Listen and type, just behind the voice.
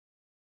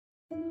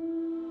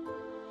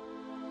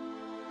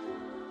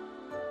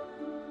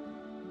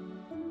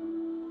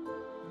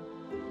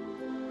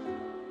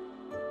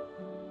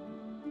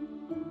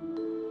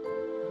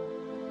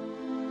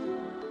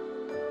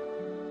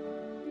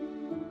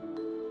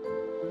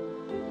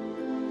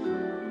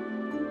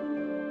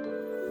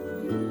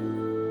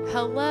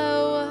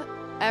Hello,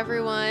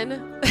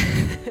 everyone.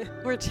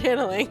 We're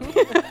channeling.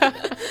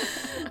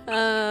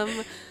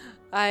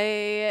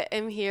 I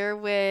am here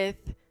with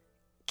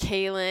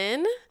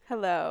Kaylin,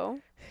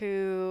 Hello.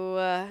 who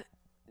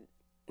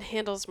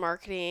handles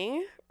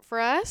marketing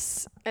for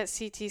us at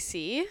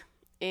CTC.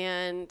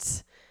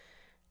 And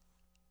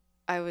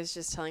I was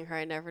just telling her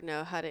I never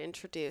know how to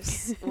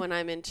introduce when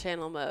I'm in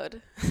channel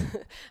mode.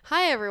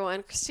 Hi,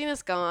 everyone.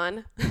 Christina's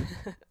gone.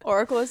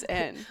 Oracle is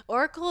in.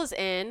 Oracle is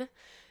in.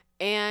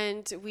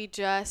 And we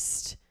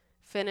just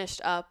finished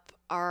up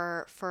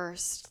our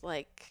first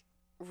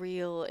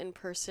real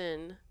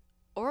in-person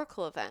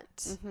Oracle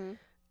event,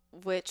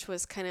 which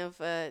was kind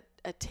of a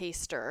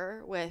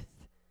taster with,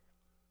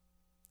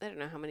 I don't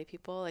know how many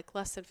people,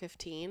 less than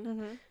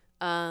 15,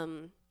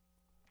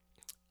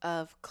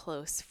 of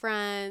close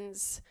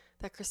friends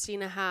that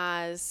Christina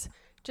has,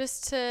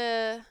 just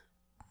to,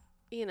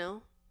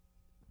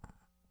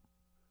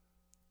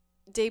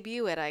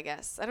 debut it, I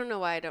guess. I don't know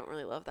why I don't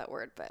really love that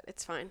word, but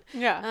it's fine.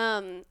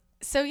 Yeah.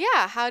 So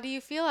yeah, how do you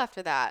feel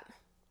after that?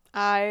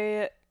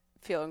 I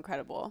feel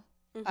incredible.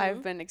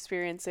 I've been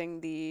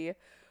experiencing the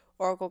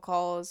Oracle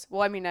calls.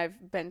 Well, I mean,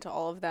 I've been to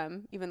all of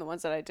them, even the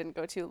ones that I didn't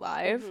go to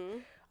live.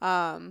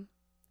 And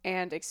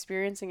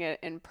experiencing it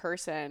in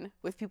person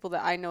with people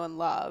that I know and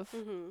love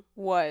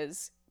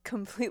was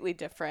completely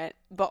different,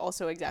 but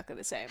also exactly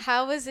the same.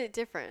 How was it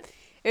different?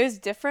 It was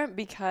different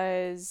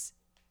because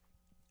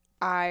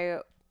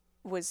I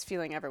was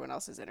feeling everyone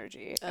else's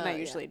energy, and I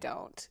usually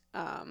don't.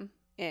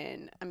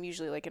 And I'm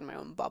usually in my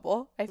own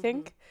bubble, I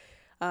think,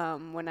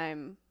 when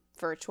I'm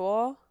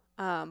virtual.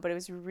 But it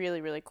was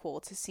really, really cool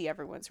to see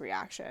everyone's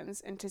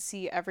reactions and to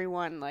see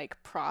everyone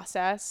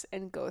process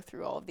and go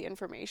through all of the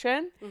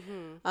information.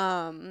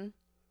 And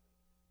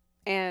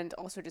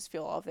also just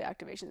feel all of the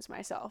activations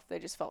myself. They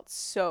just felt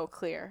so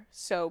clear,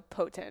 so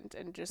potent,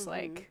 and just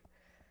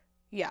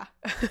yeah.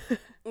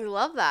 I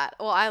love that.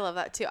 Well, I love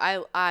that too.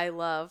 I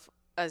love,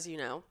 as you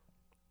know,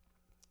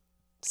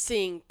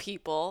 seeing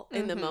people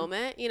in the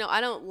moment.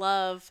 I don't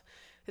love,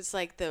 it's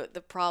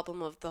the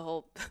problem of the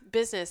whole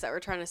business that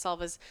we're trying to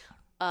solve is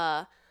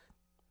I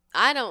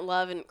don't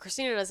love, and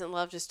Christina doesn't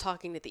love, just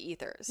talking to the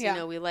ethers.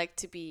 Yeah. We like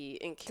to be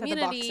in To the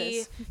community.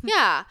 boxes.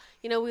 Yeah.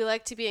 We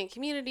like to be in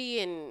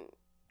community and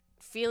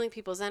feeling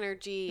people's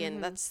energy,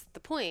 and that's the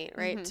point,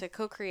 right? To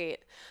co-create.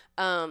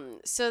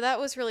 So that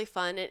was really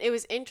fun, and it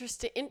was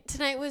interesting.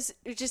 Tonight was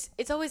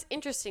it's always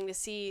interesting to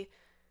see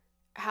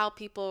how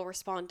people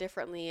respond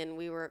differently, and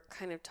we were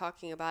kind of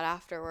talking about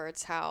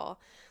afterwards how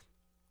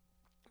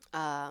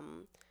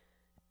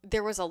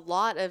there was a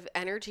lot of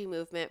energy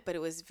movement, but it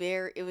was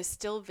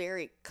still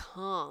very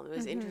calm. It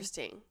was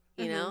interesting,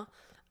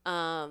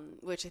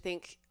 which I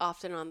think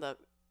often on the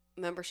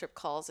membership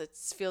calls it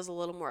feels a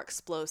little more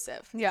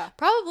explosive. Yeah.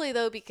 Probably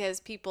though, because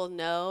people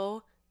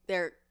know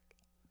they're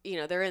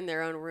in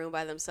their own room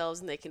by themselves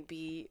and they can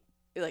be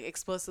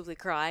explosively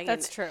crying.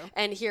 That's true.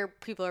 And here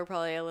people are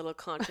probably a little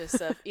conscious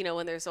of,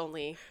 when there's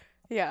only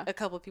a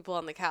couple people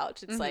on the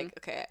couch. It's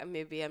okay,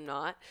 maybe I'm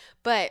not.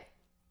 But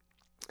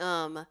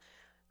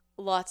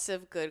lots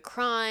of good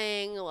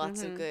crying,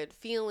 lots of good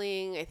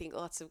feeling. I think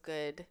lots of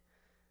good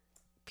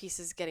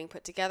pieces getting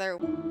put together.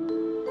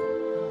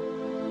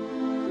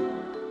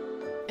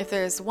 If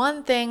there's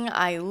one thing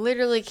I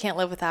literally can't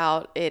live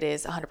without, it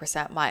is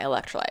 100% my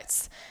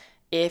electrolytes.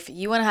 If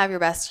you want to have your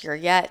best year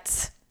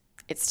yet,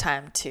 it's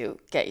time to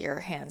get your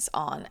hands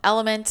on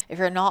Element. If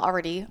you're not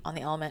already on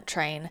the Element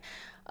train,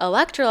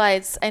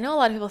 electrolytes, I know a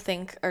lot of people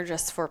think are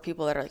just for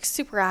people that are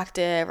super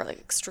active or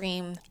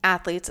extreme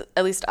athletes.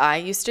 At least I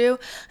used to,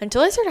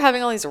 until I started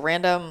having all these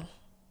random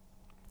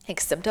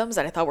symptoms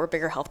that I thought were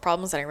bigger health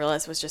problems, and I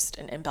realized was just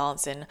an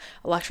imbalance in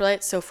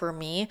electrolytes. So for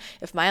me,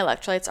 if my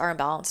electrolytes are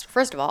imbalanced,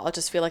 first of all, I'll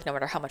just feel like no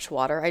matter how much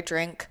water I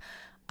drink,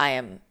 I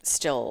am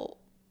still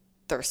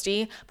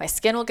thirsty. My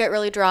skin will get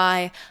really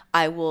dry.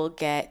 I will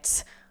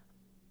get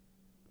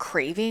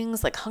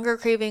cravings, hunger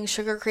cravings,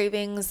 sugar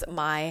cravings.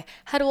 My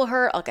head will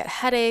hurt. I'll get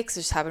headaches.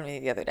 It just happened to me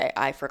the other day.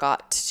 I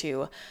forgot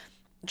to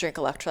drink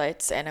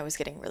electrolytes and I was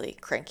getting really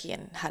cranky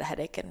and had a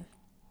headache, and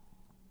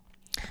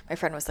my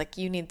friend was like,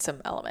 you need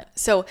some Element.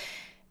 So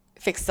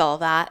fixed all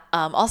that.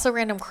 Also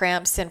random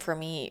cramps, and for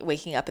me,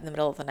 waking up in the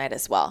middle of the night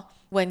as well.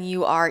 When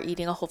you are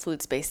eating a whole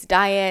foods-based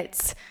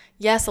diet,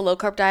 yes, a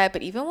low-carb diet,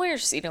 but even when you're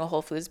just eating a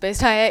whole foods-based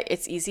diet,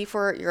 it's easy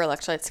for your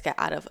electrolytes to get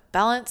out of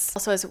balance.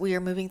 Also, as we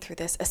are moving through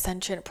this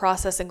ascension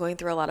process and going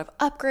through a lot of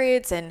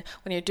upgrades, and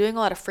when you're doing a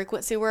lot of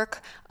frequency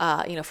work,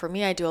 for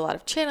me, I do a lot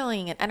of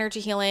channeling and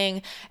energy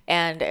healing,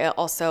 and I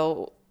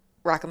also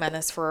recommend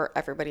this for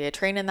everybody. I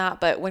train in that.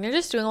 But when you're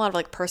just doing a lot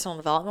of personal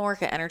development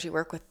work and energy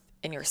work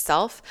within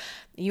yourself,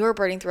 you are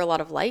burning through a lot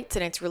of light,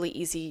 and it's really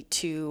easy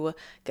to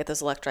get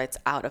those electrolytes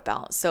out of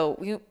balance. So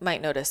you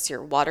might notice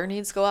your water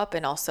needs go up,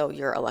 and also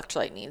your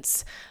electrolyte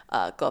needs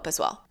go up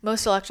as well.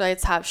 Most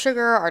electrolytes have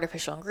sugar,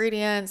 artificial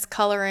ingredients,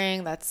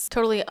 coloring. That's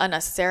totally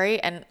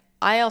unnecessary. And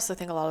I also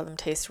think a lot of them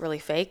taste really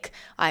fake.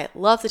 I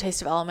love the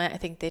taste of Element. I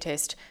think they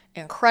taste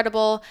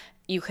incredible.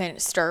 You can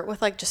start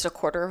with like just a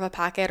quarter of a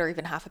packet or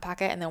even half a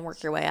packet and then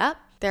work your way up.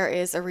 There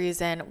is a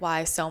reason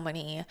why so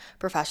many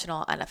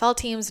professional NFL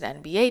teams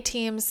and NBA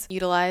teams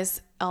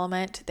utilize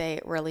Element. They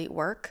really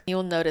work.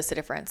 You'll notice a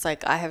difference.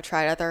 Like I have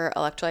tried other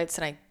electrolytes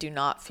and I do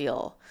not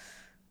feel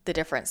the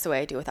difference the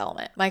way I do with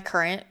Element. My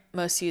current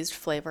most used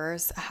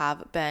flavors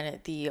have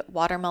been the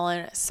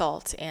watermelon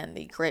salt and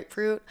the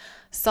grapefruit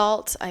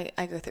salt.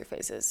 I go through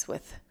phases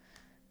with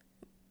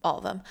all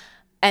of them.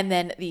 And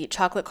then the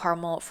chocolate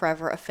caramel,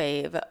 forever a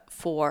fave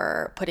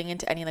for putting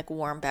into any like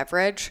warm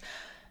beverage.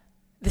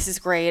 This is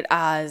great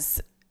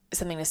as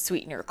something to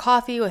sweeten your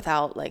coffee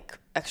without like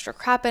extra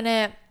crap in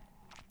it.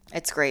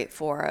 It's great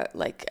for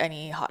like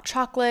any hot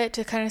chocolate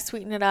to kind of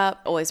sweeten it up.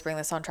 Always bring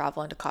this on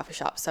travel into coffee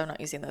shops, so I'm not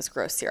using those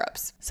gross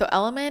syrups. So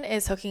Element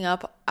is hooking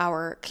up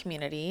our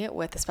community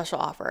with a special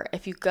offer.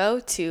 If you go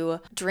to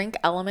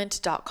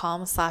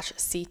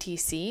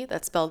drinkelement.com/CTC,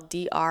 that's spelled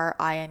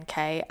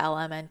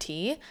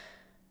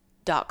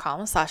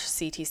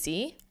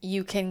DRINKLMNT.com/CTC,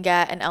 you can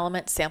get an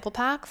Element sample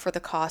pack for the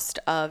cost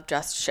of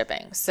just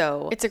shipping.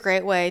 So it's a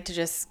great way to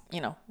just,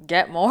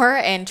 get more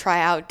and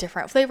try out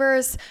different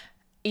flavors.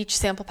 Each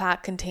sample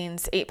pack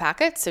contains 8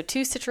 packets, so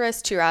 2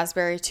 citrus, 2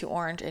 raspberry, 2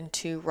 orange, and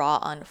 2 raw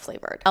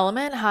unflavored.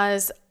 Element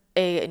has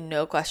a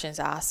no questions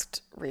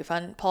asked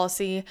refund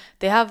policy.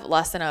 They have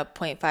less than a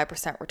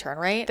 0.5% return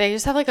rate. They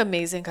just have like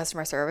amazing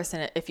customer service,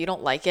 and if you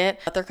don't like it,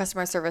 let their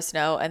customer service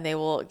know and they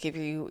will give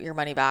you your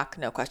money back,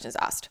 no questions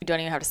asked. You don't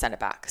even have to send it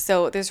back.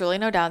 So there's really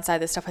no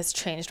downside. This stuff has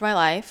changed my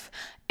life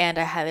and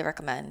I highly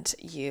recommend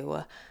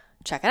you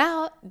check it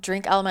out.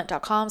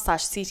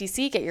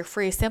 Drinkelement.com/CTC, get your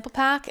free sample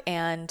pack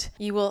and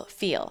you will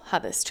feel how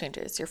this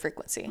changes your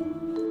frequency.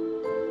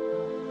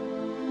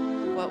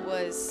 What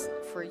was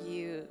for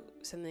you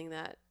something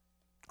that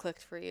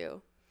clicked for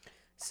you?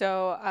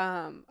 So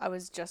I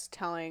was just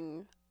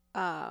telling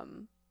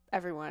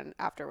everyone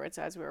afterwards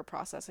as we were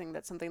processing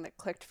that something that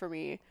clicked for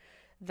me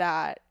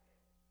that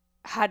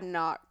had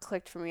not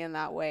clicked for me in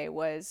that way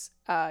was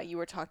you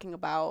were talking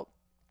about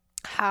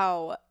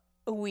how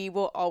we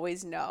will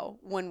always know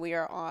when we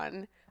are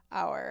on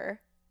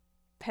our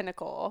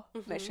pinnacle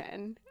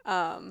mission,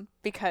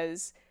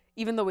 because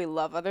even though we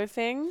love other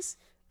things,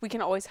 we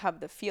can always have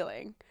the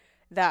feeling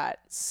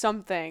that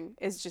something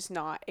is just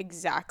not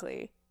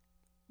exactly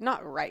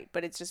not right,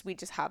 but it's just we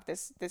just have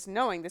this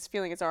knowing, this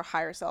feeling. It's our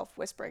higher self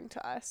whispering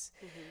to us.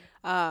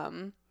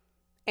 And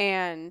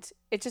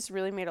it just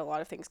really made a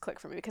lot of things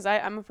click for me because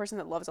I'm a person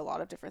that loves a lot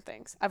of different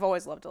things. I've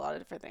always loved a lot of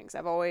different things.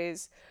 I've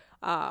always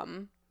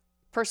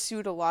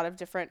pursued a lot of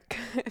different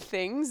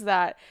things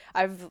that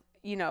I've,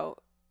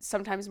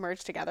 sometimes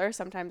merged together,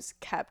 sometimes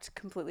kept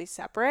completely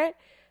separate.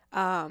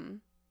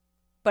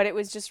 But it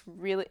was just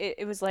really,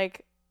 it was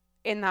like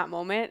in that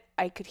moment,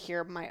 I could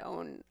hear my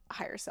own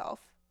higher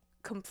self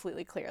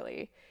completely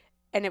clearly.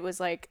 And it was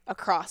like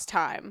across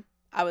time,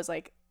 I was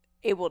like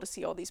able to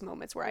see all these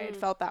moments where I had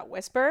felt that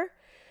whisper.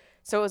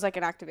 So it was like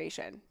an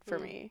activation for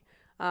me.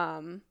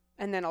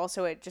 And then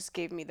also it just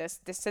gave me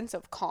this sense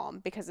of calm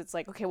because it's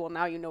like, okay, well,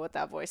 now you know what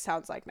that voice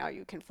sounds like. Now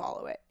you can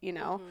follow it,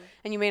 and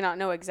you may not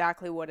know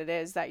exactly what it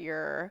is that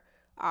you're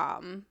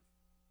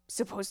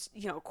supposed,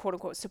 quote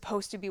unquote,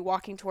 supposed to be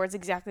walking towards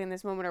exactly in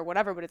this moment or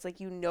whatever. But it's like,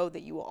 that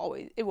it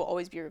will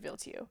always be revealed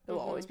to you. It will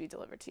always be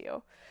delivered to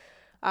you.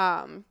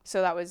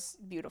 So that was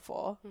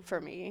beautiful for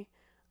me.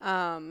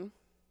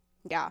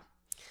 Yeah.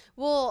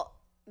 Well,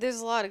 there's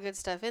a lot of good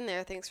stuff in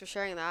there. Thanks for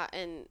sharing that.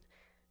 And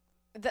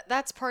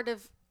that's part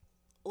of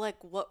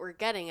like what we're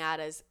getting at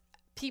is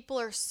people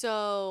are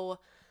so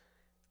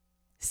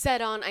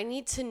set on, I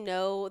need to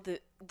know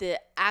the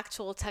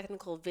actual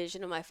technical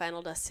vision of my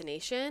final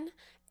destination.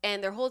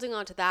 And they're holding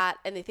on to that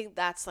and they think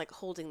that's like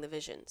holding the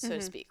vision, so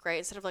to speak, right?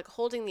 Instead of like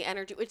holding the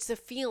energy, which is a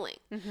feeling.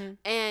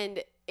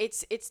 And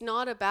it's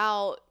not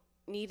about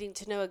needing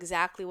to know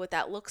exactly what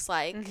that looks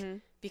like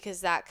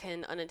because that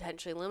can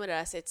unintentionally limit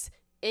us. It's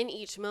in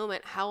each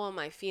moment, how am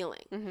I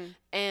feeling?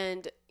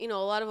 And, a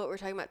lot of what we're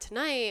talking about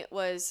tonight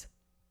was,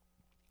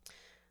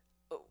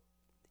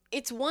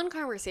 it's one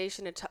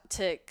conversation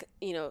to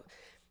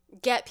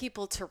get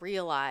people to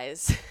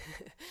realize,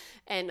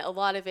 and a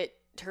lot of it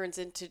turns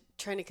into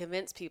trying to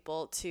convince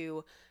people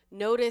to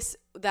notice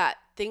that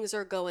things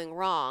are going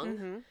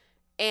wrong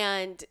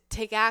and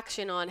take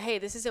action on, hey,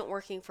 this isn't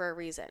working for a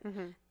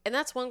reason. And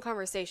that's one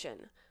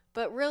conversation.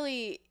 But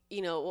really,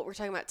 what we're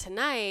talking about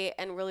tonight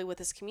and really with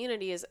this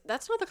community is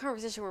that's not the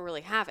conversation we're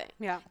really having.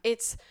 Yeah.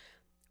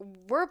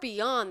 We're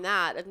beyond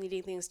that of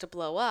needing things to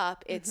blow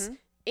up. It's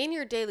in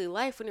your daily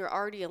life when you're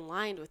already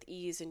aligned with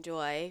ease and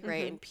joy,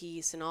 right? And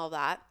peace and all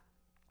that.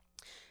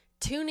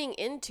 Tuning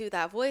into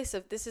that voice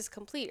of this is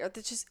complete or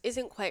this just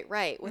isn't quite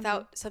right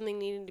without something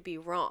needing to be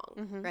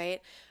wrong,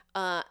 right?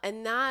 And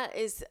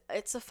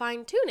it's a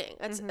fine tuning.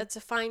 It's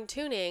a fine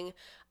tuning.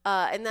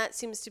 And that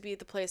seems to be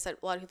the place that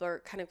a lot of people are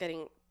kind of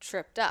getting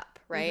tripped up,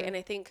 right? And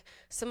I think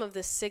some of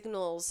the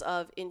signals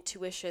of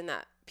intuition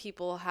that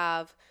people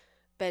have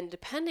been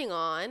depending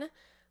on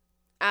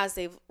as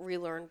they've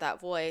relearned that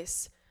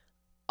voice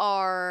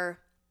are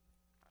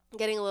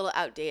getting a little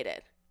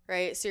outdated,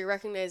 right? So you're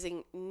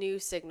recognizing new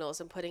signals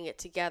and putting it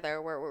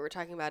together, where what we're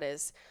talking about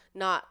is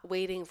not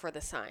waiting for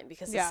the sign,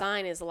 because the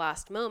sign is the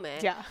last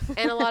moment. Yeah.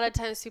 And a lot of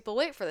times people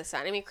wait for the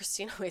sign. I mean,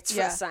 Christina waits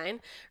for the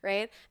sign,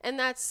 right? And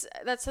that's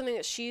something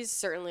that she's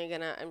certainly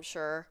gonna, I'm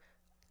sure,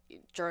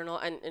 journal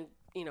and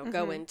you know,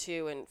 go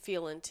into and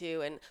feel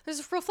into, and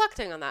there's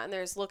reflecting on that, and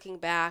there's looking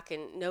back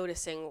and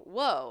noticing,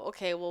 whoa,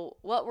 okay, well,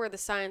 what were the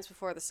signs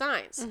before the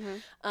signs?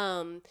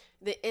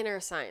 The inner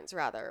signs,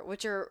 rather,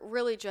 which are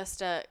really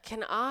just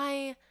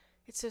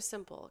it's so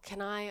simple.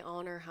 Can I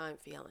honor how I'm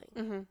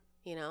feeling?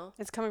 You know?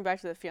 It's coming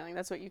back to the feeling.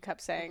 That's what you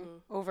kept saying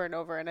over and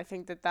over. And I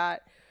think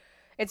that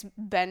it's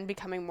been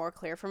becoming more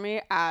clear for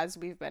me as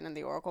we've been in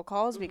the Oracle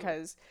calls,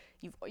 because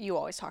you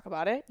always talk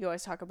about it. You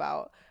always talk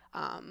about,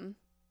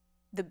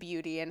 the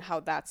beauty and how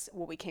that's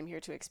what we came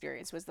here to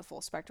experience, was the full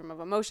spectrum of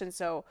emotion.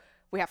 So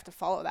we have to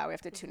follow that. We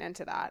have to tune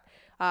into that.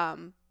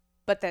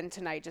 But then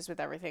tonight, just with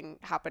everything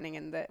happening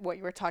and what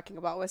you were talking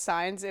about with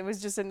signs, it was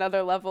just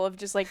another level of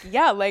just like,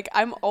 yeah, like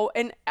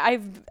and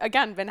I've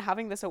again been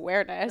having this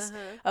awareness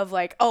of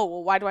like, oh,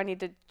 well, why do I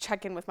need to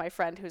check in with my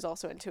friend who's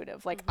also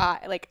intuitive? Like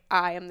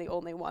I am the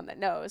only one that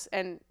knows.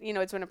 And you know,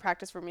 it's been a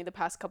practice for me the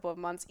past couple of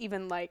months,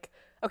 even like,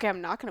 okay,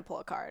 I'm not going to pull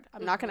a card.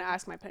 I'm not going to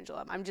ask my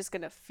pendulum. I'm just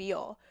going to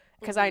feel,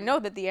 because I know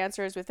that the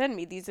answer is within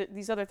me.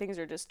 These other things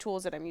are just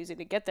tools that I'm using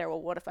to get there.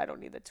 Well, what if I don't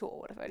need the tool?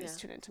 What if I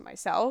just tune into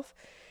myself?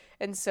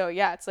 And so,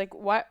 yeah, it's like,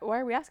 why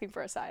are we asking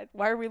for a sign?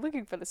 Why are we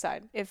looking for the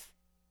sign if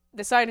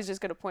the sign is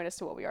just going to point us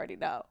to what we already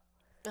know?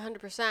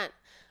 100%.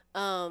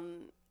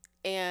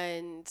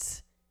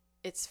 And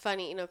it's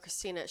funny, you know,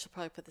 Christina, she'll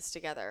probably put this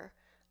together.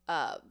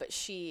 But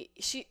she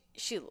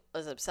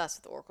was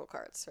obsessed with Oracle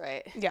cards,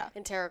 right? Yeah.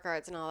 And tarot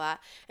cards and all that.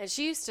 And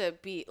she used to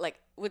be like,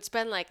 would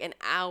spend like an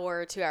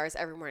hour, 2 hours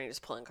every morning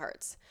just pulling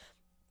cards.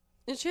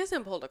 And she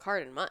hasn't pulled a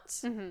card in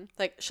months.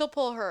 Like, she'll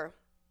pull her,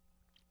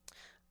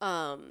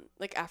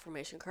 like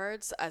affirmation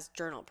cards as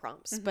journal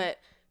prompts. But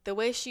the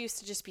way she used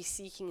to just be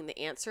seeking the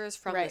answers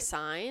from the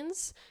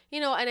signs, you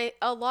know, and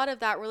a lot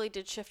of that really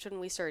did shift when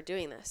we started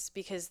doing this,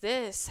 because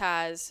this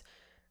has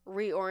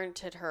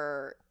reoriented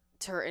her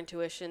to her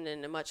intuition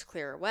in a much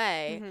clearer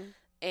way.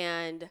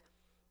 And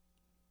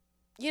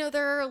you know,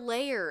 there are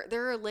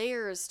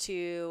layers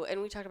to,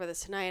 and we talked about this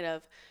tonight,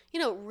 of,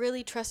 you know,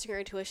 really trusting her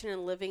intuition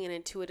and living an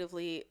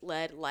intuitively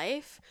led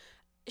life.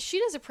 She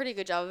does a pretty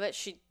good job of it.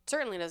 She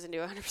certainly doesn't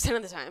do it 100%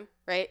 of the time,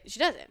 right? She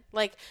doesn't,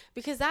 like,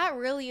 because that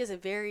really is a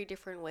very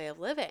different way of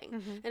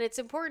living. And it's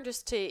important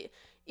just to,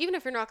 even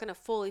if you're not going to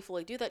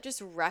fully do that,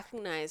 just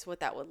recognize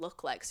what that would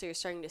look like, so you're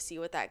starting to see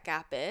what that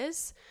gap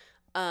is.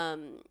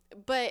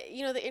 But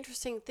you know, the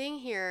interesting thing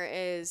here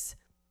is,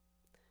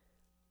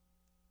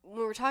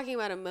 when we're talking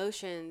about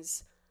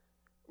emotions,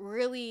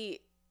 really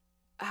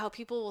how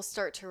people will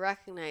start to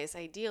recognize,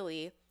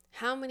 ideally,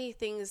 how many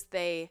things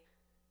they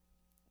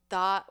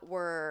thought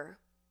were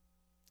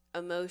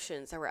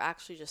emotions that were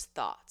actually just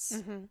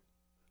thoughts.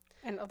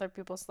 And other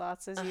people's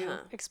thoughts, as you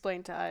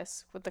explained to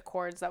us with the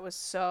chords,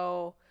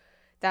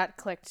 that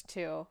clicked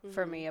too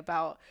for me,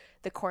 about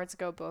the chords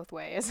go both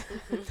ways.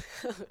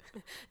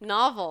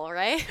 Novel,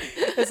 right?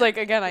 It's like,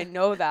 again, I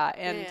know that.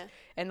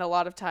 And a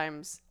lot of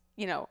times,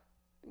 you know,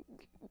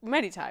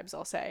 many times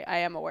I'll say I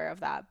am aware of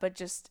that, but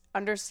just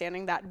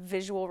understanding that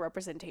visual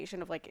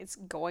representation of like, it's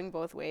going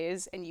both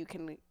ways and you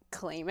can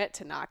claim it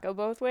to not go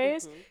both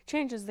ways,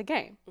 changes the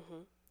game.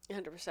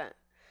 100%.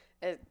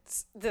 Did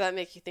that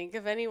make you think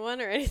of anyone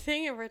or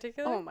anything in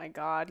particular? Oh my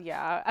God.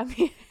 Yeah. I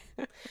mean,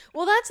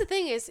 well, that's the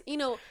thing is, you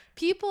know,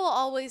 people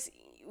always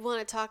want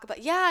to talk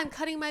about, yeah, I'm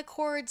cutting my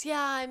cords.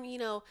 Yeah, I'm, you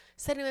know,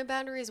 setting my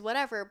boundaries,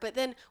 whatever. But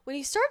then when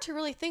you start to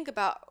really think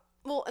about,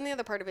 well, and the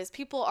other part of it is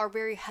people are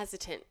very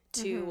hesitant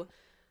to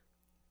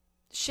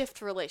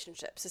shift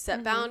relationships, to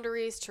set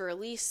boundaries, to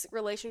release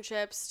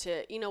relationships,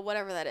 to, you know,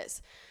 whatever that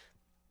is.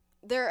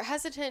 They're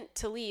hesitant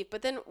to leave.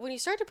 But then when you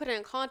start to put it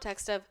in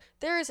context of,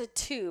 there is a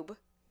tube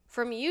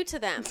from you to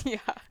them. Yeah.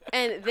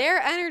 And their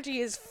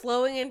energy is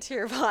flowing into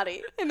your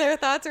body and their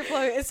thoughts are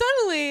flowing. And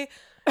suddenly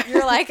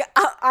you're like,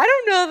 I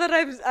don't know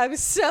that I'm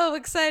so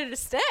excited to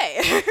stay.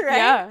 Right?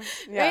 Yeah.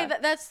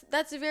 Right?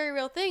 That's a very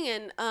real thing.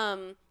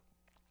 And,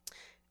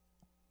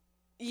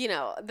 you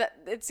know, that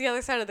it's the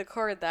other side of the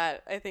cord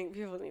that I think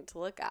people need to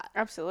look at.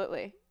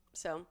 Absolutely.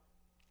 So,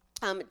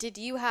 did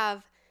you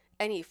have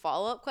any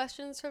follow-up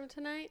questions from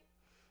tonight?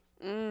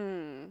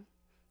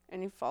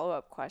 Any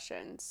follow-up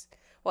questions?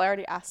 Well, I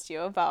already asked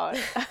you about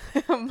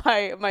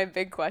my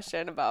big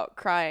question about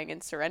crying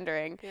and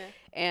surrendering,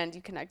 and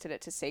you connected it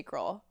to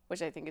sacral,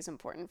 which I think is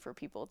important for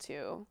people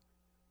to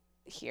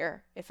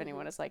hear if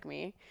anyone is like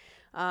me.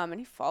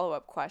 Any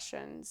follow-up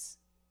questions?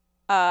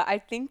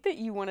 I think that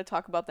you want to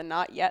talk about the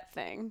not yet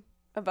thing,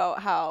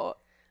 about how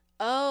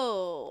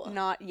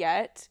not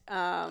yet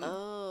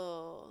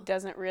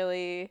doesn't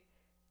really.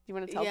 You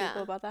want to tell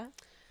people about that?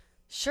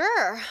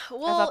 Sure.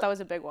 Well, I thought that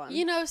was a big one.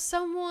 You know,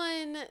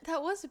 that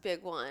was a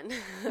big one.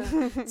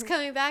 It's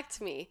coming back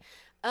to me.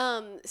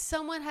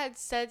 Someone had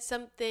said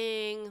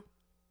something,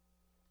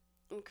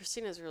 and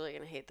Christina's really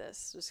going to hate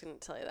this. I'm just going to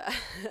tell you that.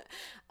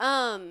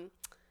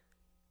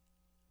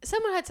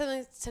 someone had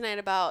something tonight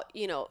about,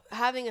 you know,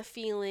 having a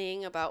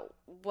feeling about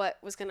what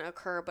was going to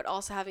occur, but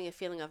also having a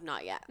feeling of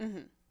not yet.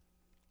 Mm-hmm.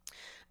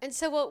 And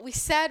so what we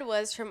said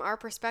was, from our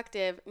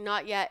perspective,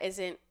 not yet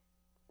isn't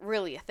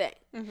really a thing.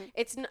 Mm-hmm.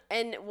 It's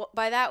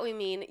by that we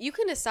mean you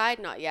can decide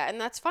not yet, and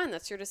that's fine.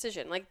 That's your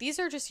decision. Like, these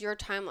are just your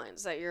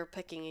timelines that you're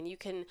picking, and you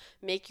can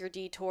make your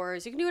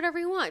detours. You can do whatever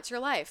you want. It's your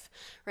life,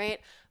 right?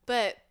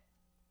 But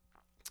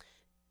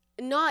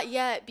not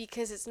yet,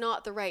 because it's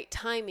not the right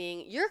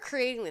timing. You're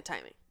creating the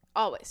timing.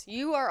 Always.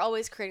 You are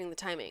always creating the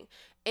timing.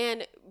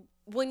 And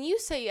when you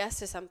say yes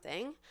to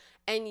something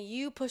and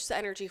you push the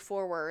energy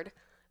forward,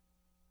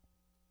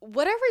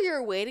 whatever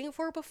you're waiting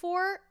for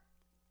before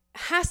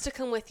has to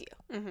come with you.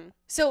 Mm-hmm.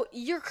 So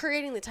you're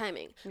creating the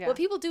timing. Yeah. What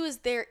people do is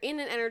they're in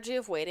an energy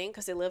of waiting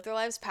because they live their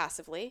lives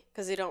passively,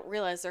 because they don't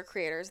realize they're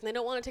creators, and they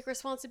don't want to take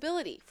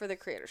responsibility for the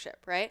creatorship,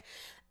 right?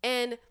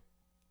 And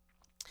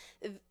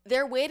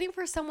they're waiting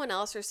for someone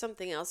else or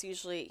something else.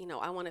 Usually, you know,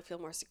 I want to feel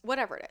more,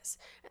 whatever it is.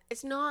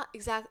 It's not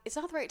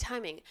the right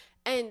timing.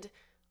 And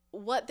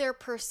what they're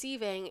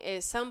perceiving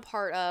is some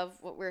part of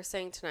what we're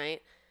saying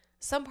tonight,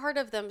 some part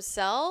of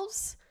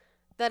themselves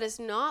that is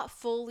not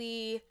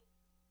fully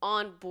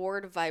on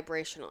board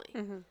vibrationally.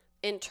 Mm-hmm.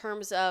 In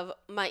terms of,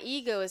 my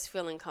ego is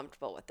feeling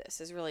comfortable with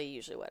this, is really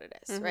usually what it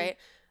is, Mm-hmm. right?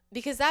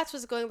 Because that's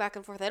what's going back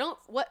and forth.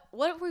 What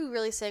are we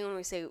really saying when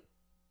we say,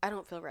 I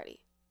don't feel ready,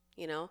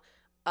 you know?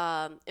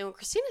 And when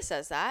Christina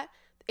says that,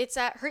 it's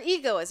that her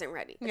ego isn't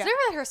ready. It's Yeah. never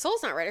that her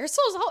soul's not ready. Her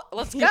soul's all,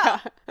 let's go, Yeah.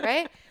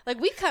 right? Like,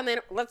 we come in,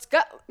 let's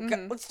go,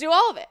 Mm-hmm. let's do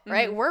all of it,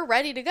 right? Mm-hmm. We're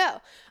ready to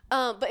go.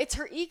 But it's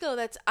her ego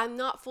that's, I'm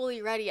not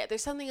fully ready yet.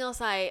 There's something else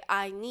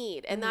I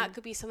need. And that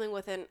could be something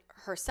within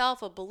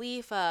herself, a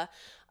belief, an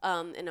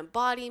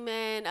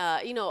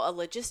embodiment, you know, a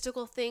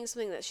logistical thing,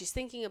 something that she's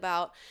thinking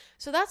about.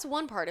 So that's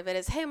one part of it,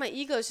 is, hey, my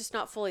ego is just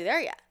not fully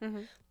there yet.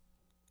 Mm-hmm.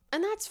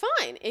 And that's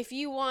fine if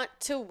you want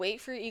to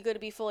wait for your ego to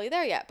be fully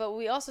there yet. But what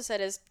we also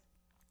said is,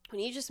 when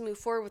you just move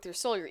forward with your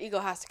soul, your ego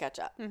has to catch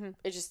up. Mm-hmm.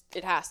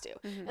 It has to.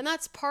 Mm-hmm. And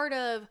that's part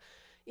of,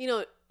 you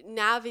know,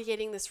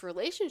 navigating this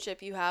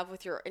relationship you have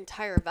with your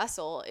entire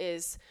vessel.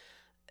 Is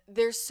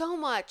there's so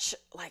much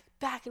like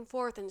back and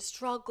forth and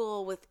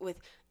struggle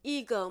with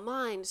ego,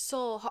 mind,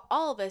 soul,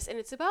 all of us. And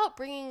it's about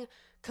bringing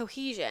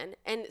cohesion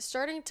and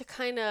starting to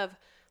kind of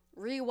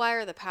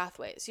rewire the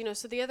pathways. You know,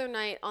 so the other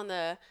night on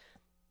the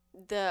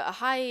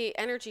high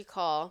energy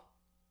call,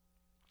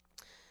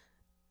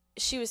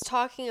 she was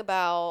talking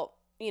about,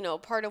 you know,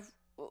 part of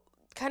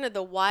kind of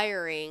the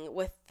wiring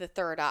with the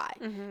third eye,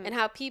 Mm-hmm. and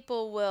how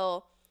people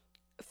will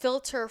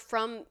filter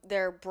from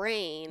their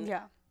brain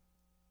Yeah.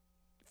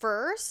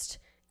 first,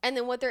 and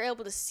then what they're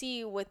able to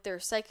see with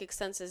their psychic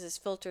senses is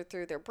filtered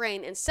through their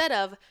brain, instead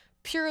of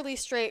purely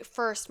straight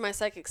first my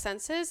psychic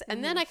senses,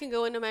 and then I can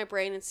go into my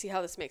brain and see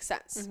how this makes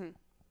sense. Mm-hmm.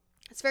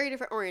 It's a very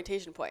different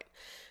orientation point.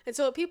 And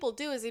so what people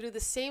do is they do the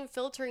same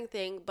filtering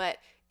thing, but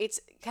it's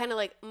kind of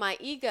like my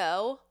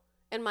ego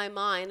and my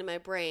mind and my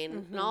brain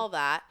and all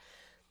that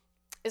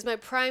is my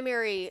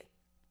primary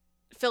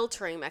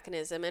filtering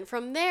mechanism. And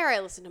from there, I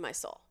listen to my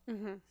soul.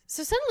 Mm-hmm.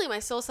 So suddenly my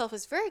soul self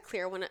is very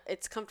clear when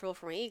it's comfortable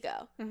for my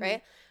ego,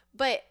 right?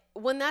 But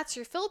when that's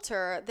your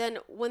filter, then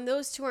when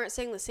those two aren't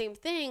saying the same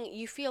thing,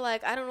 you feel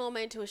like, I don't know what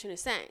my intuition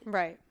is saying.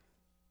 Right.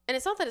 And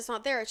it's not that it's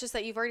not there, it's just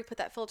that you've already put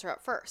that filter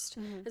up first.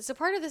 Mm-hmm. And so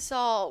part of this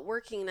all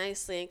working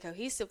nicely and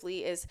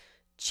cohesively is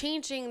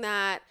changing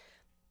that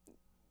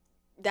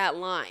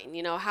line,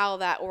 you know, how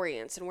that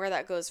orients and where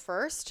that goes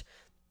first.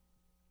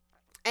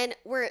 And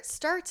where it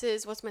starts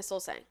is, what's my soul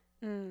saying?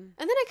 Mm. And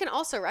then I can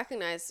also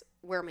recognize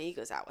where my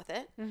ego's at with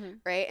it, Mm-hmm.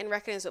 right? And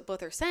recognize what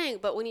both are saying.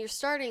 But when you're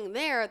starting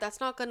there,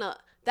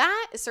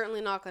 that is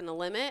certainly not going to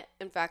limit.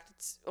 In fact,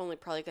 it's only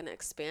probably going to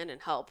expand and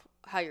help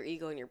how your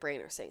ego and your brain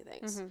are saying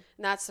things. Mm-hmm. And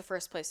that's the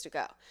first place to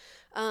go.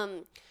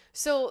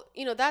 So,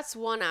 you know, that's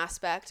one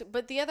aspect.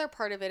 But the other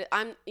part of it,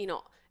 I'm, you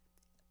know,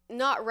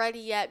 not ready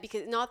yet,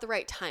 because not the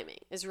right timing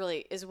is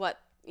what,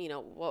 you know,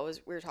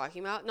 we were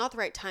talking about. Not the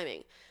right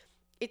timing.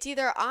 It's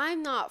either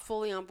I'm not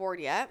fully on board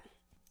yet,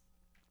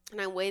 and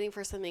I'm waiting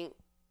for something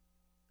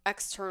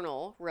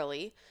external,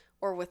 really,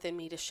 or within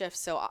me to shift,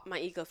 so my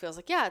ego feels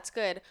like, yeah, it's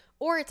good.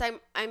 Or it's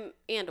I'm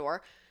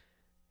or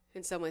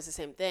in some ways the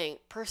same thing,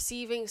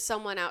 perceiving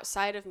someone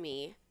outside of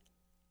me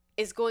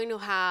is going to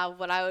have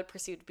what I would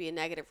perceive to be a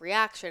negative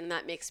reaction, and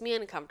that makes me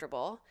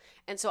uncomfortable.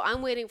 And so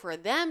I'm waiting for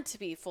them to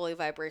be fully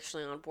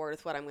vibrationally on board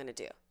with what I'm going to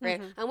do,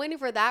 right? I'm waiting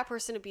for that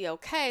person to be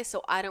okay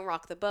so I don't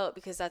rock the boat,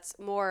 because that's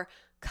more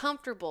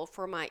comfortable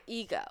for my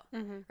ego,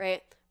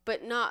 right?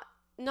 But not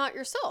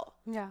your soul.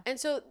 Yeah. And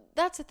so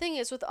that's the thing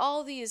is with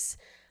all these,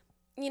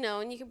 you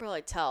know, and you can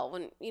probably tell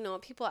when, you know,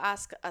 people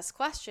ask us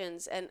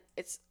questions, and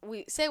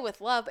we say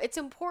with love, it's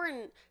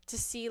important to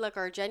see like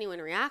our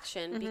genuine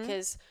reaction,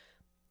 because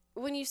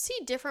when you see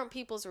different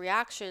people's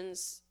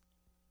reactions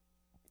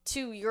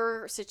to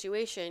your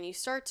situation, you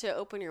start to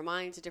open your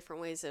mind to different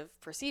ways of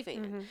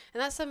perceiving it. And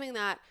that's something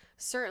that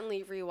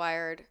certainly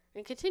rewired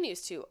and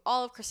continues to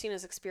all of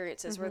Christina's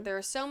experiences, where there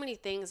are so many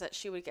things that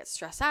she would get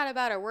stressed out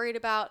about or worried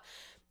about.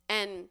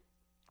 And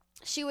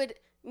she would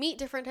meet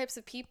different types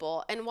of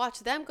people and watch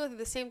them go through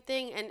the same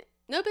thing, and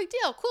no big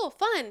deal, cool,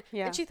 fun.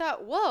 Yeah. And she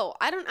thought, whoa,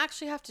 I don't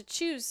actually have to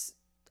choose.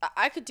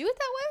 I could do it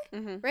that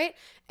way, right?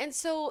 And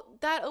so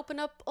that opened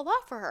up a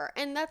lot for her,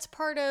 and that's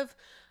part of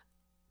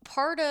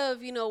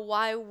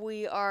why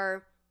we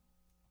are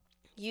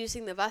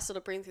using the vessel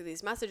to bring through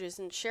these messages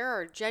and share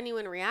our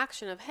genuine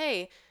reaction of,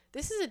 hey,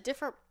 this is a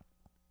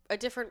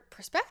different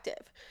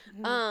perspective,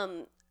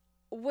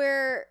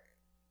 where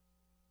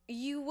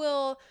you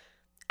will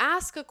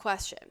ask a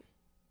question.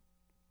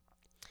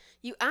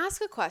 You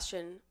ask a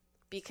question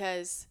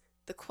because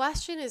the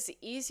question is the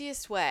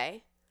easiest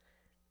way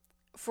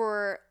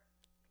for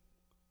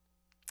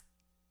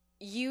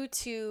you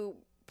to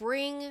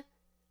bring,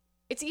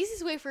 it's the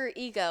easiest way for your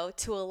ego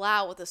to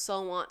allow what the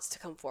soul wants to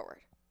come forward,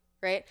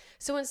 right?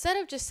 So instead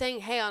of just saying,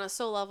 hey, on a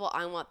soul level,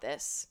 I want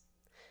this,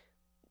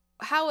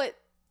 how it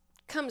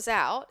comes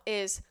out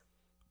is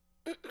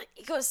my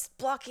ego is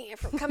blocking it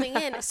from coming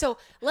in. So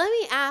let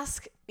me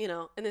ask,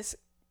 in this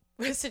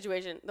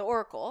situation, the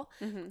Oracle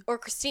or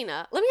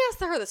Christina, let me ask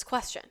her this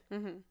question.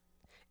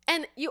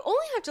 And you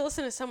only have to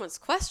listen to someone's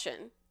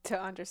question to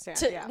understand,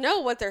 to know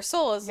what their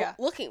soul is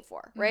looking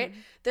for, right?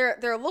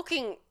 They're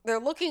looking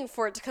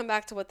for it to come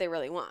back to what they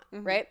really want,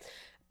 right?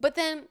 But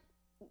then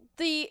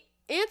the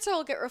answer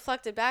will get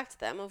reflected back to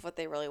them of what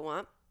they really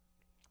want,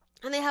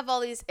 and they have all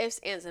these ifs,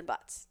 ands, and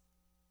buts,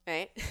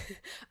 right?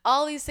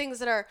 All these things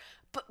that are,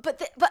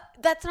 but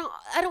that's not.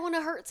 I don't want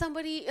to hurt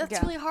somebody.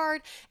 That's really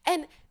hard.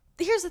 And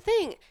here's the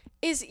thing: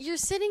 is you're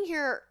sitting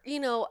here,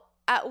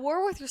 at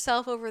war with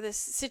yourself over this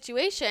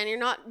situation. You're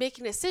not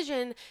making a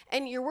decision,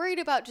 and you're worried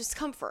about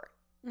discomfort,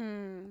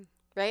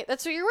 right?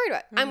 That's what you're worried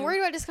about. I'm worried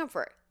about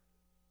discomfort,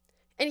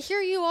 and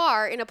here you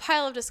are in a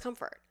pile of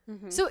discomfort.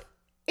 So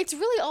it's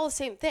really all the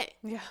same thing.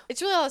 Yeah,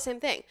 it's really all the same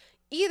thing.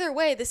 Either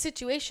way, the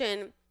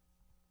situation,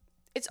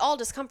 it's all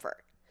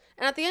discomfort.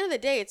 And at the end of the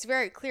day, it's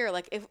very clear.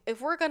 Like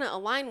if we're going to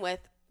align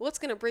with what's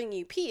going to bring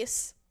you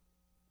peace,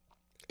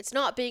 it's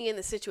not being in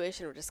the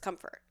situation of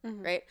discomfort,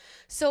 right?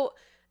 So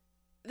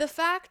the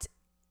fact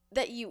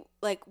that you,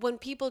 like, when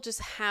people just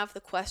have the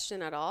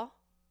question at all,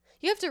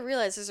 you have to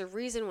realize there's a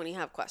reason when you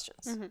have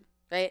questions,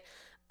 right?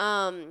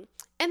 And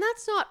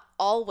that's not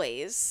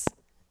always,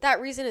 that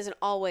reason isn't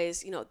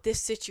always, this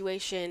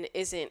situation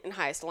isn't in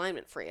highest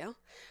alignment for you.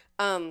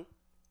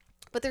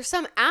 But there's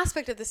some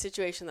aspect of the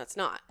situation that's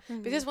not.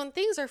 Because when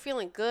things are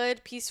feeling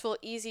good, peaceful,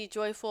 easy,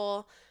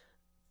 joyful,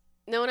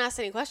 no one asks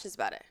any questions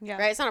about it,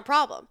 right? It's not a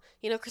problem.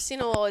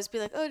 Christina will always be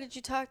like, oh, did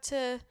you talk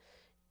to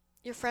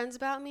your friends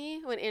about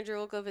me? When Andrew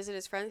will go visit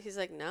his friends, he's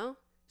like, no.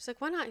 She's like,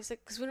 why not? He's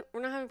like, because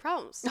we're not having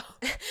problems,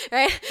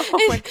 right?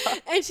 Oh my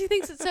God. And she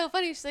thinks it's so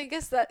funny. She's like,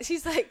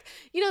 she's like,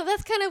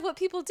 that's kind of what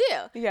people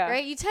do,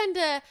 right? You tend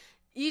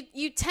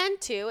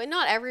to, and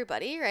not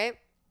everybody, right?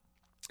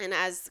 And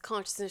as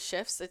consciousness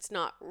shifts, it's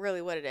not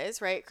really what it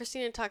is, right?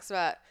 Christina talks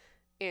about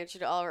Andrew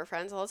to all of her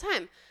friends all the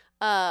time.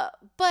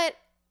 But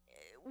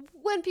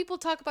when people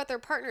talk about their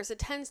partners, it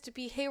tends to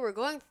be, hey, we're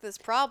going through this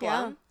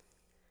problem. Yeah.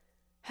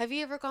 Have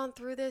you ever gone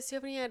through this? Do you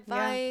have any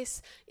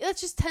advice? Yeah. That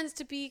just tends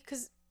to be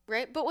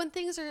right? But when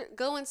things are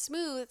going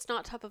smooth, it's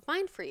not top of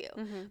mind for you.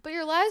 But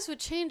your lives would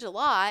change a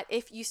lot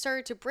if you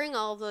started to bring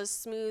all those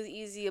smooth,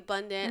 easy,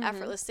 abundant,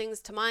 effortless things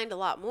to mind a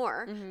lot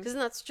more, because then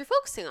that's what you're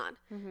focusing on,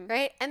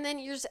 right? And then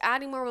you're just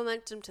adding more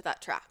momentum to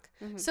that track.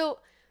 So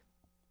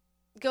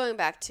going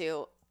back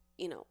to,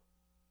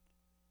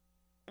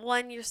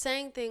 when you're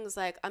saying things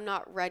like, I'm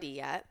not ready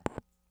yet,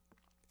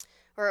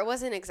 or it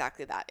wasn't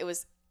exactly that. It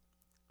was,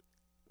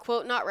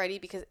 quote, not ready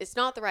because it's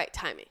not the right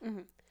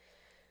timing.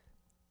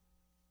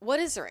 What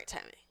is the right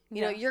timing?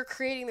 You're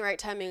creating the right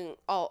timing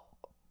all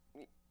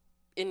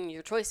in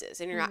your choices,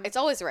 and you're not, it's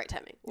always the right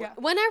timing.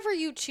 Whenever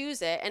you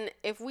choose it, and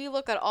if we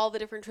look at all the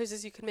different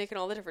choices you can make and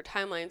all the different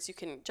timelines you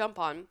can jump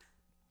on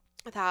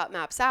with how it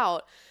maps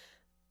out,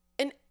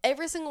 in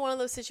every single one of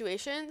those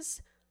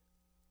situations,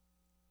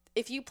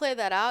 if you play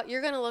that out,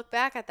 you're going to look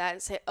back at that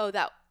and say, oh,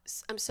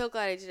 I'm so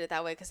glad I did it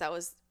that way because that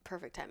was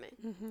perfect timing.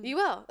 You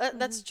will.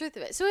 That's the truth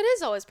of it. So it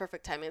is always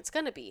perfect timing. It's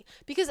going to be,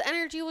 because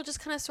energy will just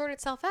kind of sort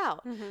itself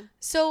out.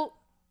 So,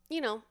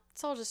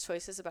 it's all just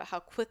choices about how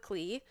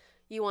quickly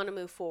you want to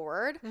move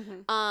forward.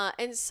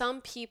 And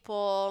some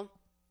people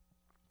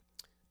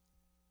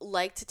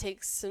like to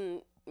take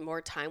some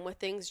more time with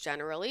things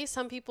generally.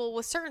 Some people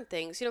with certain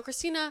things.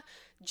 Christina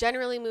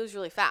generally moves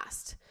really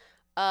fast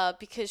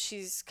because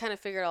she's kind of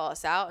figured all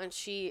this out. And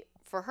she,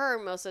 for her,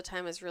 most of the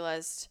time has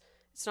realized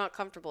it's not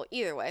comfortable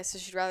either way. So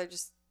she'd rather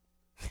just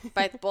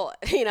bite the bullet,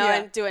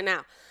 and do it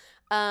now.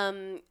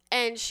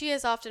 And she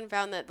has often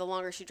found that the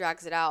longer she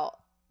drags it out,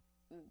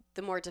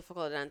 the more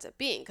difficult it ends up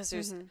being, because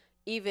there's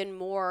even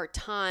more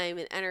time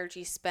and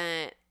energy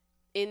spent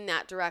in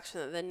that direction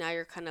that then now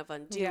you're kind of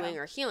undoing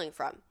or healing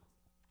from.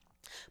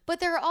 But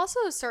there are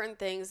also certain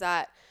things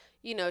that,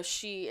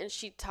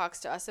 she talks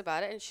to us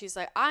about it, and she's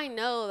like, I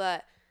know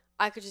that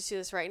I could just do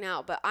this right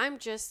now, but I'm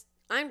just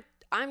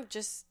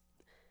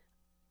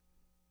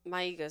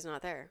my ego's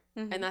not there.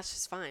 Mm-hmm. And that's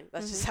just fine.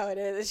 That's just how it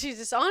is. She's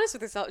just honest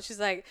with herself. She's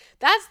like,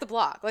 that's the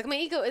block. Like, my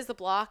ego is the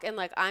block. And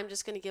like, I'm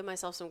just going to give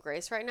myself some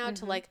grace right now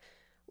to like,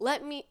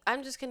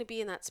 I'm just going to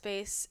be in that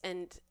space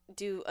and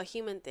do a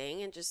human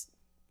thing and just,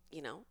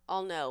 you know,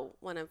 I'll know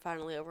when I'm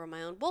finally over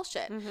my own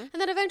bullshit. And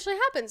that eventually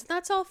happens. And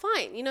that's all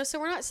fine. You know, so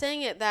we're not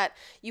saying it that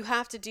you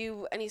have to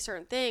do any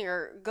certain thing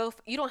or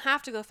you don't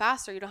have to go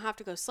faster. You don't have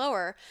to go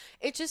slower.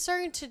 It's just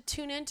starting to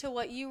tune into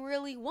what you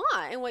really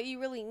want and what you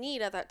really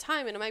need at that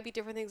time. And it might be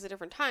different things at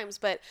different times,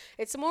 but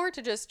it's more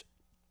to just,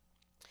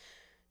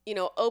 you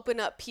know, open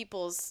up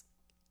people's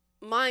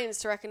minds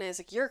to recognize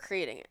like you're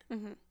creating it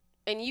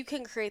and you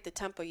can create the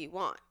tempo you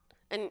want.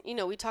 And, you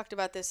know, we talked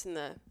about this in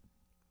the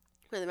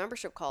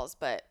membership calls,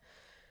 but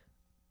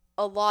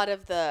a lot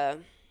of the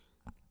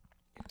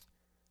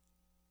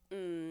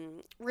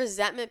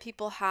resentment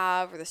people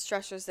have or the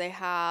stressors they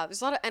have,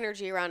 there's a lot of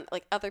energy around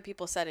like other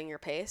people setting your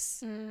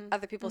pace,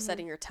 other people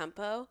setting your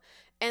tempo.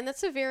 And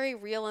that's a very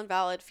real and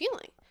valid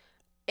feeling.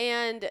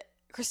 And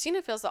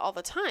Christina feels that all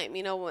the time.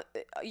 You know,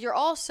 you're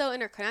all so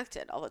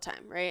interconnected all the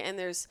time, right? And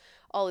there's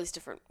all these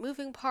different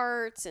moving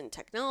parts and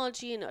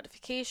technology and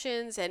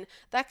notifications, and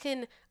that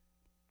can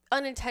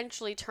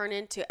unintentionally turn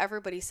into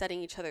everybody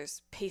setting each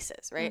other's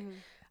paces, right?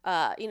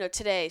 You know,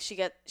 today she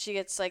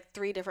gets like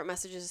 3 different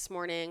messages this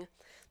morning.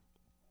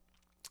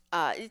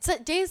 It's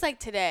days like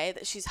today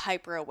that she's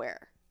hyper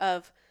aware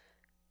of,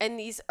 and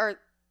these are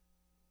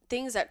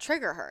things that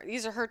trigger her.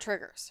 These are her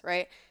triggers,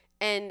 right?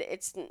 And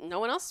it's no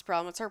one else's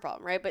problem, it's her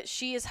problem, right? But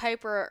she is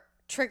hyper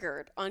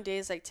triggered on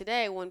days like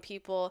today when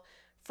people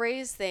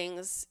phrase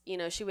things, you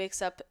know, she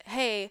wakes up,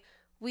 hey,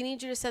 we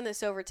need you to send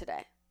this over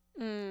today.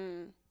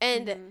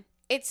 And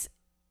it's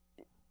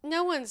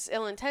no one's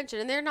ill intention,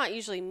 and they're not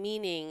usually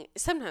meaning.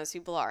 Sometimes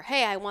people are,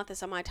 hey, I want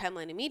this on my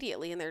timeline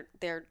immediately, and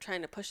they're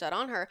trying to push that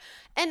on her.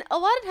 And a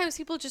lot of times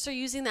people just are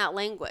using that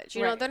language,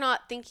 you know, they're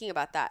not thinking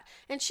about that.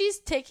 And she's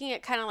taking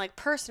it kind of like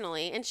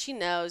personally, and she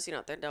knows, you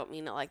know, they don't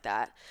mean it like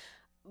that,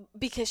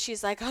 because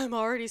she's like, I'm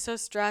already so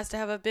stressed. I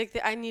have a big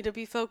I need to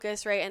be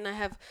focused, right? And I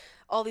have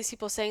all these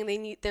people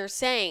saying they're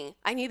saying,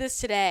 I need this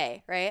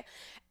today, right?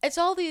 It's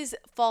all these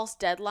false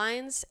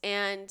deadlines,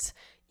 and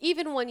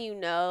even when you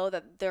know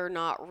that they're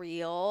not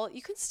real,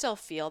 you can still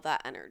feel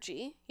that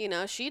energy. You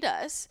know, she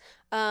does.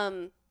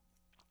 And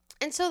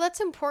so that's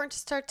important to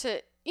start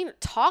to, you know,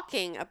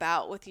 talking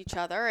about with each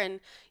other. And,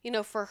 you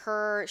know, for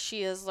her,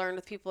 she has learned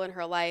with people in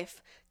her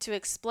life to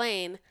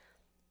explain,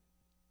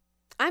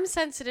 I'm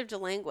sensitive to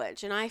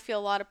language and I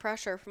feel a lot of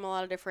pressure from a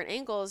lot of different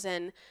angles.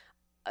 And,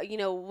 you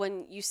know,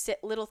 when you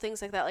sit little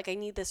things like that, like I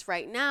need this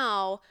right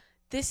now,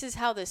 this is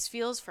how this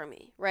feels for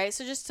me, right?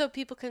 So just so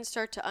people can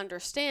start to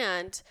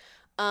understand,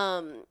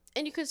 and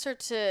you can start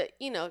to,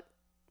 you know,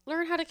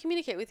 learn how to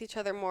communicate with each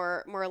other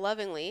more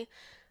lovingly.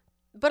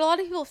 But a lot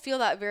of people feel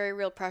that very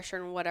real pressure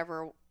in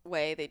whatever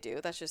way they do.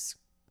 That's just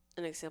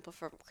an example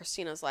from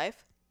Christina's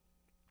life.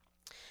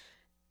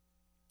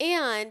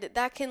 And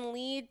that can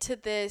lead to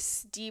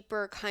this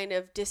deeper kind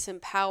of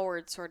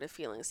disempowered sort of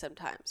feeling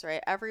sometimes,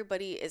 right?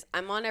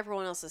 I'm on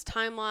everyone else's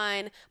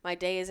timeline. My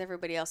day is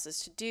everybody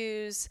else's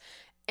to-dos.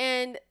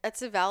 And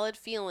that's a valid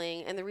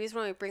feeling. And the reason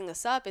why we bring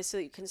this up is so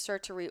that you can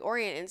start to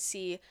reorient and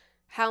see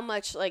how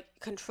much like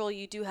control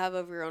you do have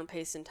over your own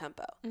pace and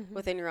tempo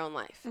within your own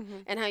life.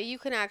 And how you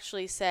can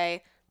actually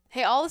say,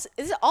 hey, all this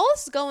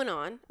is going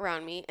on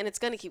around me and it's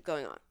going to keep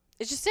going on.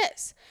 It just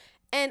is.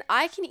 And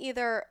I can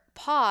either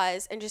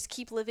pause and just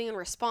keep living in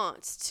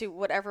response to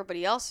what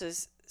everybody else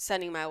is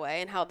sending my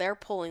way and how they're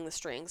pulling the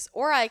strings,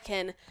 or I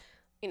can,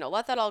 you know,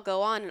 let that all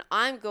go on and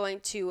I'm going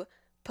to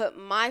put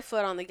my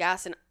foot on the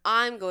gas and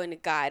I'm going to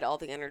guide all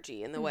the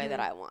energy in the way that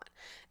I want.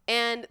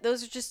 And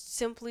those are just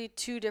simply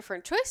 2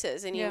 different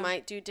choices, and you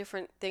might do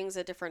different things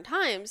at different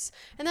times.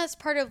 And that's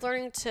part of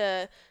learning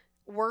to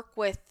work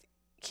with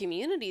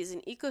communities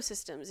and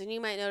ecosystems. And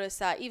you might notice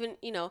that even,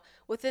 you know,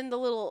 within the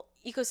little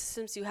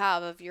ecosystems you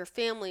have of your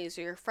families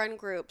or your friend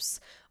groups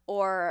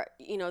or,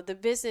 you know, the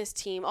business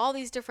team, all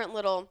these different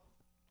little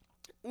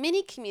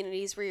mini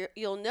communities where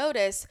you'll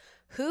notice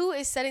who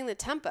is setting the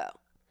tempo.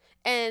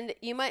 And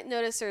you might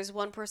notice there's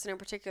one person in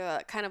particular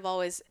that kind of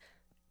always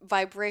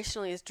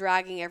vibrationally is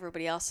dragging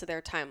everybody else to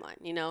their timeline,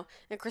 you know?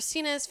 And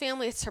Christina's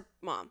family, it's her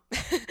mom,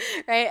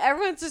 right?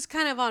 Everyone's just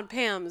kind of on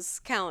Pam's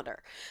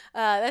calendar.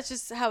 That's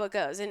just how it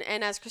goes. And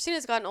as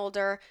Christina's gotten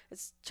older,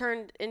 it's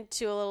turned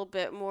into a little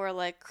bit more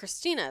like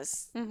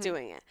Christina's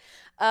doing it.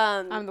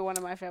 I'm the one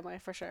in my family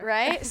for sure.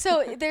 Right?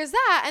 So there's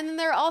that. And then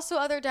there are also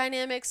other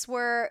dynamics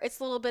where it's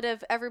a little bit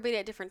of everybody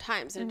at different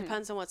times. And it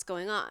depends on what's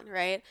going on,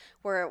 right?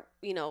 Where,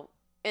 you know,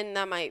 and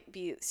that might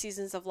be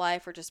seasons of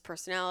life or just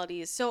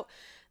personalities. So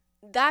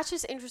that's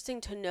just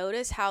interesting to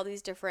notice how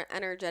these different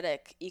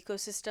energetic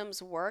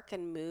ecosystems work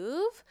and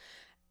move.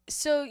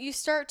 So you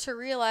start to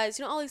realize,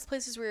 you know, all these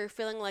places where you're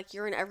feeling like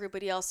you're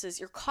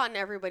caught in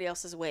everybody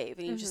else's wave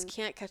and you just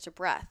can't catch a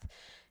breath.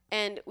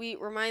 And we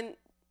remind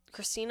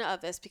Christina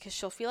of this because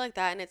she'll feel like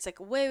that. And it's like,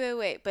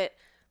 wait. But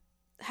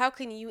how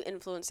can you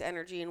influence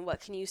energy, and what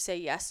can you say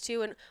yes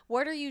to, and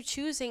what are you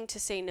choosing to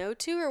say no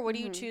to, or what are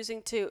you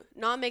choosing to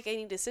not make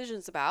any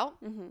decisions about?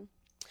 And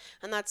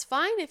that's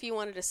fine if you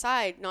want to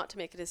decide not to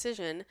make a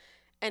decision,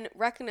 and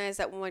recognize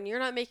that when you're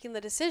not making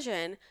the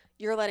decision,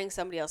 you're letting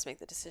somebody else make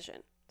the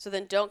decision. So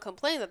then don't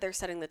complain that they're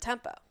setting the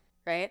tempo,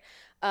 right?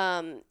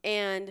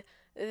 And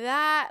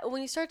that,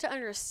 when you start to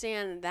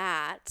understand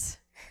that,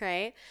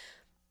 right,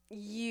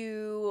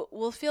 you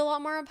will feel a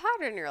lot more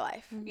empowered in your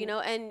life, you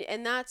know,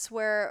 and that's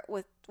where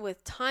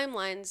with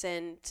timelines,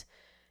 and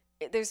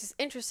there's this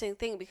interesting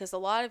thing, because a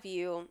lot of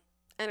you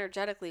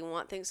energetically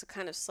want things to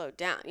kind of slow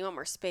down. You want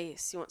more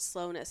space, you want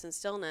slowness and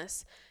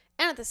stillness.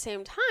 And at the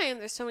same time,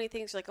 there's so many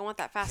things you're like, I want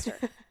that faster.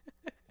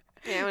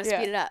 Yeah, I want to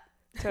speed it up.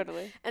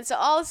 Totally. And so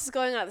all this is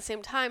going on at the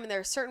same time, and there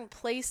are certain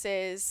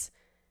places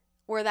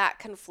where that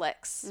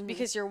conflicts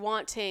because you're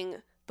wanting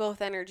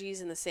both energies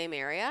in the same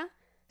area.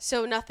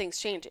 So nothing's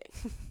changing,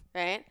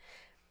 right?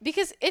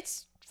 Because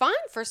it's fine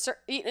for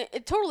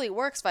it totally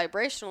works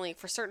vibrationally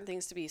for certain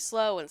things to be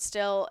slow and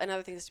still and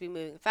other things to be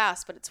moving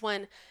fast, but it's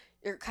when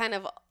you're kind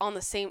of on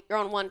you're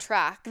on one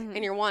track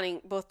and you're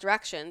wanting both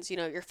directions. You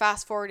know, you're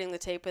fast forwarding the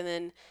tape, and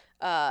then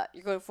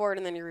you're going forward,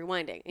 and then you're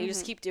rewinding, and you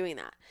just keep doing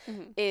that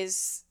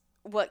is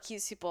what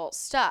keeps people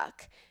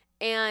stuck.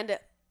 And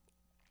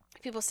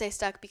people stay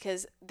stuck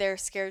because they're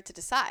scared to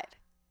decide.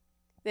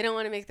 They don't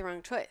want to make the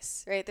wrong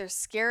choice, right? They're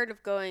scared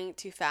of going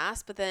too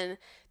fast, but then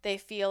they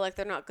feel like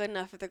they're not good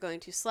enough if they're going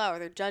too slow, or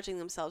they're judging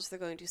themselves if they're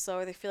going too slow,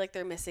 or they feel like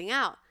they're missing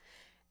out.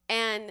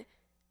 And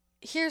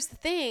here's the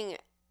thing.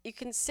 You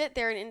can sit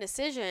there in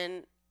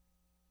indecision,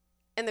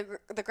 and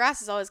the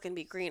grass is always going to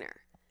be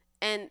greener.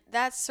 And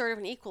that's sort of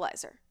an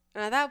equalizer.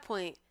 And at that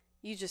point,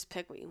 you just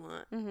pick what you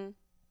want.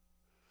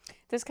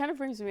 This kind of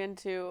brings me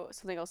into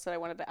something else that I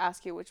wanted to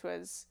ask you, which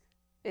was,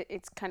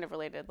 it's kind of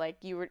related. Like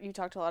you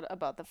talked a lot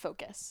about the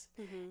focus,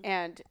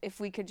 and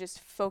if we could just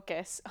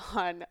focus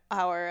on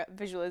our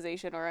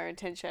visualization or our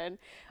intention,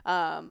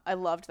 I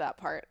loved that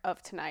part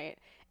of tonight.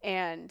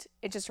 And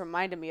it just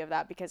reminded me of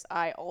that, because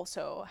I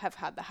also have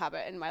had the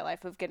habit in my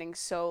life of getting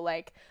so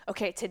like,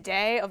 okay,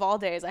 today of all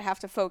days, I have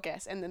to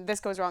focus. And then this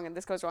goes wrong, and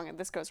this goes wrong, and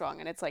this goes wrong.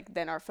 And it's like,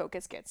 then our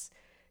focus gets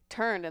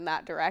turned in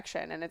that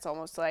direction. And it's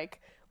almost like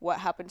what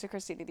happened to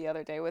Christina the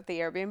other day with the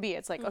Airbnb.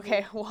 It's like,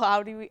 okay, well,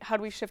 how do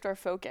we shift our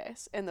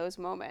focus in those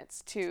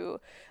moments to,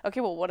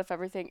 okay, well, what if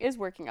everything is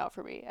working out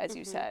for me, as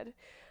you said?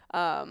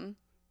 And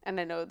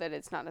I know that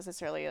it's not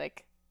necessarily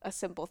like a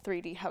simple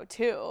 3D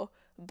how-to,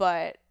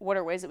 but what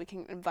are ways that we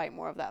can invite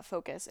more of that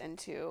focus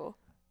into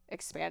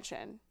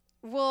expansion?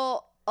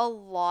 Well, a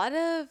lot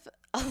of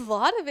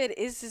it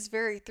is this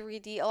very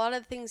 3D. A lot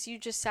of the things you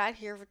just sat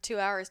here for 2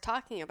 hours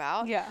talking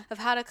about, of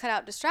how to cut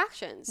out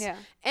distractions. Yeah.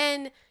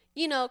 And,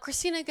 you know,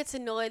 Christina gets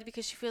annoyed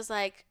because she feels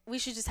like we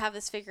should just have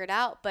this figured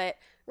out, but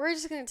we're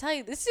just going to tell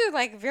you, this is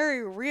like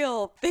very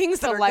real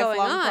things that are going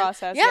on.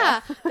 Process,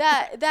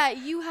 that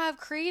you have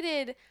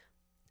created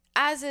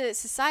as a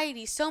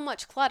society so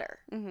much clutter,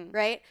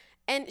 right?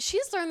 And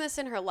she's learned this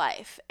in her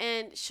life,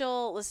 and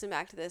she'll listen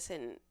back to this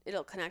and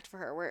it'll connect for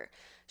her, where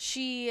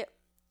she,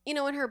 you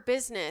know, in her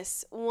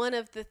business, one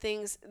of the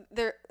things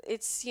there,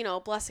 it's, you know,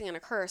 a blessing and a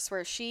curse,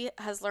 where she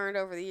has learned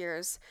over the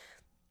years.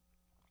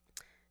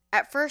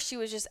 At first she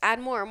was just add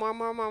more.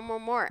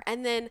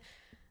 And then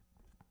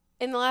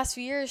in the last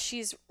few years,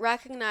 she's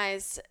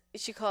recognized,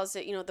 she calls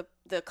it, you know,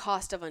 the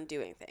cost of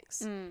undoing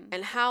things,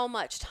 and how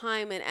much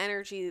time and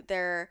energy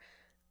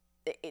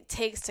it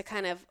takes to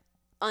kind of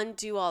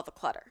undo all the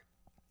clutter.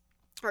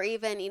 Or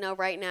even, you know,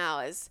 right now,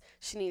 as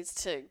she needs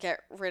to get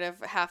rid of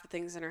half the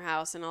things in her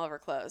house and all of her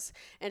clothes.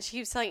 And she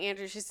keeps telling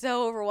Andrew she's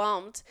so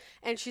overwhelmed.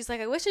 And she's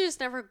like, I wish I just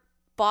never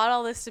bought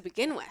all this to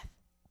begin with.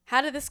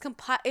 How did this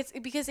It's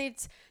because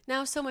it's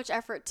now so much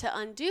effort to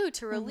undo,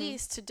 to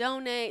release, to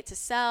donate, to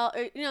sell,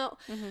 or, you know,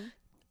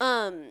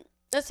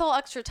 that's all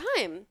extra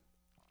time.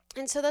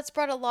 And so that's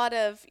brought a lot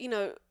of, you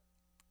know,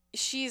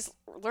 she's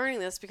learning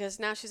this because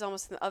now she's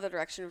almost in the other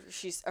direction.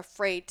 She's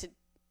afraid to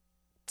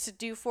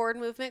do forward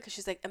movement, because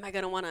she's like, am I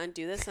going to want to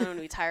undo this? I'm going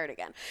to be tired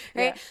again.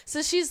 Right. Yeah.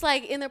 So she's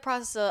like in the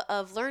process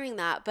of learning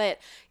that, but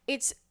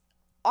it's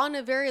on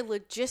a very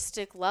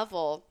logistic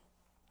level.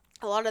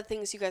 A lot of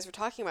things you guys were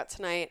talking about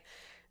tonight,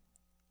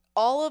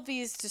 all of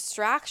these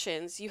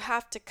distractions you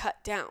have to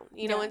cut down,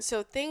 you know? And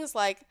so things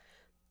like,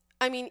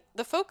 I mean,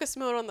 the focus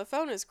mode on the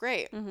phone is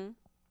great.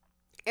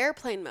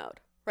 Airplane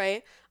mode,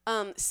 right?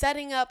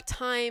 Setting up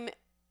time,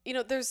 you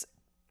know, there's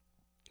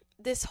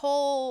this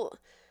whole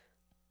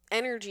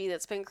energy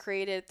that's been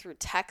created through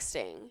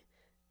texting,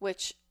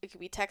 which it could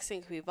be texting,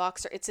 it could be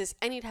Voxer. It's this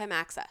anytime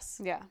access.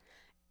 Yeah.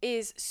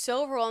 Is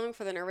so overwhelming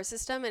for the nervous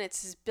system, and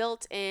it's this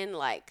built-in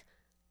like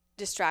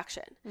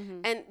distraction.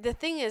 And the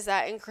thing is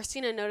that, and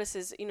Christina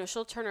notices, you know,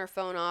 she'll turn her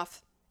phone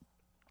off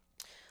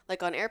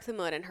like on airplane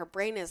mode, and her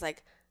brain is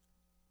like,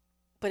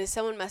 but is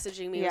someone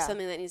messaging me with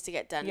something that needs to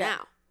get done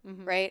now?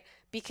 Right?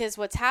 Because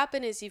what's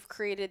happened is you've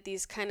created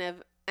these kind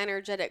of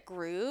energetic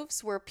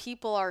grooves where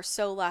people are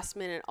so last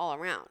minute all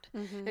around.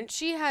 And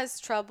she has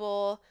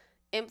trouble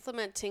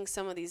implementing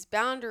some of these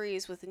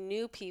boundaries with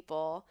new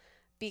people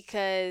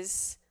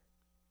because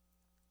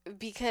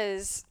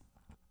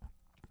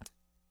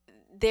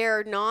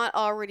they're not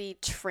already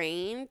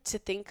trained to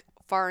think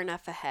far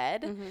enough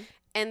ahead.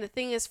 And the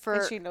thing is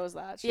and she knows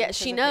that.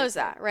 She knows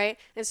that, right?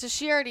 And so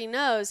she already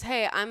knows,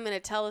 hey, I'm going to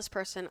tell this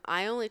person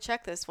I only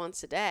check this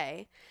once a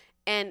day,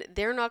 and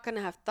they're not going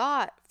to have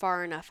thought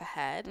far enough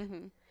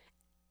ahead.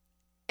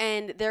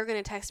 And they're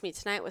going to text me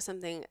tonight with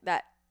something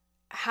that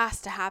has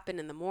to happen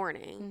in the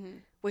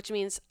morning, which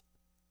means,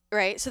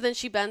 right? So then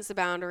she bends the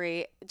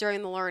boundary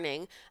during the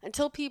learning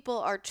until people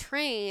are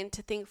trained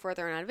to think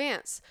further in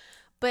advance.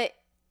 But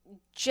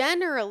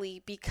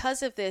generally,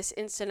 because of this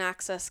instant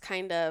access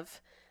kind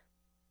of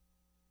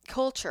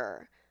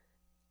culture,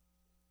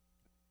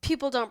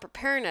 people don't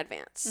prepare in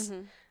advance.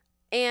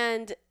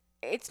 And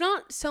it's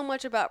not so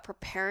much about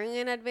preparing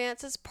in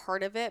advance as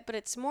part of it, but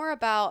it's more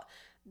about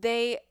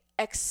they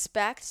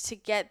expect to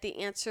get the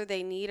answer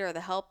they need or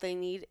the help they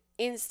need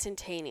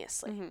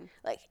instantaneously,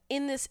 like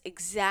in this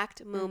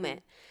exact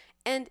moment.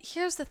 And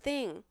here's the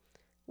thing,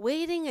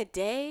 waiting a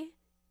day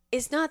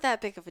is not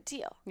that big of a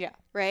deal.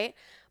 Right?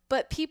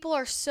 But people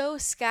are so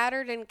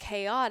scattered and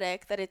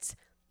chaotic that it's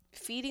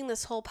feeding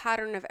this whole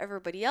pattern of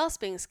everybody else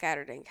being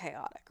scattered and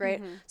chaotic,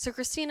 right? So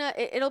Christina,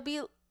 it'll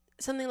be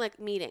something like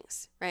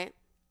meetings, right?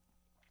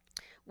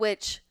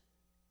 Which,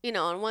 you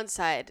know, on one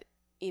side,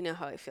 you know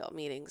how I feel,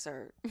 meetings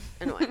are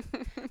annoying.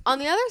 On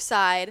the other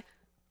side,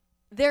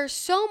 they're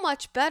so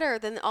much better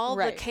than all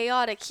the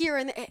chaotic here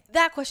and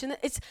that question.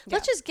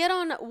 Let's just get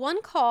on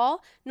one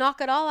call,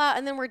 knock it all out,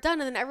 and then we're done,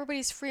 and then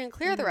everybody's free and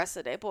clear the rest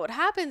of the day. But what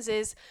happens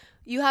is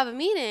you have a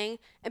meeting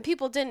and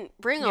people didn't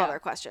bring all their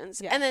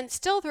questions. And then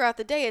still throughout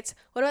the day, it's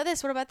what about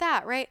this? What about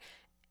that? Right?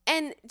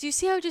 And do you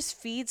see how it just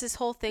feeds this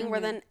whole thing where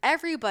then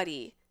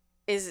everybody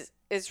is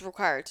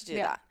required to do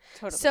that?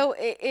 Totally. So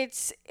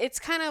it's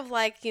kind of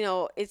like, you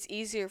know, it's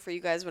easier for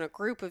you guys when a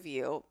group of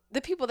you,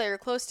 the people that you're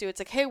close to, it's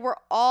like, hey, we're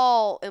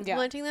all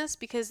implementing this,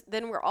 because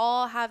then we're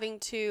all having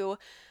to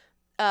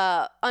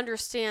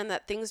understand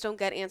that things don't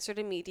get answered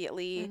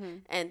immediately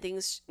and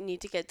things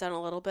need to get done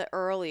a little bit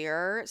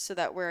earlier so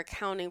that we're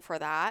accounting for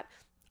that.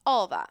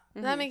 All of that.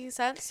 Is that making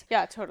sense?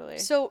 Yeah, totally.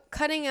 So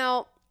cutting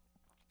out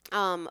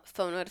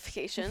phone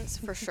notifications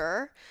for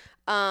sure.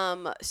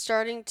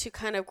 Starting to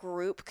kind of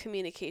group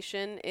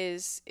communication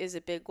is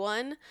a big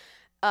one.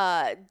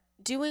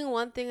 Doing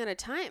one thing at a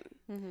time.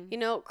 You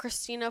know,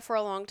 Christina for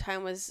a long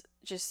time was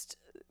just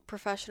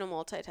professional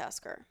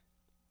multitasker.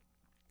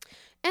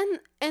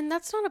 And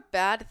that's not a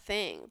bad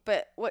thing,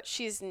 but what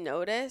she's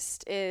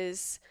noticed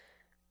is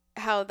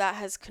how that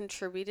has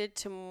contributed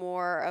to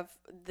more of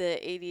the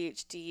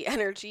ADHD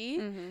energy.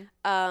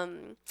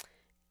 And,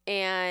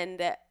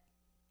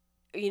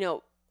 you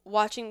know,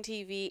 watching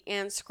TV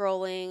and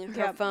scrolling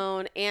her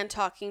phone and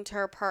talking to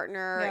her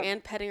partner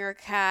and petting her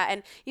cat.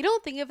 And you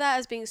don't think of that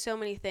as being so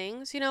many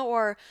things, you know,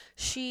 or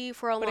she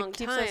for a long time. But it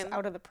keeps us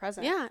out of the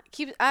present. Yeah,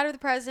 keeps out of the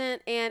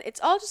present. And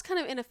it's all just kind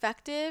of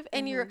ineffective.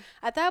 And you're,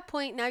 at that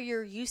point, now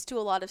you're used to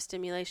a lot of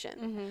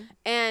stimulation.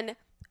 And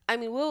I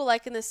mean, we'll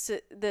liken this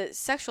to the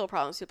sexual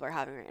problems people are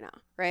having right now,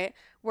 right?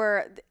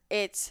 Where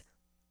it's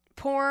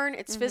porn,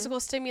 it's physical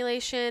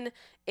stimulation.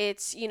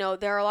 It's, you know,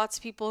 there are lots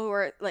of people who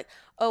are like,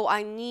 oh,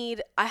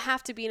 I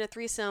have to be in a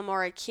threesome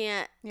or I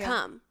can't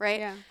come,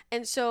 right?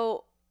 And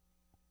so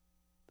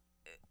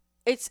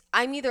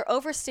I'm either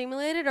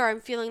overstimulated or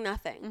I'm feeling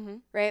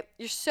nothing, right?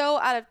 You're so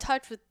out of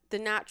touch with the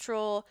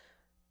natural,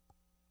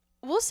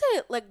 we'll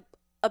say, like,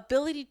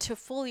 ability to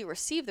fully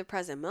receive the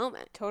present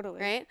moment.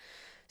 Totally. Right?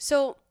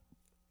 So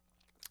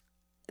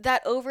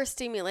that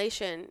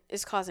overstimulation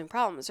is causing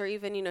problems. Or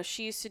even, you know,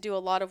 she used to do a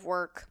lot of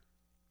work,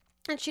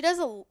 and she does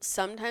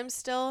sometimes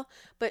still,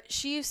 but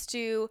she used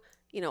to,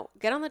 you know,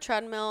 get on the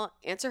treadmill,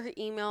 answer her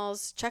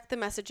emails, check the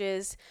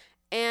messages,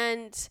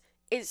 and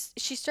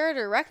she started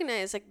to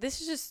recognize, like, this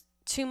is just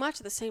too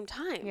much at the same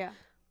time. Yeah.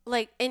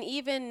 Like, and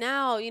even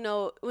now, you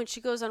know, when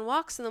she goes on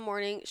walks in the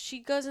morning, she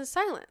goes in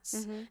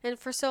silence. And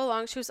for so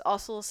long, she was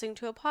also listening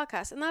to a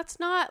podcast. And that's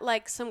not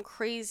like some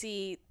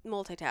crazy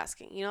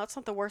multitasking, you know, it's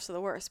not the worst of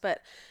the worst. But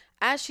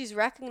as she's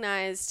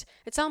recognized,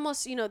 it's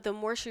almost, you know, the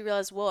more she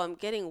realized, whoa, I'm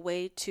getting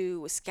way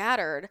too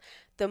scattered,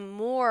 the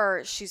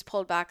more she's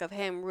pulled back of,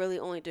 hey, I'm really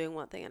only doing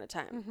one thing at a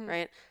time,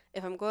 right?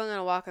 If I'm going on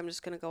a walk, I'm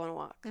just going to go on a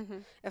walk.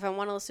 If I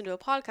want to listen to a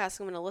podcast,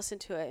 I'm going to listen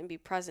to it and be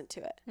present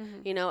to it,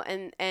 you know,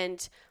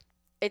 and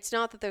it's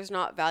not that there's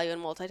not value in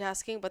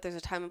multitasking, but there's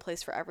a time and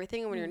place for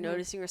everything. And when you're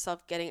noticing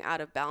yourself getting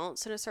out of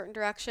balance in a certain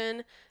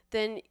direction,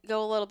 then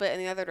go a little bit in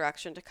the other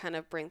direction to kind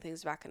of bring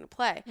things back into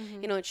play.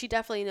 You know, and she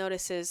definitely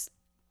notices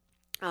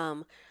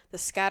the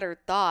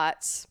scattered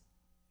thoughts,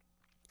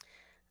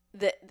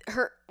 that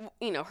her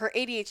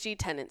ADHD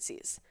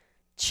tendencies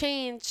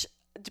change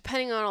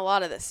depending on a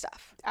lot of this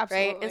stuff.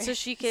 Absolutely. Right? And so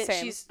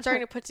she's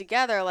starting to put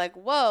together, like,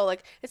 whoa,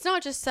 like, it's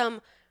not just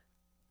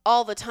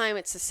all the time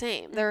it's the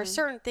same. There are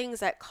certain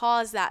things that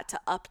cause that to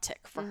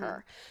uptick for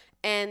her.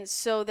 And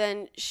so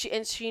then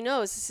she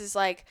knows this is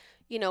like,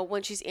 you know,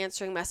 when she's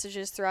answering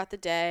messages throughout the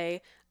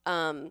day,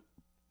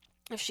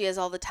 if she has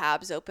all the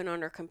tabs open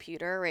on her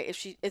computer, right?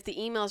 If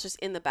the email is just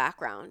in the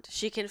background,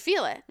 she can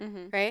feel it,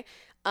 right?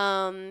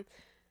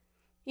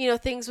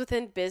 Things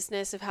within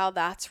business of how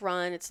that's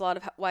run. It's a lot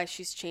of why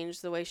she's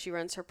changed the way she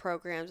runs her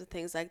programs and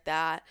things like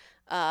that.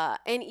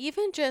 And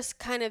even just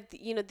kind of,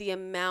 the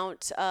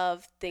amount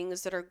of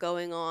things that are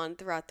going on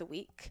throughout the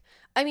week.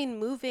 I mean,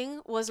 moving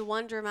was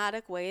one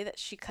dramatic way that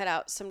she cut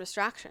out some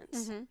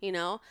distractions,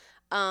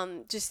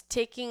 just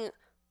taking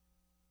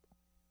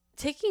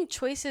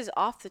choices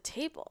off the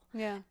table.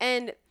 Yeah.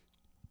 And,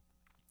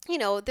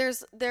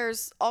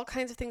 there's all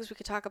kinds of things we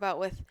could talk about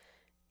with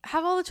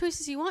have all the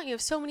choices you want. You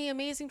have so many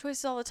amazing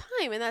choices all the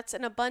time, and that's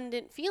an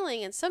abundant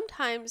feeling. And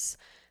sometimes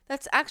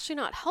that's actually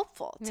not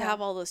helpful to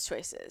have all those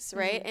choices,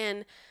 right?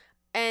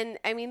 And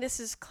I mean, this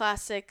is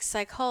classic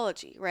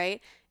psychology, right?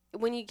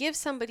 When you give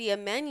somebody a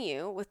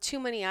menu with too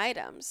many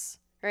items,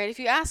 right? If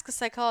you ask a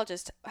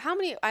psychologist, how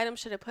many items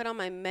should I put on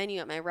my menu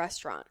at my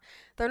restaurant?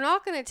 They're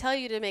not going to tell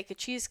you to make a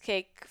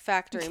Cheesecake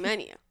Factory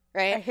menu.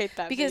 Right? I hate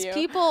that because video.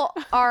 people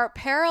are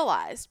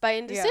paralyzed by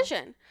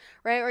indecision,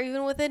 right? Or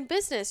even within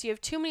business, you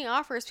have too many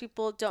offers,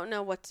 people don't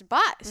know what to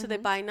buy, so they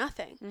buy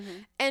nothing.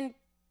 And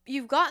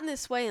you've gotten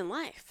this way in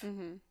life,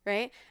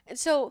 right? And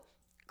so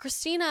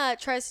Christina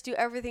tries to do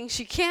everything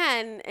she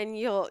can, and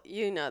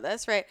you know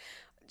this, right?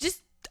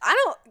 Just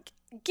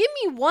give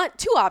me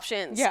two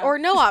options or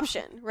no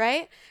option,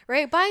 right?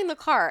 Right? Buying the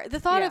car, the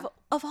thought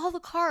of all the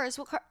cars,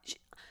 what car?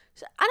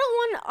 I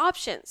don't want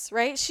options,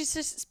 right? She's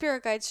just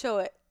spirit guide, show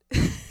it.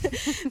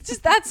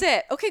 Just that's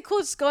it. Okay, cool.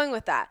 Just going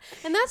with that.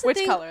 And that's the Which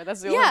thing. color?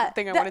 That's the only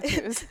thing I want to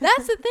choose.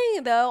 That's the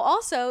thing, though.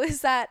 Also,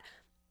 is that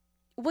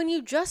when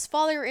you just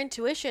follow your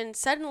intuition,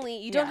 suddenly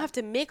you don't have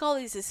to make all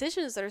these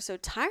decisions that are so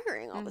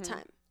tiring all the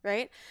time,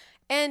 right?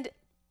 And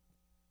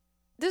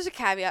there's a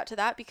caveat to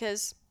that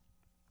because,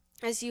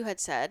 as you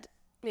had said,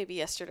 maybe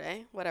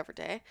yesterday, whatever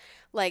day,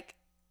 like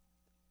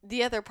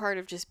the other part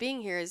of just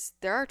being here is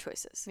there are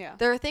choices. Yeah.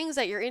 There are things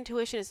that your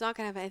intuition is not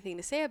going to have anything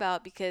to say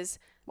about because.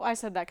 Well, I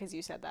said that because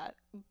you said that.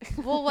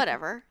 Well,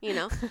 whatever,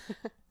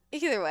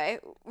 Either way,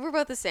 we're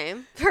both the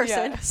same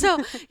person. Yeah.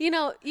 So, you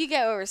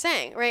get what we're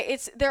saying,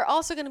 right? There are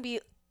also going to be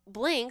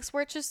blanks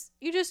where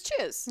you just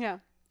choose. Yeah.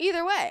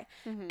 Either way.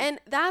 And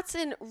that's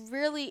a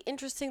really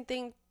interesting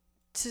thing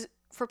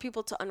for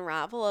people to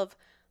unravel of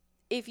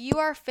if you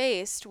are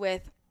faced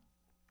with,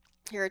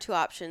 here are two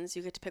options,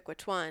 you get to pick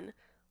which one.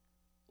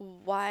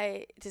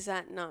 Why does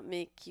that not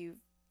make you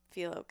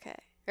feel okay?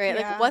 Right?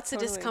 Yeah, like, what's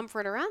totally. the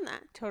discomfort around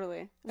that?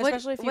 Totally.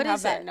 Especially if you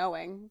have that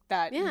knowing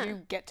that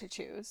you get to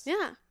choose.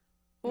 Yeah.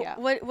 Yeah.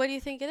 What do you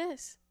think it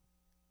is?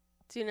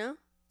 Do you know?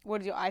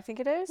 What do I think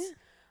it is?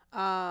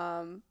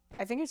 Yeah.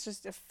 I think it's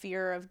just a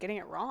fear of getting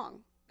it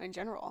wrong in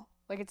general.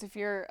 Like, it's a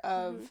fear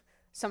of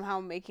somehow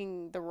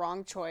making the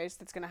wrong choice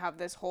that's going to have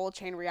this whole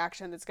chain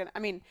reaction that's going to... I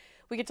mean,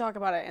 we could talk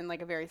about it in,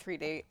 like, a very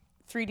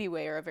 3D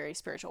way or a very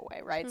spiritual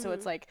way, right? So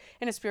it's like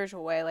in a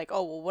spiritual way, like,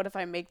 oh, well, what if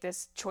I make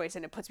this choice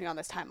and it puts me on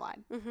this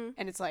timeline?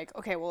 And it's like,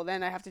 okay, well,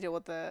 then I have to deal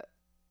with the,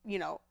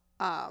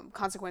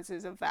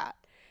 consequences of that.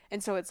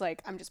 And so it's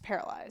like, I'm just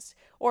paralyzed.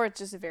 Or it's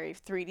just a very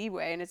 3D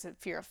way and it's a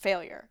fear of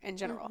failure in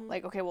general.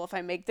 Like, okay, well, if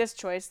I make this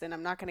choice, then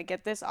I'm not going to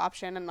get this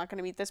option. I'm not going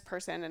to meet this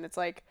person. And it's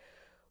like,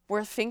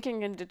 we're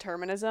thinking in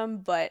determinism,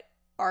 but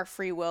our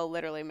free will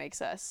literally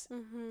makes us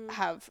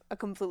have a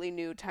completely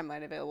new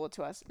timeline available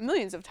to us,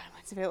 millions of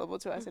timelines available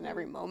to us in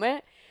every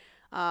moment.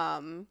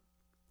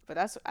 But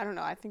I don't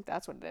know, I think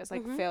that's what it is,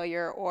 like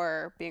failure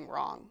or being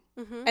wrong.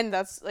 And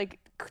that's like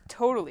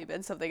totally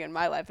been something in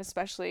my life,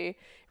 especially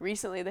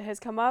recently, that has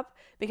come up,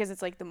 because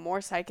it's like the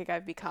more psychic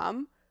I've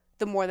become,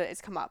 the more that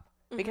it's come up.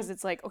 Because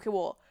it's like, okay,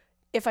 well,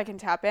 if I can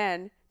tap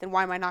in, then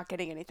why am I not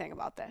getting anything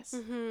about this?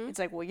 It's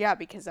like, well, yeah,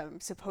 because I'm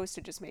supposed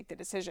to just make the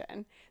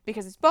decision,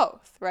 because it's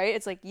both, right?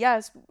 It's like,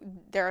 yes,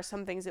 there are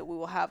some things that we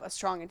will have a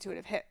strong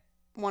intuitive hit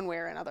one way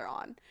or another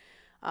on.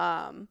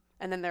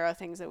 And then there are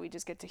things that we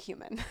just get to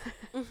human.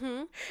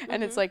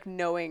 And it's like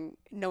knowing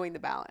the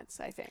balance,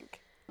 I think.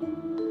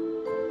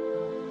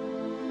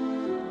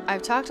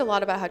 I've talked a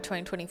lot about how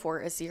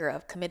 2024 is the year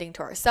of committing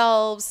to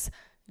ourselves,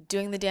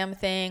 doing the damn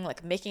thing,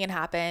 like making it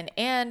happen.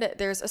 And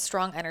there's a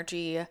strong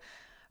energy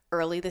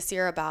early this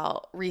year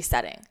about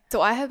resetting.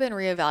 So I have been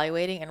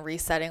reevaluating and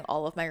resetting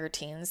all of my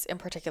routines, in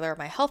particular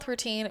my health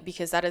routine,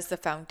 because that is the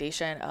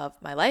foundation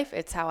of my life.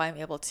 It's how I'm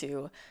able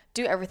to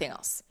do everything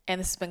else. And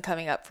this has been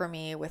coming up for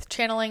me with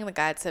channeling. The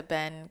guides have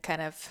been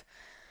kind of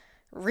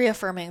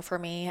reaffirming for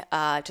me,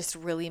 just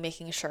really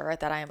making sure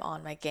that I am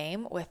on my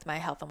game with my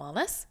health and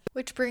wellness,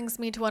 which brings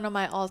me to one of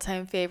my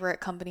all-time favorite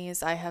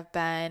companies I have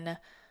been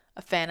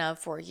a fan of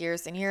for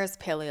years and years,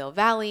 Paleo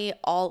Valley.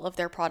 All of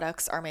their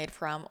products are made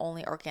from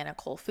only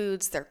organic whole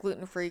foods. They're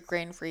gluten-free,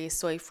 grain-free,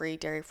 soy-free,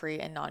 dairy-free,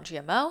 and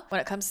non-GMO.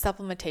 When it comes to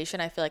supplementation,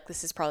 I feel like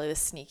this is probably the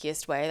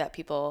sneakiest way that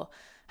people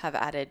have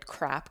added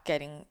crap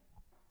getting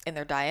in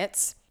their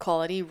diets.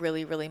 Quality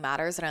really, really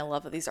matters, and I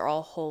love that these are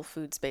all whole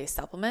foods-based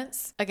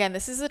supplements. Again,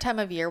 this is the time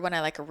of year when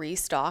I like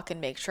restock and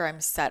make sure I'm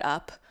set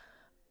up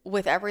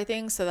with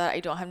everything so that I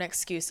don't have an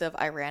excuse of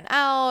I ran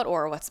out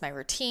or what's my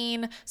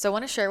routine. So I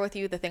want to share with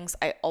you the things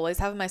I always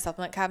have in my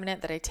supplement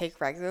cabinet that I take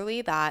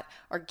regularly that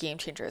are game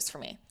changers for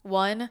me.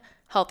 One,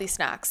 healthy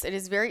snacks. It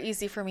is very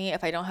easy for me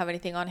if I don't have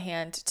anything on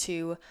hand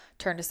to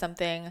turn to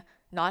something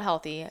not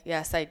healthy.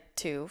 Yes, I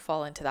too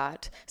fall into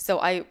that. So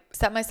I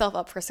set myself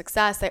up for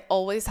success. I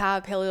always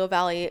have Paleo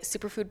Valley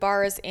superfood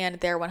bars and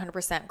their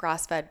 100%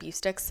 grass-fed beef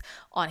sticks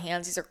on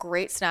hand. These are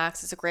great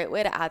snacks. It's a great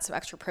way to add some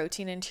extra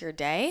protein into your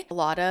day. A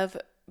lot of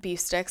beef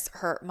sticks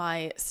hurt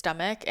my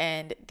stomach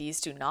and these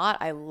do not.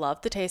 I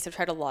love the taste. I've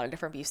tried a lot of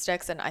different beef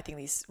sticks and I think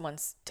these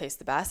ones taste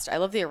the best. I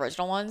love the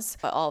original ones,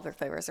 but all of their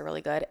flavors are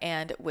really good.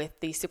 And with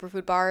the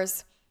superfood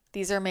bars,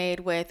 these are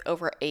made with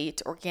over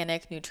 8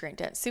 organic,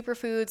 nutrient-dense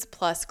superfoods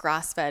plus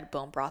grass-fed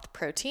bone broth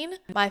protein.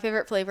 My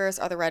favorite flavors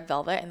are the red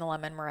velvet and the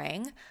lemon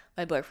meringue.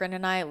 My boyfriend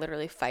and I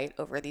literally fight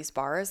over these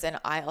bars, and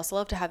I also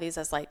love to have these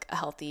as like a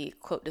healthy,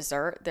 quote,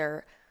 dessert.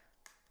 They're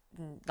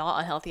not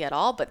unhealthy at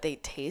all, but they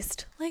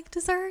taste like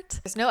dessert.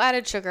 There's no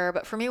added sugar,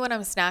 but for me, when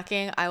I'm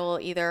snacking, I will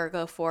either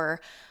go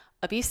for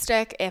a beef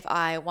stick if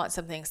I want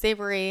something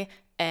savory,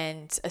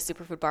 and a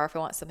superfood bar if I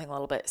want something a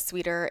little bit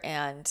sweeter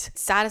and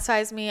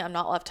satisfies me. I'm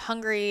not left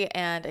hungry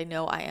and I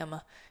know I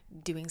am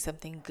doing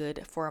something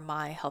good for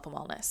my health and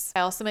wellness. I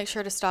also make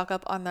sure to stock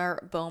up on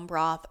their bone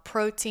broth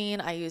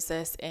protein. I use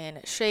this in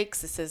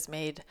shakes. This has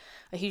made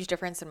a huge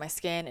difference in my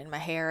skin, in my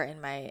hair,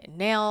 in my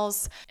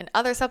nails, and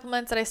other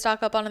supplements that I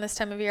stock up on in this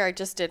time of year. I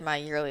just did my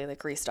yearly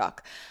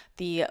restock.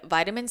 The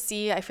vitamin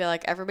C, I feel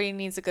like everybody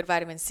needs a good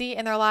vitamin C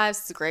in their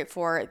lives. It's great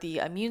for the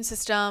immune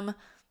system.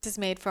 This is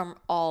made from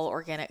all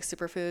organic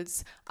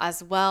superfoods,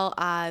 as well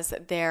as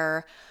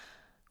their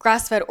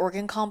grass-fed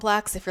organ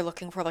complex. If you're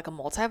looking for like a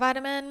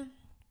multivitamin,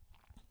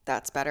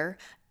 that's better.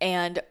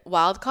 And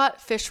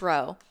wild-caught fish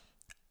roe.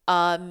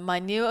 My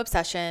new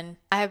obsession.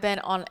 I have been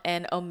on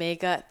an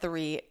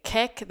omega-3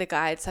 kick. The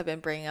guides have been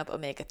bringing up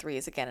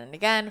omega-3s again and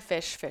again.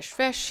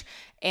 Fish.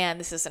 And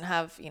this doesn't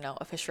have,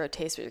 a fish roe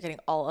taste, but you're getting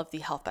all of the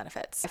health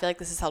benefits. I feel like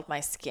this has helped my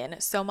skin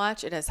so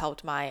much. It has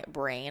helped my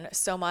brain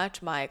so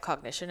much. My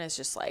cognition is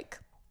just like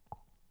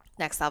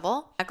next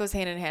level. That goes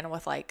hand in hand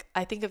with I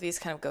think of these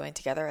kind of going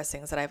together as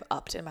things that I've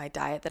upped in my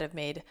diet that have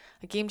made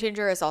a game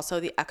changer is also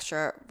the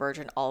extra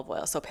virgin olive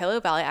oil. So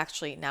Paleo Valley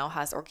actually now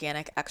has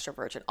organic extra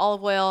virgin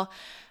olive oil.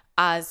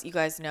 As you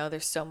guys know,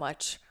 there's so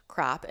much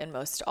crap in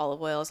most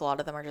olive oils. A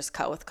lot of them are just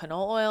cut with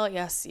canola oil.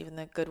 Yes, even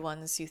the good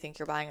ones you think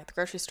you're buying at the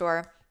grocery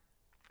store.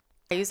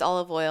 I use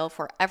olive oil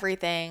for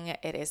everything.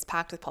 It is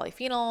packed with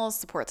polyphenols,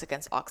 supports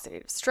against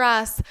oxidative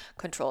stress,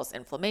 controls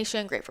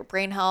inflammation, great for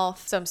brain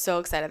health. So I'm so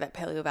excited that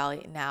Paleo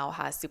Valley now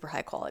has super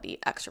high quality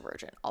extra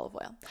virgin olive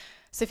oil.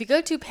 So if you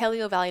go to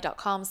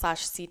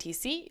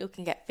paleovalley.com/CTC, you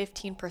can get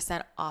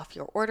 15% off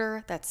your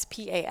order. That's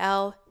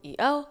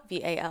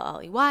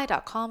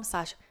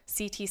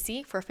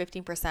paleovalley.com/CTC for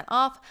 15%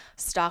 off.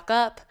 Stock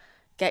up,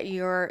 get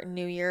your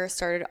new year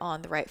started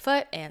on the right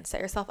foot, and set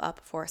yourself up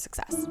for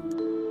success.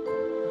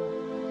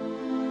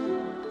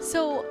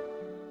 So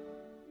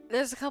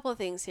there's a couple of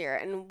things here.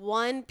 And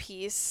one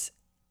piece,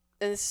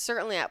 and this is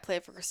certainly at play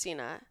for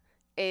Christina,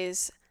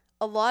 is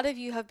a lot of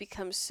you have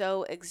become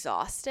so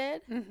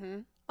exhausted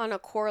on a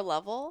core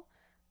level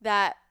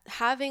that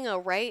having a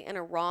right and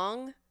a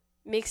wrong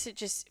makes it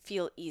just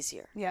feel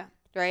easier. Yeah.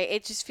 Right?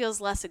 It just feels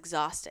less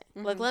exhausting.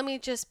 Like, let me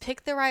just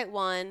pick the right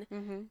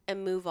one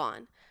and move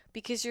on.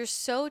 Because you're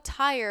so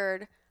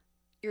tired,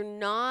 you're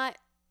not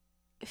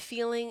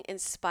feeling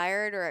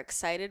inspired or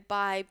excited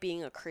by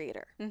being a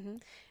creator.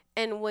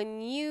 And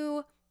when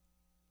you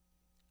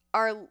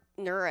are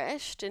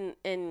nourished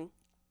and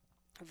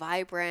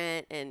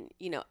vibrant and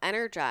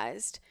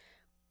energized,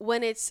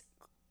 when it's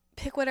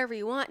pick whatever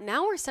you want,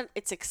 now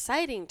it's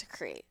exciting to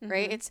create,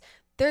 right?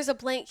 There's a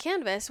blank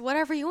canvas,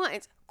 whatever you want,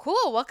 it's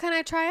cool, what can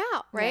I try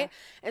out, right?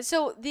 And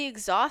so the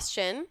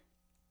exhaustion,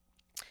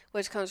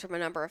 which comes from a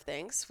number of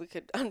things we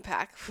could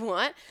unpack if we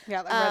want.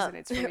 Yeah, that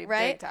resonates for me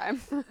right? big time.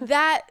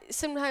 That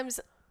sometimes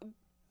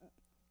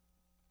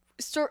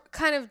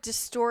kind of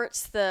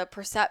distorts the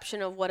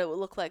perception of what it would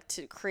look like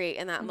to create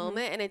in that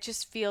moment. And it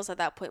just feels at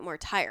that point more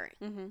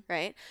tiring,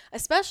 right?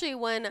 Especially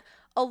when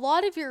a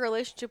lot of your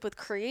relationship with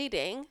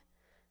creating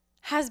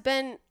has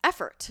been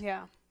effort,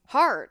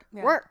 hard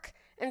work.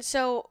 And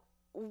so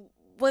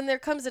when there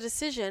comes a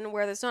decision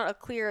where there's not a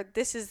clear,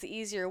 this is the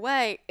easier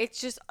way, it's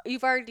just,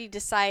 you've already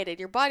decided,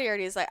 your body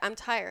already is like, I'm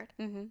tired,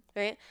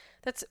 right?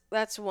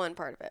 That's one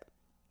part of it.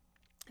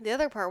 The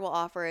other part we'll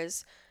offer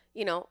is,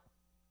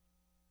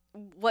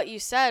 what you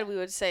said, we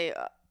would say,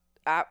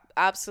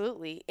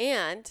 absolutely.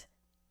 And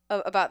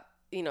about,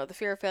 the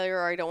fear of failure,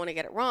 or I don't want to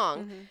get it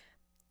wrong.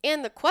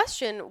 And the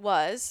question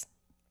was,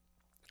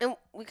 and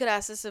we could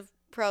ask this of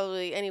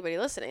probably anybody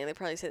listening, and they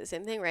probably say the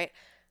same thing, right?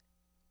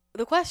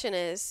 The question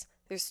is,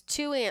 there's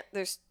two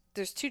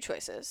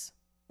choices,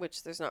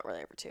 which there's not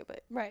really ever two,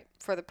 but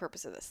for the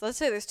purpose of this, let's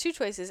say there's two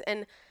choices,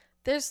 and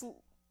there's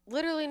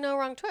literally no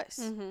wrong choice.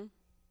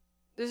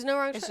 There's no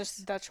wrong choice. It's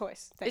just the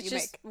choice that it's you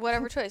just make.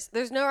 Whatever choice.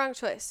 There's no wrong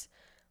choice.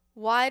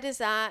 Why does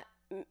that?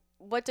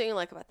 What don't you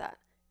like about that?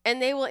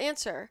 And they will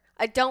answer,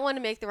 I don't want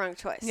to make the wrong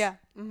choice. Yeah.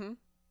 Mm-hmm.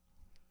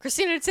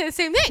 Christina would say the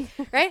same thing,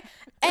 right?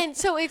 And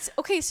so it's,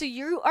 okay, so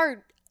you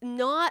are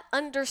not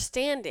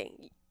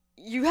understanding.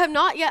 You have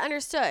not yet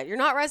understood. You're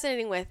not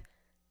resonating with,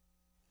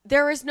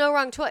 there is no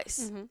wrong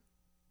choice. Mm-hmm.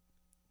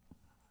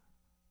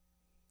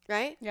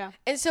 Right? Yeah.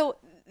 And so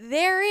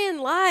therein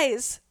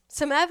lies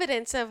some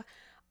evidence of,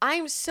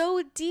 I'm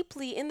so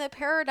deeply in the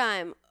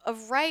paradigm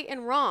of right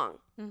and wrong.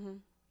 Mm-hmm.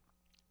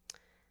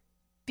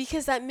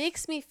 Because that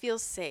makes me feel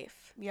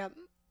safe. Yep.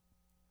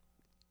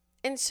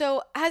 And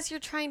so as you're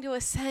trying to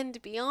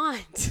ascend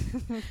beyond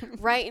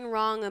right and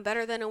wrong, and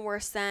better than and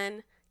worse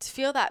than, to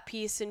feel that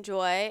peace and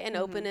joy and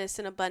openness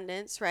and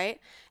abundance, right?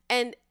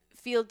 And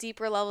feel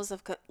deeper levels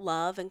of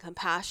love and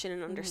compassion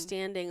and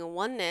understanding and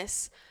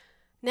oneness,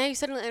 now you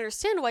suddenly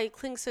understand why you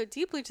cling so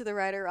deeply to the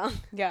right or wrong,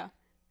 Yeah.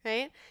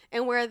 right?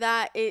 And where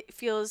that it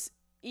feels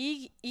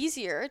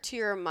easier to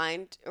your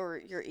mind or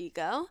your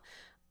ego,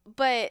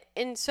 but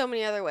in so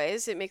many other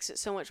ways, it makes it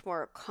so much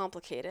more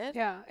complicated.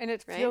 Yeah. And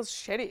it Right? feels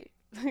shitty.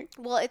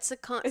 Well, it's a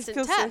It constant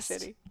feels test. so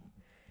shitty.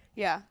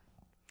 Yeah.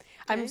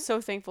 I'm Right?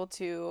 so thankful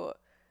to,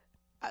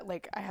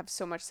 like, I have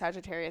so much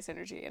Sagittarius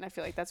energy, and I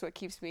feel like that's what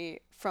keeps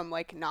me from,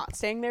 like, not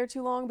staying there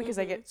too long, because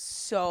I get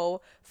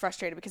so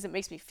frustrated because it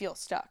makes me feel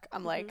stuck.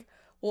 I'm like,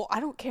 well, I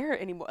don't care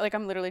anymore. Like,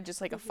 I'm literally just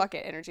like a fuck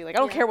it energy. Like, I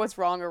don't care what's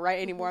wrong or right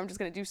anymore. I'm just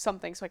going to do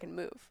something so I can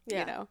move,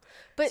 Yeah. you know,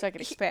 But so I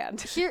can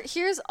expand.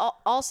 Here's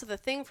also the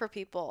thing for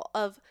people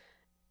of,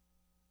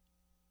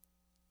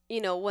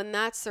 you know, when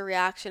that's the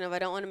reaction of, I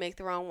don't want to make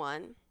the wrong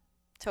one,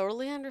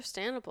 totally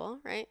understandable,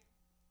 right?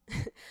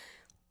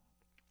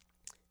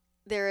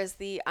 There is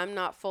the, I'm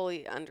not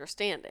fully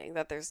understanding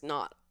that there's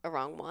not a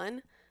wrong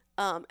one.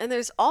 And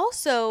there's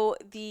also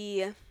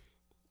the,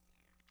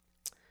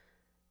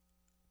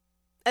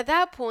 at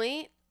that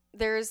point,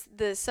 there's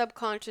the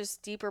subconscious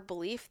deeper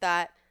belief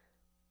that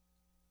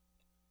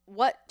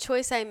what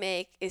choice I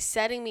make is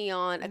setting me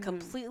on a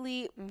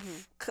completely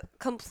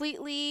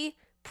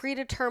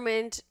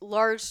predetermined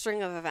large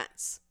string of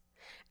events.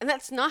 And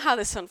that's not how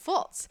this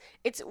unfolds.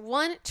 It's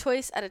one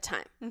choice at a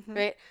time,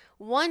 right?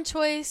 One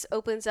choice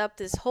opens up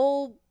this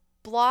whole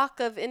block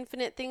of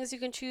infinite things you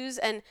can choose,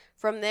 and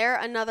from there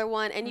another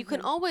one, and you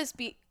can always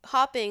be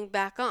hopping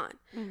back on,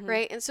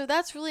 right? And so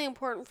that's really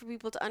important for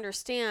people to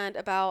understand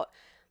about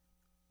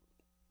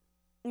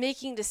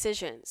making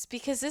decisions,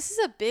 because this is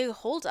a big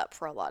holdup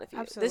for a lot of you.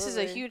 This is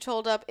a Absolutely. huge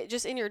holdup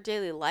just in your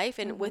daily life,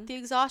 and with the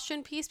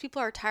exhaustion piece,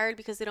 people are tired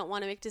because they don't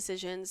want to make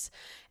decisions,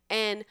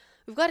 and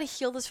we've got to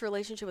heal this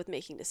relationship with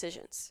making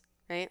decisions,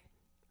 right?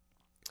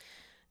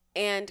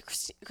 And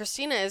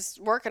Christina is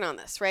working on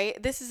this,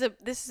 right? This is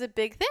a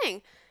big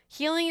thing,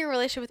 healing your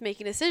relationship with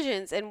making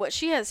decisions. And what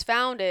she has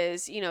found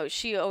is, you know,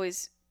 she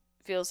always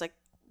feels like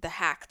the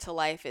hack to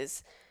life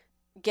is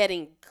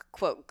getting,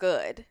 quote,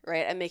 good,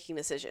 right, at making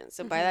decisions.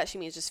 And by that she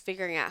means just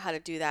figuring out how to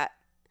do that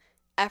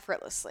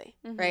effortlessly,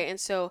 right? And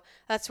so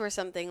that's where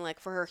something like,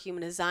 for her,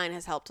 human design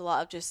has helped a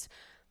lot of just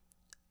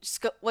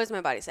go, what is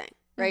my body saying,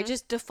 right?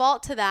 Just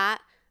default to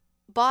that.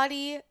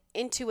 Body,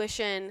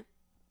 intuition,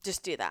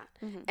 just do that.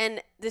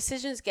 And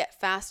decisions get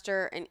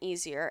faster and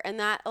easier, and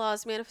that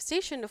allows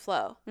manifestation to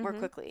flow more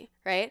quickly,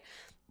 right?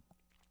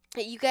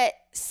 You get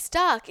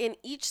stuck in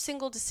each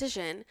single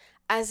decision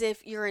as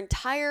if your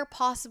entire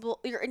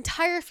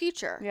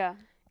future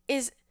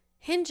is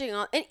hinging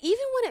on, and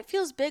even when it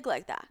feels big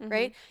like that,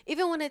 right?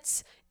 Even when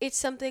it's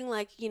something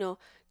like, you know,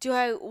 do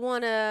I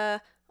want to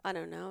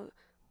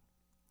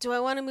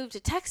move to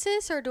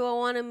Texas, or do I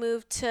want to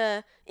move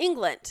to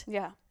England?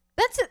 Yeah.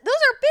 That's it. Those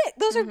are big.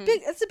 Those are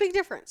big. That's a big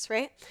difference,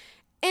 right?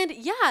 And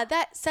yeah,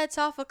 that sets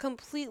off a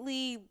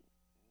completely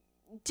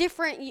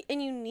different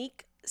and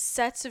unique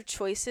sets of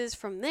choices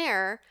from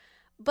there,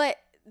 but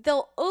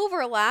they'll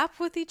overlap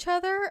with each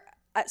other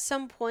at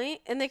some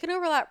point, and they can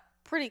overlap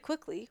pretty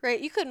quickly, right?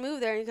 You could move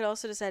there, and you could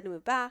also decide to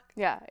move back.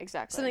 Yeah,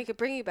 exactly. Something could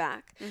bring you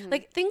back.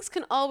 Like, things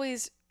can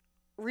always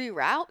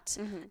reroute.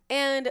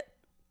 And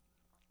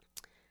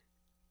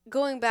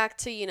going back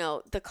to, you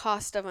know, the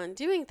cost of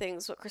undoing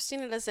things, what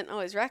Christina doesn't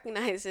always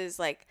recognize is,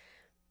 like,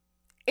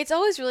 it's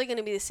always really going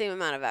to be the same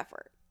amount of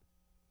effort.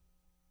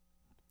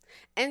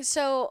 And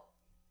so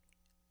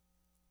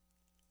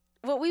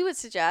what we would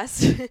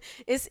suggest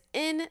is,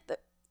 in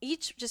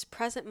each just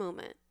present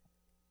moment,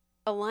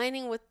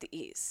 aligning with the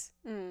ease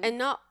and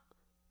not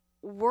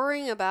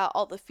worrying about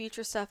all the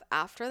future stuff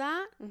after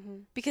that,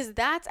 because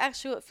that's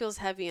actually what feels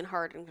heavy and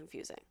hard and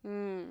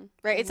confusing,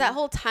 right? It's that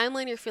whole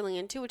timeline you're feeling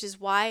into, which is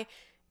why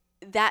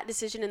that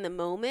decision in the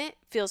moment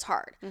feels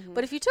hard.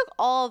 But if you took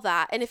all of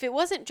that, and if it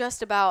wasn't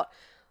just about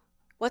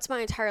what's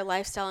my entire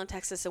lifestyle in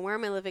Texas, and where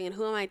am I living, and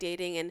who am I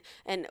dating,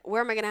 and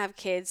where am I going to have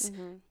kids,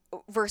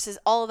 versus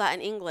all of that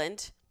in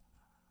England,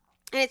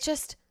 and it's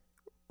just,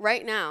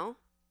 right now,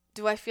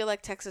 do I feel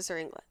like Texas or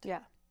England? Yeah.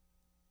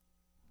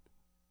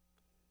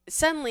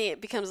 Suddenly it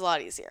becomes a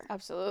lot easier.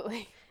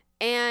 Absolutely.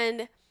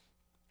 And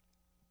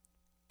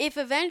if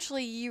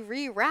eventually you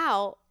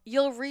reroute,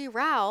 you'll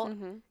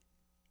reroute,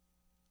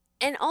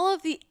 and all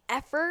of the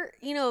effort,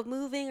 you know, of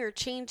moving or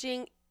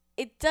changing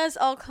it does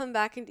all come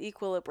back into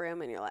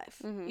equilibrium in your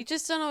life. You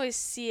just don't always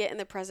see it in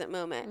the present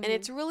moment. And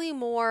it's really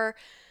more,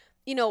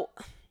 you know,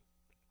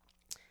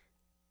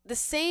 the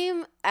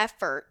same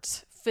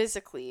effort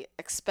physically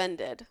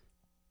expended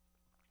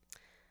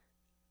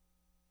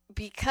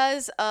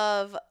because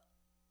of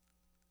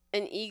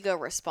an ego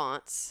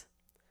response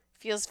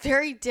feels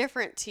very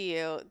different to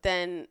you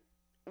than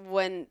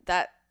when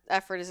that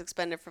effort is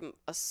expended from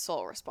a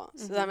soul response.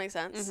 Does that make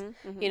sense?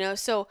 You know,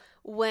 so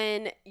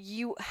when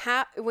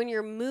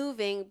you're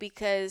moving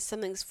because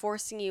something's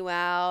forcing you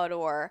out,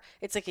 or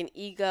it's like an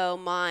ego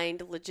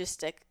mind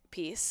logistic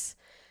piece,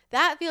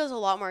 that feels a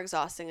lot more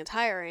exhausting and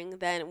tiring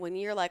than when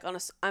you're like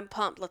I'm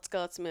pumped, let's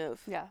go, let's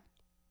move. Yeah.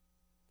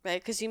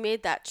 Right? Because you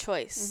made that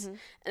choice.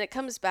 And it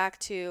comes back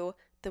to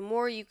the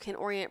more you can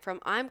orient from,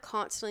 I'm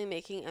constantly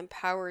making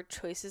empowered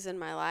choices in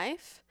my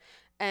life.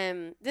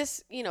 And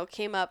this, you know,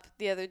 came up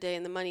the other day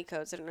in the Money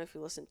Codes. I don't know if you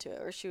listened to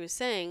it, or she was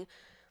saying,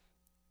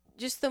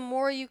 just the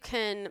more you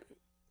can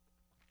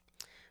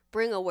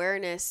bring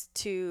awareness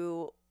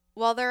to,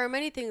 while there are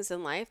many things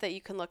in life that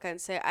you can look at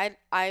and say,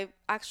 I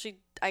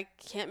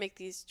can't make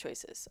these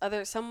choices.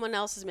 Someone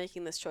else is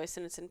making this choice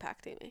and it's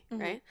impacting me,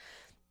 right?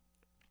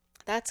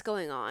 That's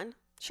going on.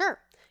 Sure.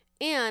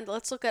 And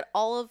let's look at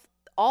all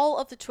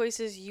of the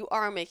choices you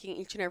are making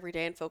each and every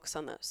day and focus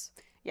on those.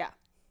 Yeah.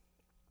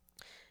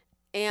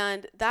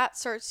 And that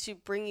starts to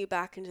bring you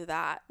back into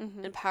that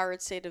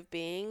empowered state of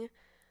being,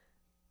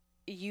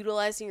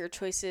 utilizing your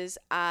choices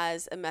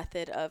as a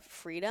method of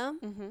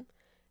freedom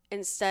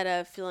instead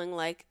of feeling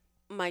like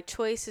my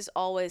choice is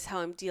always how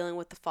I'm dealing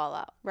with the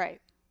fallout.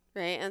 Right.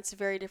 Right. And it's a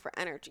very different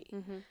energy.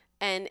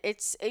 And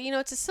it's, you know,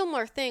 it's a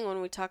similar thing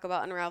when we talk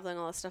about unraveling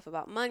all this stuff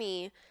about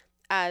money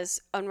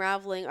as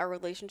unraveling our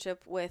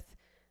relationship with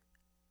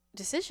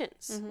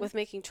decisions, with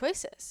making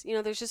choices. You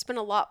know, there's just been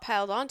a lot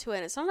piled onto it.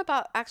 And it's not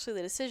about actually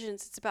the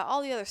decisions. It's about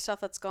all the other stuff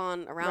that's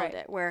gone around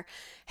it, where,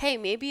 hey,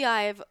 maybe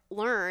I've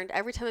learned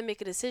every time I make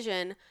a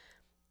decision,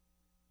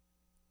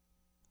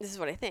 this is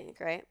what I think,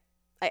 right?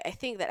 I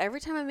think that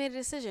every time I made a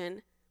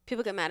decision,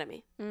 people get mad at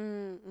me.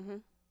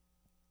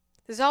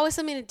 There's always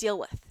something to deal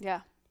with.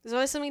 Yeah. There's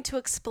always something to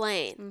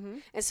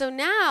explain. And so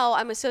now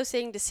I'm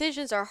associating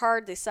decisions are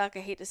hard, they suck, I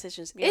hate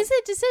decisions. Is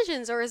it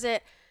decisions, or is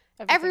it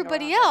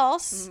everybody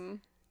else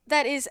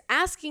that is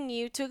asking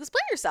you to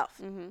explain yourself?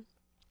 And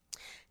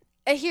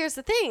here's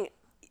the thing.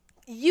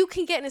 You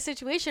can get in a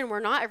situation where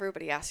not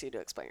everybody asks you to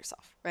explain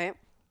yourself, right?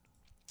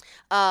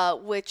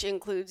 Which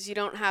includes you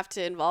don't have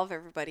to involve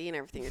everybody in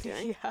everything you're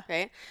doing,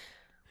 right?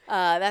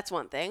 That's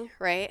one thing,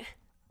 right?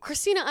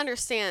 Christina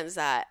understands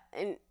that,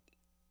 and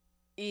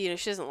you know,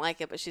 she doesn't like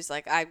it, but she's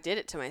like, I did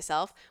it to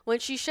myself. When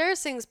she shares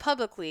things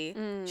publicly,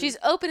 she's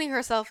opening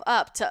herself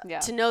up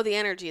to know the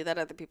energy that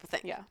other people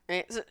think. Yeah.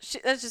 Right. So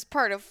that's just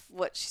part of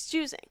what she's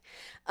choosing.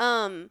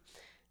 And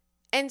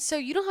so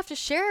you don't have to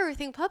share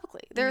everything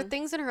publicly. There are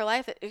things in her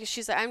life that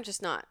she's like, I'm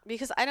just not,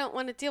 because I don't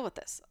want to deal with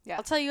this. Yeah.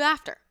 I'll tell you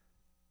after.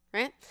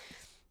 Right.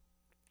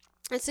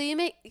 And so you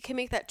can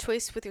make that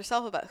choice with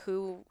yourself about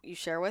who you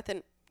share with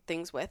and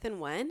things with and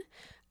when.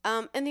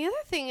 And the other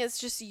thing is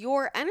just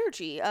your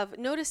energy of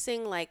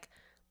noticing, like,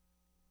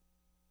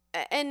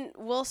 and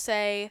we'll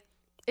say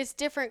it's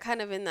different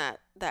kind of in that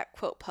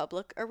quote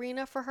public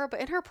arena for her, but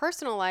in her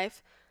personal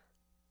life,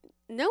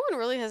 no one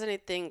really has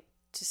anything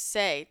to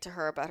say to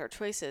her about her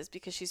choices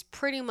because she's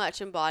pretty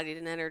much embodied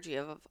an energy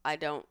of I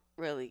don't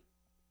really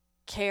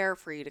care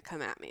for you to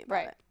come at me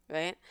about it.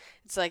 Right?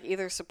 It's like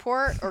either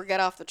support or get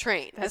off the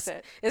train. That's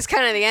it. It's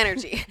kind of the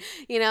energy,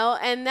 you know?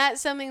 And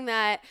that's something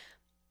that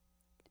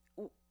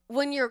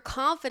when you're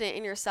confident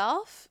in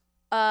yourself,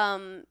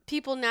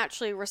 people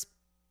naturally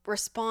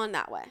respond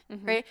that way,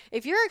 right?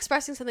 If you're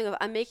expressing something of,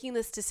 I'm making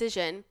this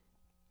decision,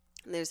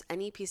 and there's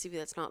any piece of you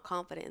that's not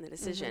confident in the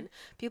decision,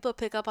 people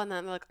pick up on that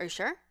and they're like, are you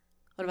sure?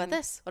 What about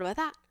this? What about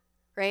that?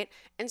 Right?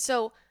 And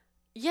so,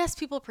 yes,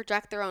 people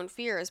project their own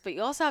fears, but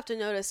you also have to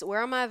notice,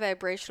 where am I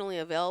vibrationally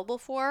available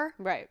for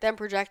them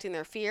projecting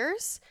their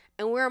fears,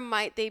 and where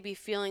might they be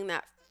feeling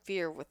that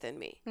fear within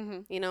me,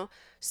 you know?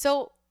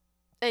 So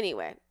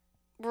anyway,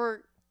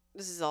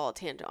 this is all a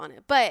tangent on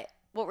it, but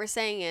what we're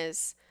saying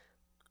is,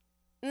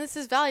 and this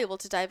is valuable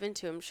to dive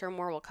into, I'm sure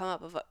more will come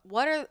up, of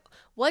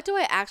what do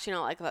I actually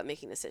not like about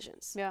making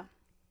decisions? Yeah.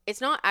 It's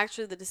not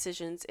actually the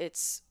decisions,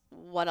 it's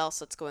what else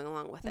that's going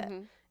along with it.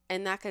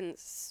 And that can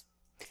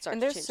start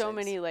and to there's change so things.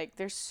 many, like,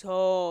 there's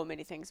so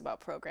many things about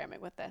programming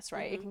with this,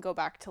 right? It can go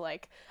back to,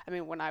 like, I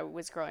mean, when I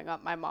was growing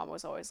up, my mom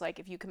was always like,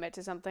 if you commit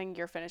to something,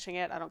 you're finishing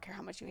it. I don't care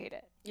how much you hate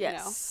it.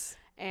 Yes.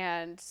 You know?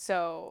 And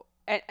so,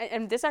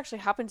 and this actually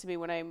happened to me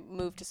when I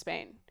moved to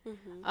Spain.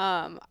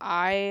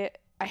 I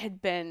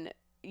had been,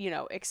 you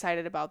know,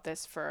 excited about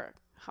this for,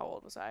 how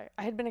old was I?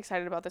 I had been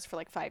excited about this for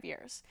like 5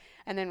 years.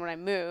 And then when I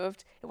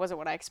moved, it wasn't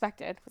what I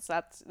expected.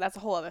 So that's a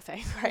whole other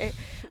thing, right?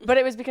 But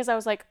it was because I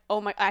was like,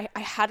 oh my, I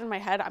had in my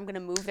head, I'm going to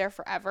move there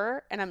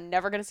forever and I'm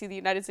never going to see the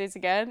United States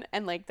again.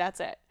 And like, that's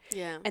it.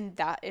 Yeah. And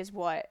that is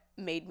what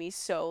made me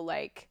so,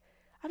 like,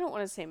 I don't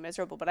want to say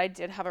miserable, but I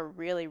did have a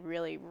really,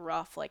 really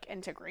rough like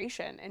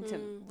integration into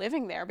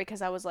living there,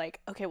 because I was like,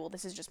 okay, well,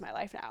 this is just my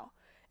life now.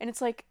 And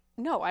it's like,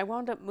 no, I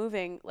wound up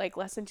moving like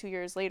less than 2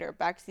 years later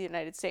back to the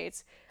United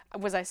States.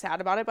 Was I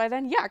sad about it by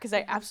then? Yeah, because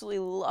I absolutely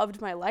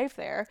loved my life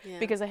there,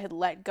 because I had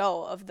let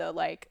go of the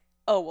like,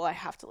 oh, well, I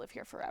have to live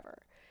here forever.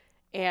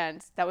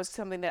 And that was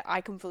something that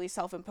I completely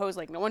self-imposed.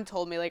 Like, no one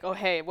told me like, oh,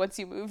 hey, once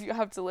you move, you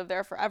have to live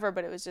there forever.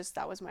 But it was just,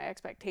 that was my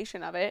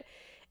expectation of it.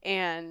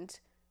 And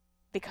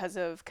because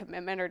of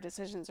commitment or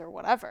decisions or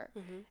whatever.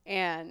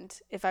 And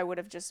if I would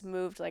have just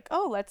moved like,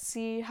 oh, let's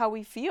see how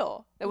we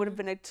feel, that would have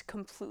been a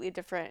completely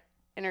different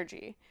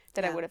energy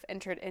that I would have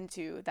entered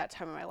into that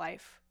time of my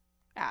life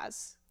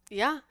as.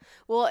 Yeah.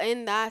 Well,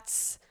 and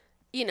that's,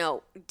 you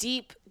know,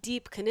 deep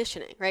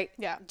conditioning, right?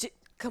 Yeah.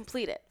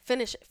 Complete it.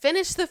 Finish it.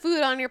 Finish the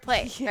food on your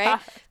plate, right?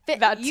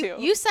 That too.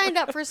 You signed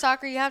up for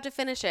soccer. You have to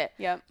finish it.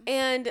 Yep.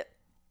 And,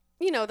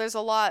 you know, there's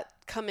a lot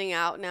coming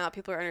out now.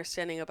 People are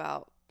understanding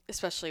about,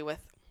 especially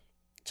with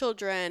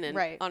children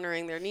and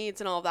honoring their needs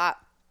and all of that.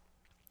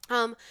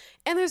 And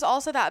there's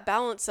also that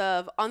balance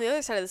of, on the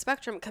other side of the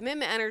spectrum,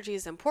 commitment energy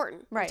is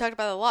important. Right. We talked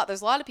about it a lot.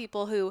 There's a lot of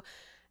people who,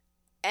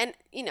 and,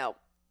 you know,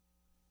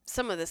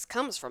 some of this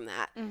comes from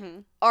that,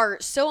 are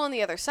so on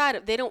the other side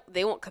of,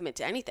 they won't commit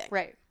to anything.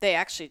 Right. They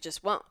actually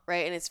just won't.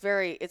 Right. And it's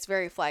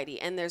very flighty.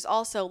 And there's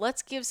also,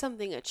 let's give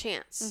something a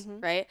chance.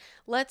 Right.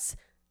 Let's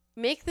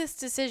make this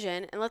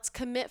decision and let's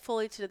commit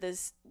fully to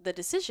the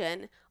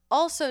decision.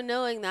 Also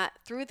knowing that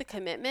through the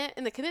commitment,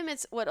 and the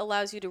commitment's what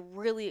allows you to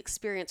really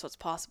experience what's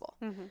possible.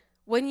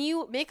 When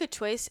you make a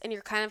choice and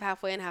you're kind of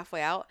halfway in,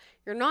 halfway out,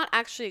 you're not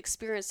actually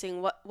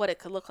experiencing what it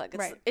could look like.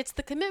 It's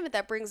the commitment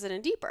that brings it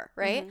in deeper,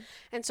 right?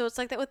 And so it's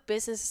like that with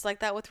business. It's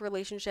like that with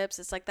relationships.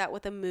 It's like that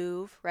with a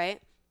move,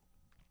 right?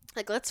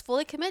 Like, let's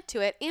fully commit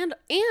to it,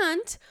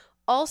 and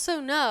also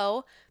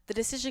know the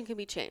decision can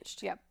be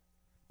changed.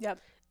 Yep.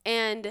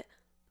 And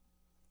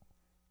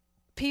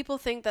people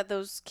think that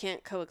those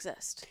can't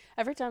coexist.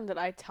 Every time that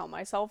I tell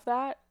myself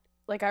that,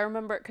 like, I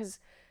remember, because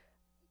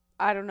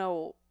I don't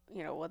know,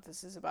 you know, what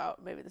this is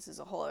about. Maybe this is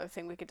a whole other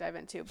thing we could dive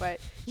into.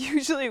 But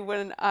usually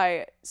when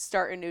I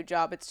start a new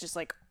job, it's just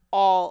like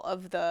all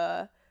of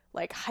the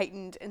like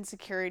heightened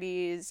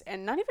insecurities,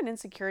 and not even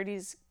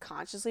insecurities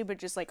consciously, but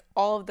just like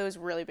all of those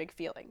really big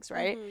feelings,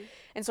 right?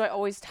 And so I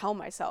always tell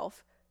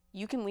myself,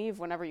 you can leave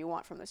whenever you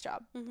want from this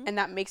job. And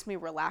that makes me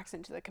relax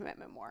into the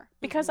commitment more,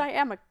 because I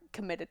am a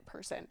committed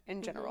person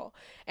in general.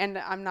 And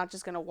I'm not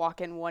just going to walk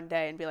in one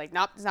day and be like,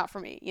 nope, it's not for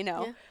me, you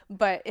know?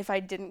 But if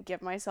I didn't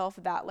give myself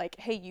that, like,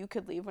 hey, you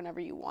could leave whenever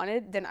you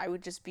wanted, then I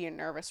would just be a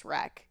nervous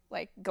wreck,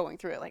 like going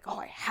through it, like, oh,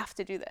 I have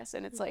to do this.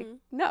 And it's like,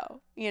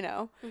 no, you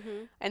know?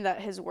 And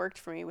that has worked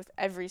for me with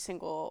every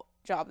single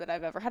job that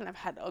I've ever had. And I've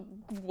had a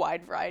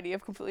wide variety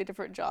of completely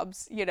different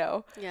jobs, you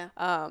know?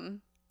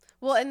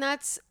 Well, and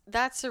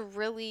that's a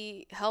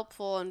really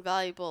helpful and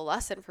valuable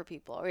lesson for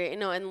people, right? You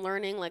know, and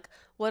learning like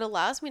what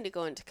allows me to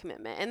go into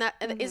commitment, and that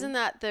and isn't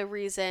that the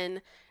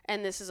reason?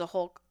 And this is a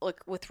whole, like,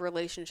 with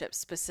relationships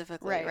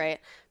specifically, right?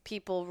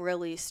 People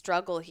really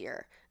struggle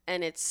here,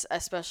 and it's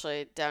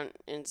especially down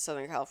in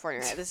Southern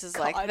California, right? This is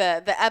like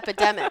the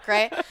epidemic,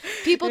 right?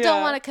 People don't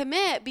want to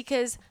commit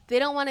because they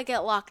don't want to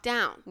get locked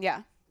down.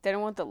 Yeah, they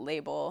don't want the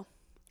label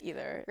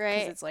either, right?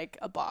 Because it's like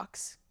a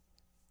box.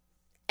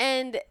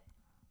 And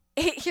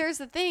here's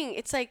the thing,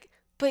 it's like,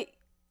 but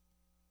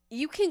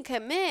you can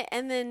commit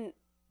and then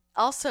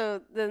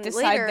also then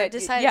decide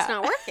it's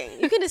not working.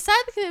 You can decide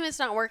the commitment's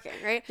not working,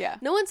 right? Yeah.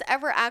 No one's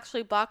ever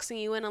actually boxing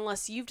you in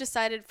unless you've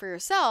decided for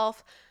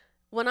yourself,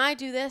 when I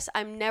do this,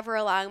 I'm never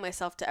allowing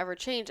myself to ever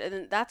change, and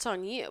then that's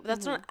on you. But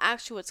that's not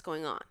actually what's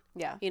going on.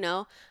 Yeah. You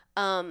know?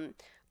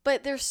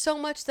 But there's so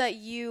much that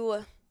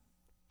you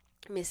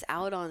miss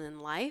out on in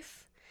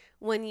life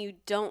when you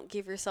don't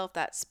give yourself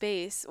that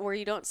space, or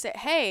you don't say,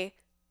 hey,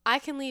 I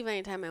can leave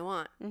anytime I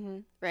want,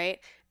 right?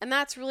 And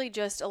that's really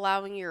just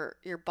allowing your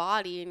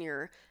body and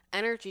your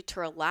energy to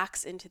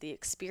relax into the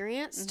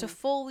experience, to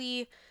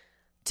fully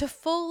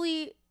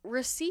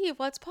receive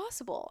what's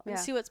possible and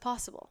see what's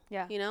possible.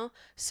 Yeah. You know?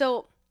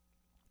 So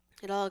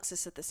it all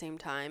exists at the same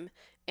time.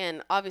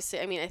 And obviously,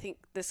 I mean, I think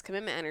this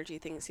commitment energy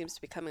thing seems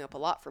to be coming up a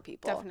lot for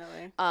people.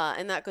 Definitely.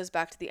 And that goes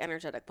back to the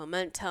energetic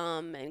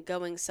momentum and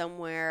going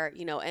somewhere,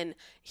 you know. And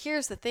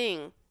here's the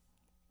thing.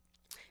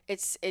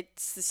 It's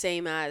the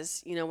same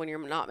as, you know, when you're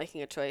not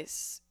making a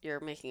choice, you're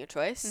making a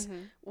choice.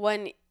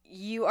 When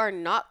you are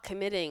not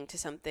committing to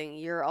something,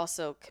 you're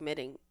also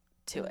committing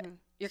to it.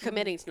 You're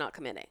committing to not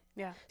committing.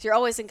 Yeah. So you're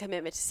always in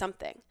commitment to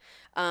something.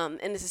 And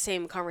it's the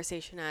same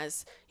conversation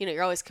as, you know,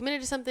 you're always committed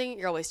to something,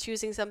 you're always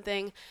choosing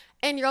something,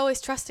 and you're always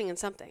trusting in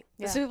something.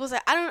 Yeah. So people say,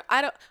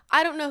 I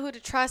don't know who to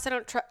trust.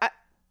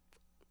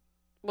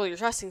 Well, you're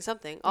trusting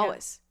something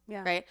always.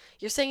 Yeah. Right?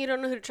 You're saying you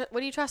don't know who to trust.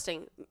 What are you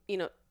trusting? You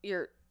know,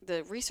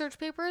 the research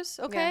papers,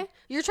 okay? Yeah.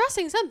 You're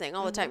trusting something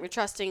all the time. You're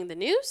trusting the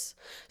news.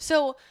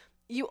 So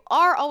you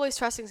are always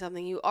trusting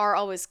something. You are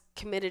always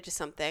committed to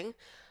something.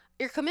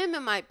 Your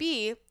commitment might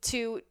be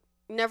to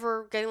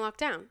never getting locked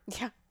down.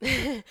 Yeah.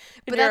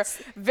 But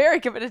that's very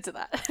committed to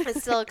that.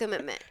 it's still a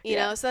commitment, you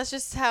know? So that's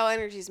just how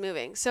energy's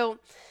moving. So,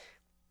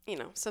 you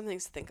know, some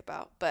things to think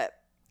about, but,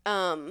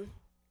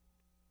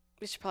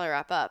 we should probably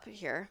wrap up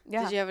here.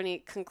 Yeah. Did you have any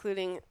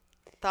concluding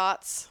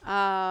thoughts?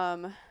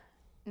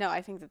 No,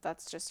 I think that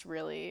that's just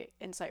really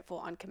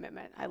insightful on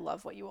commitment. I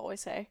love what you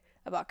always say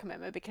about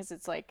commitment because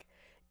it's like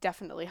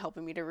definitely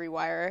helping me to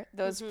rewire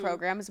those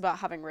programs about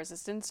having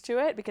resistance to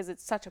it because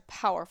it's such a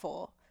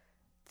powerful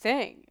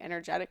thing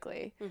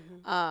energetically.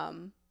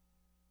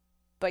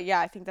 But yeah,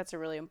 I think that's a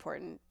really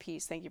important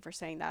piece. Thank you for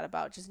saying that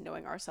about just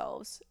knowing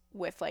ourselves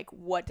with like,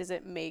 what does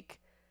it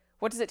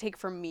take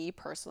for me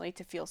personally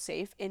to feel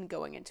safe in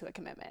going into a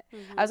commitment?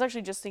 I was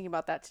actually just thinking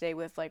about that today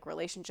with like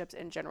relationships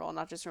in general,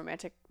 not just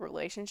romantic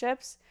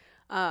relationships,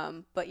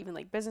 but even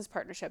like business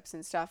partnerships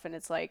and stuff. And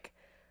it's like,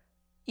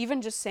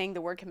 even just saying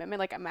the word commitment,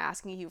 like I'm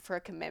asking you for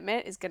a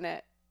commitment is going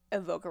to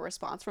evoke a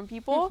response from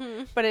people.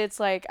 But it's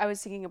like, I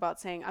was thinking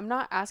about saying, I'm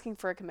not asking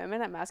for a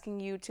commitment. I'm asking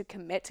you to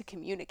commit to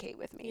communicate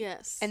with me.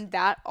 Yes. And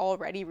that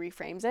already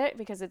reframes it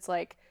because it's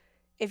like,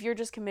 if you're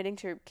just committing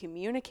to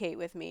communicate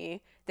with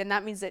me, then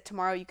that means that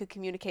tomorrow you could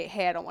communicate,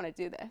 hey, I don't want to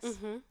do this,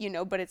 you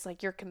know, but it's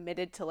like, you're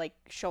committed to like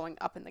showing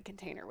up in the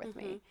container with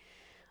me.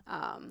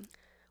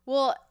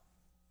 Well,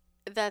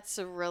 that's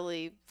a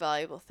really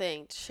valuable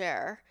thing to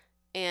share.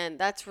 And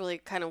that's really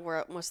kind of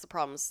where most of the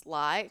problems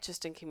lie,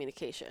 just in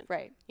communication.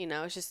 Right. You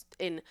know, it's just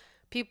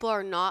people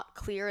are not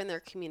clear in their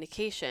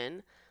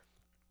communication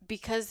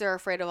because they're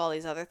afraid of all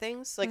these other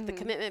things, like the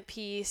commitment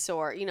piece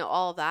or, you know,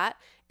 all of that.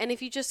 And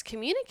if you just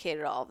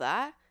communicated all of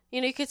that, you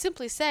know, you could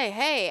simply say,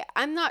 hey,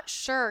 I'm not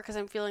sure because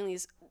I'm feeling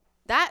these,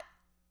 that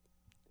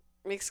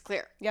makes it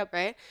clear. Yep.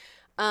 Right.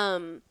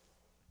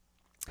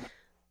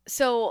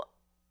 So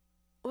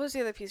what was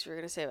the other piece you were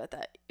going to say about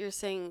that? You're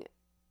saying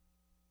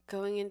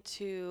going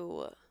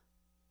into,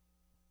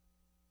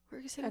 what were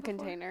you saying A before?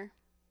 container.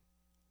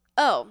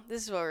 Oh,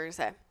 this is what we're going to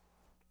say.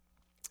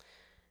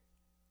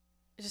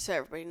 Just so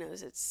everybody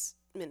knows, it's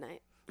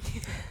midnight.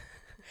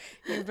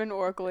 You've been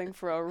oracling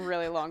for a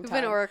really long time.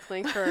 We've been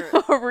oracling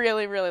for a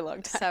really, really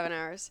long time. 7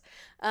 hours.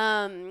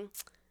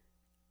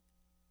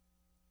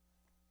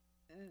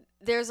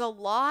 There's a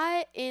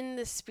lot in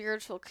the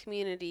spiritual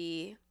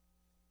community,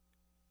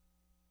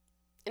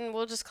 and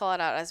we'll just call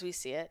it out as we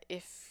see it.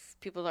 If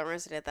people don't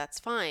resonate, that's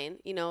fine.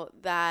 You know,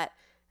 that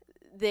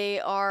they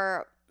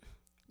are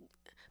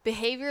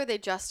behavior they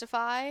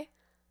justify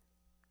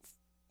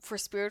for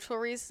spiritual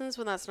reasons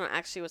when that's not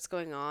actually what's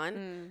going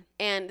on.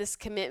 And this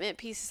commitment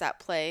piece is at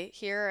play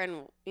here.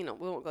 And, you know,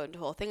 we won't go into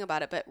the whole thing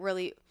about it, but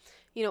really,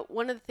 you know,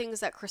 one of the things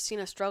that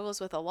Christina struggles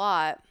with a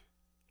lot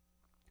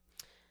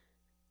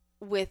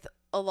with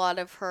a lot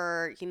of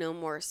her, you know,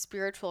 more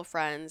spiritual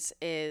friends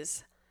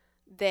is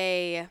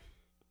and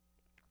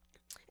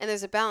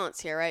there's a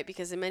balance here, right?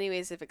 Because in many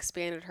ways they've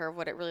expanded her of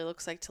what it really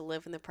looks like to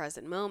live in the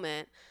present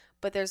moment.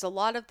 But there's a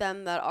lot of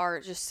them that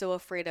are just so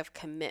afraid of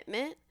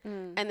commitment.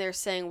 And they're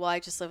saying, well, I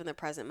just live in the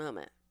present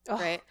moment.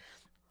 Right.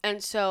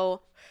 And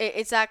so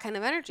it's that kind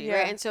of energy.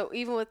 Right. And so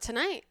even with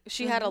tonight,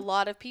 she had a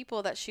lot of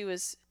people that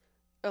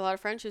a lot of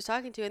friends she was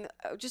talking to, and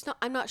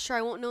I'm not sure.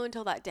 I won't know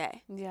until that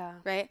day. Yeah.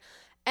 Right.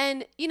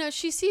 And, you know,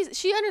 she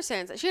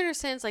understands that. She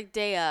understands like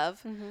day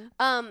of.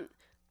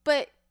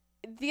 But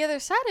the other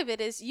side of it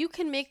is you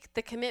can make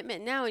the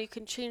commitment now and you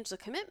can change the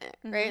commitment.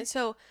 Right. And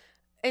so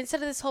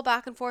instead of this whole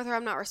back and forth or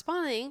I'm not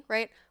responding,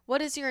 right?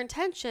 What is your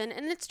intention?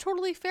 And it's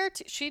totally fair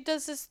to, she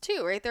does this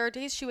too, right? There are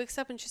days she wakes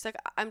up and she's like,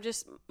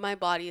 my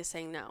body is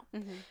saying no.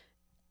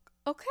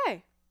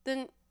 Okay.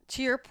 Then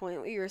to your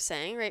point, what you were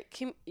saying, right?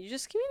 You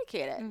just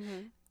communicate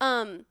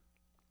it.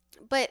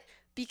 But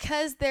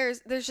because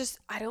there's just,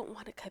 I don't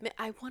want to commit.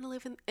 I want to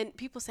live and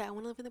people say, I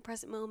want to live in the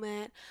present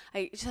moment.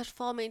 I just have to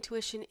follow my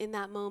intuition in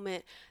that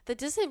moment. That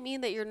doesn't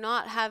mean that you're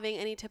not having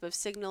any type of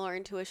signal or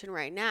intuition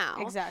right now.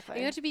 Exactly.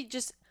 And you have to be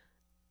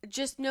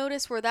just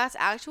notice where that's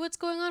actually what's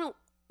going on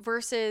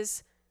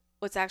versus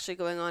what's actually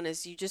going on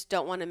is you just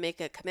don't want to make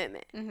a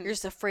commitment. You're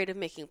just afraid of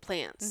making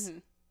plans,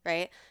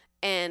 right?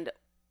 And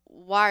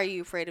why are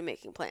you afraid of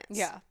making plans?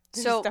 Yeah.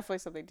 There's definitely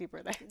something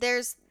deeper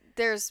there.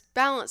 There's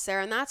balance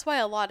there, and that's why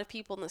a lot of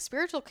people in the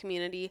spiritual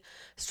community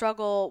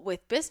struggle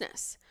with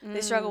business.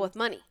 They struggle with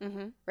money,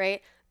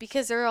 right?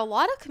 Because there are a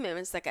lot of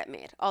commitments that get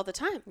made all the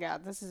time. Yeah,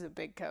 this is a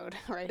big code,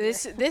 right?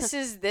 This is it, this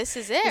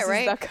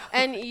right? Is the code.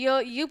 And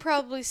you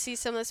probably see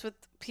some of this with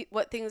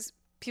what things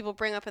people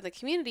bring up in the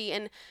community.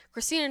 And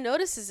Christina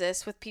notices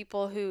this with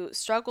people who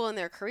struggle in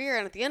their career.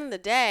 And at the end of the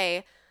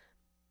day,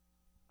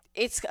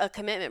 it's a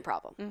commitment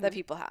problem that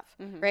people have,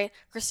 right?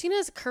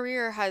 Christina's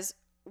career has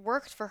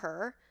worked for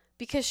her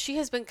because she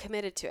has been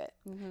committed to it.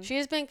 She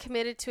has been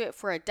committed to it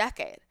for a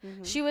decade.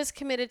 She was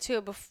committed to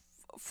it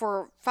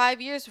for 5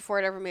 years before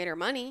it ever made her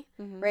money,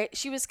 right?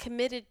 She was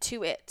committed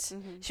to it.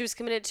 She was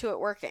committed to it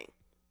working.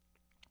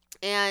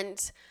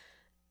 And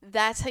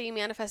that's how you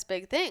manifest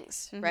big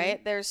things,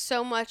 right? There's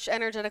so much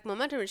energetic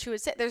momentum. And she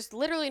would say, there's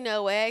literally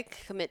no way I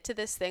can commit to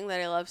this thing that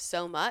I love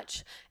so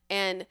much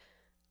and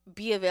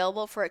be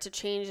available for it to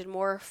change and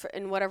morph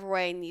in whatever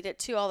way I need it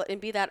to, and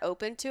be that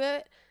open to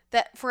it,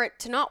 that for it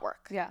to not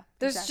work. Yeah.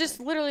 There's exactly. just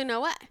literally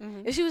no way.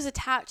 If she was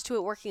attached to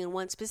it working in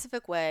one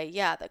specific way,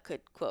 yeah, that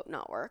could, quote,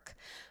 not work.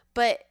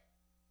 But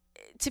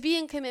to be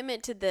in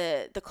commitment to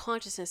the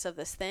consciousness of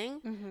this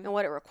thing and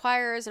what it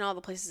requires and all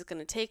the places it's going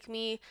to take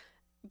me,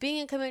 being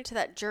in commitment to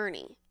that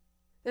journey,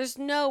 there's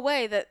no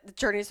way that the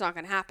journey's not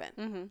going to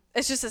happen.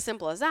 It's just as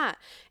simple as that.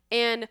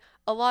 And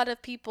a lot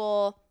of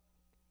people,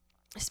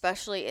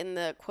 especially in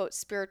the, quote,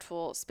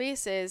 spiritual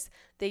spaces,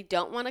 they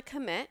don't want to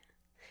commit.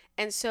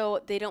 And so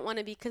they don't want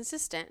to be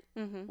consistent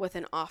with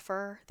an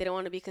offer. They don't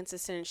want to be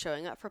consistent in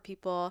showing up for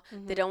people.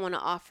 They don't want to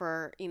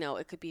offer,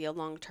 it could be a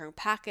long-term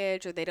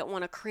package, or they don't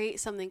want to create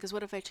something because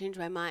what if I change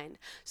my mind?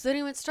 So they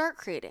don't even start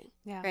creating,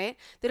 right?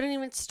 They don't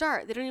even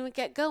start. They don't even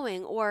get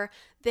going. Or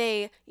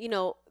they're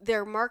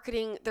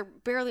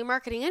barely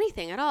marketing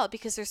anything at all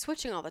because they're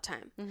switching all the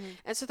time.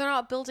 And so they're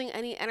not building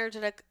any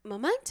energetic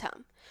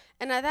momentum.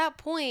 And at that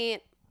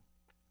point,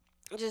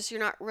 just you're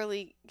not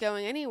really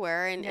going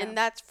anywhere, and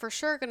that's for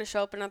sure going to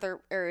show up in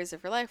other areas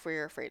of your life where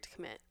you're afraid to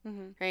commit,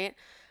 right?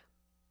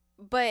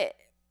 But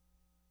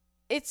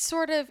it's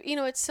sort of,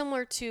 it's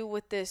similar to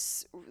with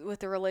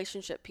the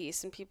relationship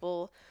piece and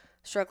people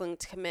struggling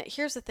to commit.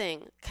 Here's the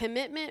thing: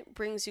 commitment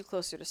brings you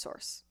closer to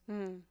source.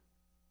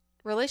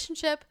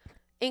 Relationship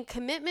and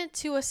commitment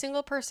to a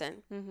single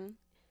person,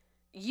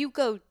 you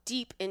go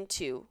deep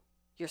into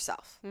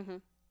yourself,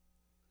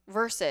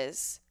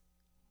 versus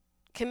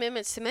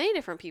commitments to many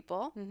different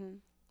people.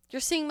 You're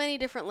seeing many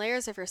different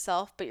layers of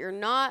yourself, but you're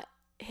not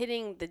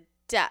hitting the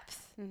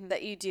depth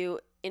that you do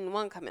in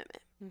one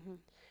commitment,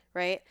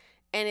 right?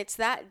 And it's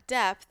that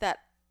depth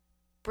that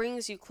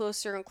brings you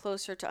closer and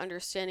closer to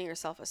understanding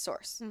yourself as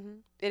source.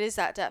 It is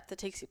that depth that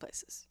takes you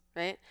places,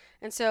 right?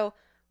 And so,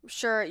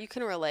 sure, you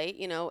can relate,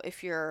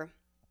 if you're,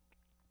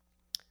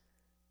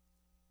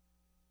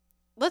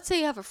 let's say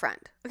you have a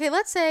friend. Okay,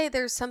 let's say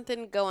there's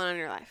something going on in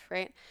your life,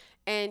 right?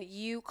 And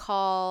you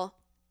call,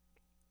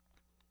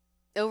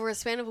 over a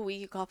span of a week,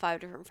 you call 5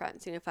 different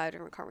friends, 5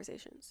 different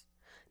conversations.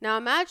 Now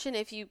imagine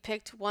if you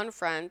picked one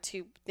friend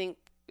to think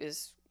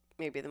is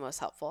maybe the most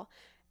helpful,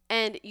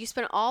 and you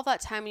spent all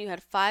that time and you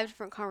had 5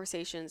 different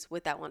conversations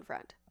with that one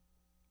friend.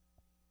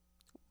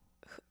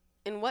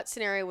 In what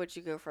scenario would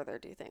you go further,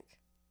 do you think?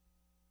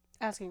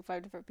 Asking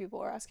 5 different people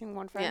or asking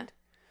one friend?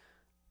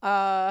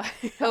 Yeah.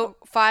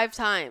 5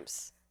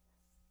 times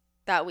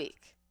that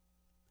week.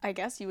 I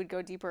guess you would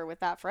go deeper with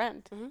that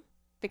friend.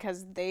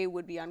 Because they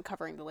would be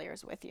uncovering the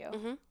layers with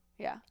you.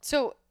 Yeah.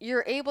 So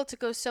you're able to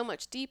go so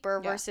much deeper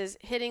versus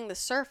hitting the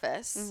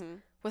surface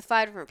with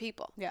 5 different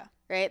people. Yeah.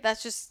 Right?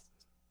 That's just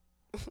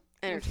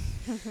energy.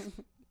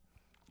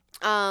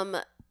 And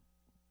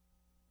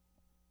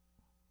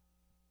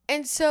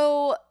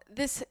so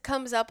this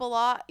comes up a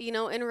lot, in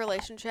a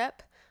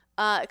relationship.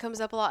 It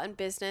comes up a lot in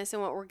business.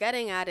 And what we're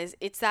getting at is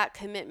it's that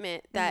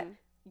commitment that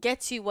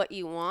gets you what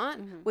you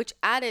want, which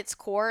at its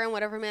core, and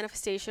whatever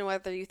manifestation,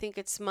 whether you think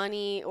it's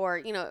money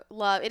or,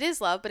 love, it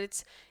is love,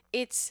 but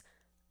it's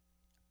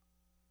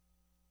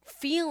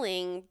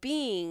feeling,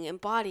 being,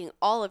 embodying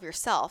all of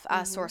yourself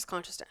as source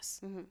consciousness.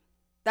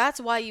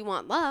 That's why you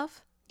want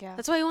love. Yeah.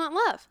 That's why you want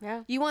love.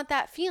 Yeah. You want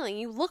that feeling.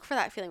 You look for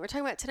that feeling. We're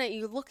talking about tonight.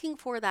 You're looking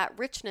for that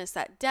richness,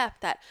 that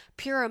depth, that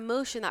pure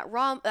emotion, that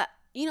raw,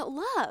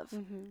 love,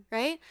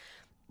 right?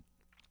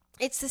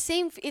 It's the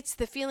same. It's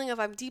the feeling of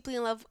I'm deeply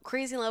in love,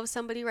 crazy in love with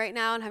somebody right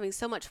now and having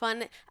so much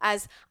fun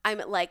as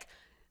I'm like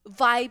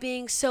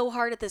vibing so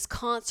hard at this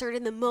concert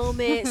in the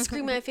moment,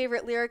 screaming my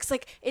favorite lyrics.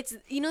 Like it's,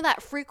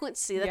 that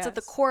frequency that's at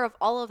the core of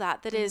all of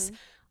that. That is,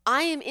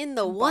 I am in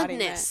the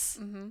oneness.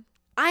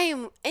 I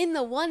am in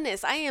the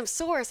oneness. I am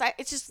source.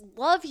 It's just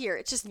love here.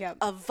 It's just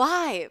a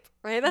vibe,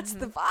 right? That's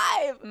the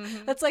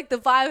vibe. That's like the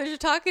vibe that you're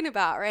talking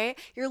about, right?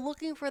 You're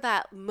looking for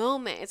that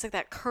moment. It's like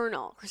that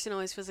kernel. Christine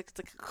always feels like it's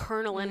like a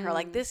kernel in her.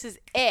 Like this is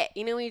it.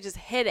 When you just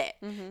hit it,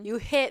 you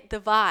hit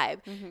the vibe,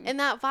 and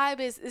that vibe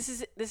is this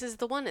is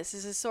the oneness.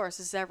 This is source.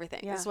 This is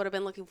everything. This is what I've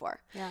been looking for.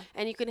 Yeah.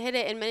 And you can hit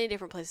it in many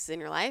different places in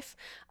your life.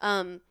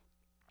 But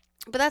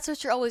that's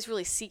what you're always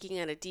really seeking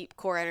at a deep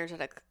core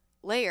energetic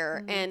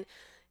layer, and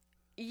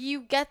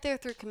you get there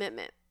through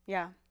commitment.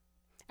 Yeah.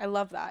 I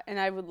love that. And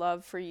I would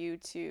love for you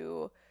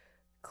to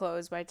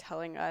close by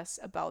telling us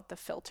about the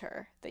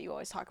filter that you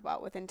always talk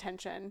about with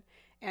intention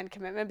and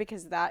commitment,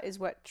 because that is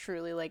what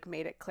truly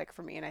made it click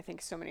for me. And I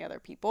think so many other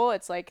people,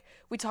 it's like,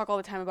 we talk all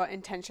the time about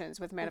intentions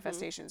with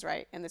manifestations,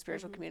 right? In the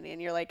spiritual community.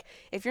 And you're like,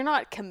 if you're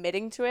not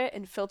committing to it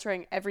and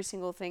filtering every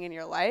single thing in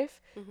your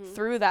life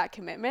through that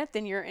commitment,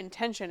 then your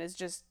intention is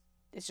just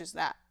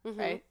that,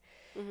 right?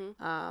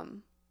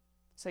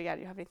 So yeah,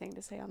 do you have anything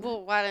to say on that?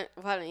 Well, why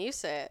don't you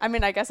say it? I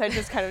mean, I guess I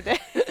just kind of did.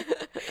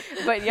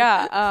 But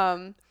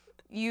yeah,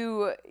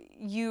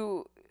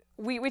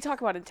 we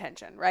talk about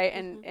intention, right?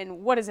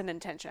 And what is an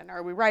intention?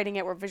 Are we writing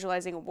it? We're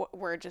visualizing it?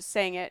 We're just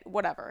saying it?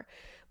 Whatever.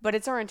 But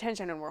it's our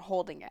intention and we're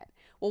holding it.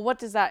 Well, what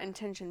does that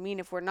intention mean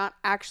if we're not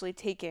actually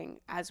taking,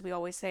 as we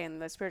always say in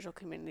the spiritual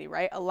community,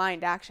 right?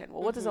 Aligned action.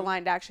 Well, what does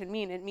aligned action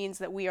mean? It means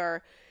that we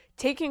are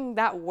taking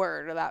that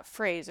word or that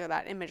phrase or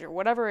that image or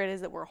whatever it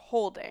is that we're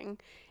holding,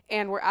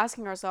 and we're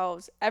asking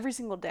ourselves every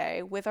single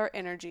day with our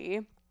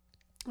energy,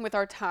 with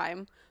our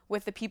time,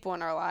 with the people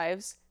in our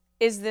lives,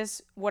 is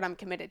this what I'm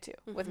committed to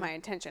with my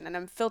intention? And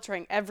I'm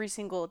filtering every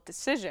single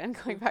decision,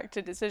 going back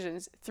to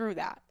decisions, through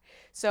that.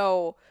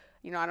 So,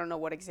 I don't know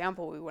what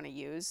example we want to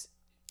use.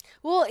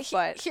 Well,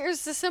 but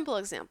here's the simple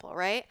example,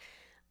 right?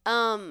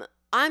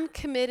 I'm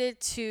committed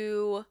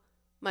to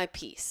my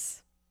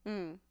peace.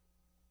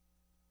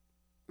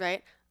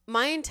 Right?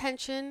 My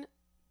intention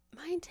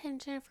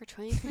for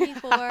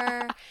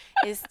 2024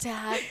 is to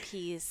have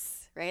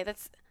peace, right?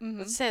 Let's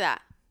say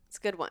that. It's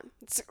a good one.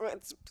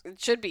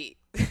 It should be.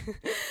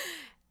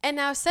 And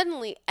now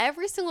suddenly,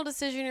 every single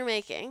decision you're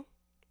making,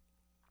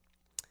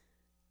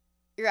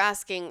 you're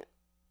asking,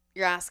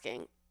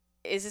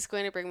 is this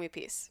going to bring me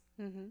peace?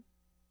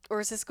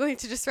 Or is this going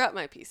to disrupt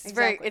my peace?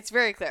 It's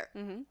very clear.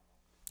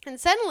 And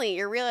suddenly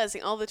you're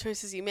realizing all the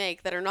choices you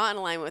make that are not in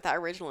alignment with that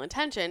original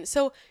intention.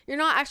 So you're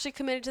not actually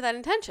committed to that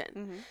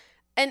intention.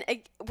 And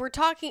we're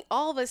talking,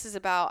 all of this is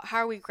about how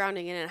are we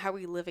grounding in it and how are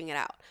we living it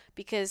out?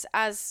 Because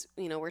as,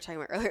 we were talking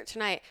about earlier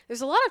tonight, there's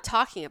a lot of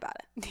talking about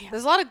it. Yeah.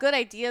 There's a lot of good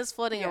ideas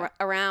floating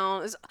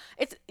around.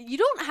 You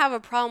don't have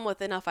a problem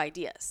with enough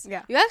ideas.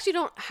 Yeah. You actually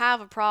don't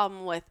have a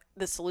problem with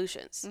the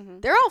solutions.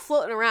 They're all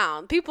floating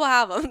around. People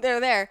have them.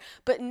 They're there.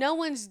 But no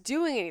one's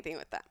doing anything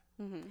with them.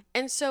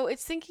 And so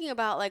it's thinking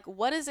about, like,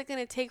 what is it going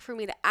to take for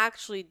me to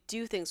actually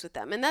do things with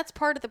them? And that's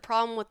part of the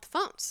problem with the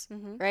phones,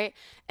 right?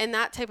 And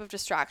that type of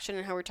distraction,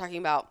 and how we're talking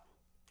about,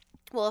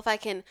 well, if I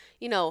can,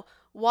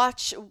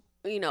 watch,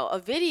 a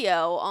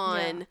video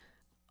on,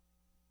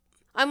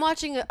 I'm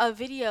watching a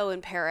video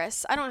in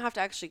Paris. I don't have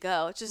to actually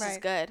go. It's just as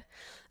good.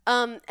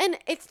 And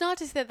it's not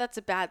to say that that's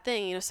a bad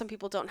thing. Some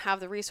people don't have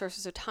the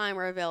resources or time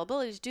or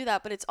availability to do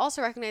that, but it's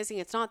also recognizing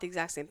it's not the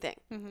exact same thing.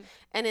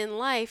 And in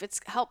life,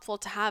 it's helpful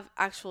to have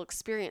actual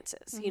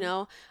experiences,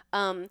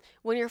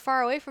 when you're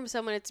far away from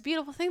someone, it's a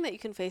beautiful thing that you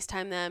can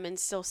FaceTime them and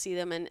still see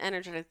them and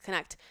energetically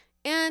connect.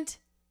 And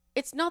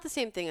it's not the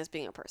same thing as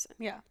being a person.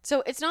 Yeah.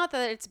 So it's not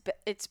that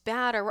it's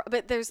bad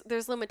but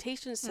there's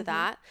limitations to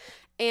that.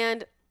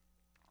 And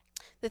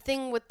the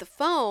thing with the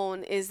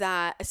phone is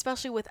that,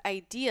 especially with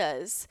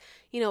ideas,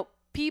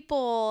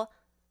 people,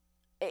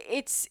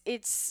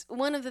 it's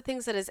one of the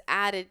things that is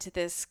added to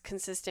this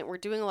consistent. We're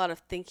doing a lot of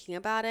thinking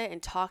about it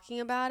and talking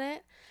about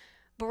it,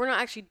 but we're not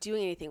actually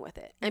doing anything with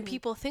it. And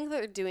people think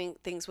they're doing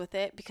things with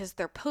it because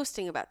they're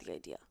posting about the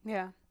idea.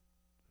 Yeah.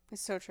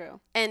 It's so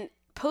true. And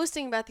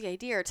posting about the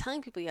idea or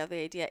telling people you have the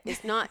idea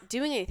is not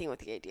doing anything with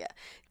the idea.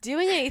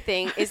 Doing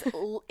anything is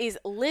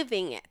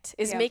living it,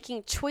 is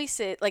making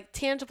choices, like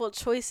tangible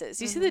choices.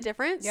 You see the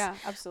difference? Yeah,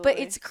 absolutely.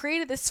 But it's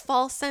created this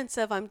false sense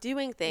of I'm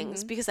doing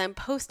things because I'm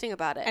posting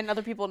about it. And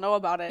other people know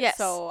about it, yes.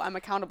 So I'm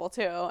accountable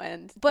too,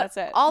 and but that's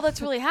it. All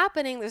that's really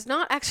happening, there's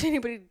not actually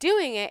anybody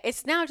doing it.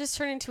 It's now just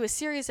turned into a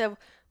series of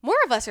more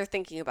of us are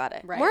thinking about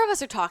it. Right. More of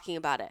us are talking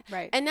about it.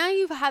 Right. And now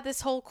you've had this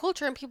whole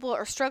culture and people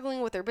are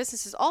struggling with their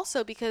businesses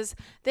also because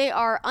they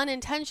are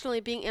unintentionally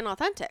being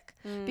inauthentic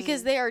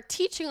because they are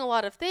teaching a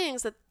lot of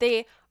things that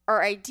they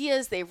are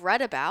ideas they've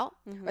read about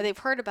or they've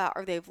heard about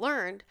or they've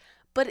learned,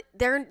 but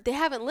they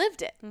haven't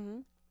lived it.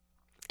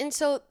 And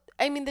so,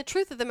 I mean, the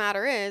truth of the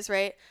matter is,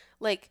 right,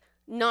 like,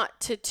 not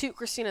to toot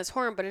Christina's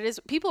horn, but it is,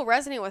 people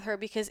resonate with her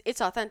because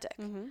it's authentic.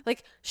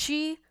 Like,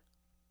 she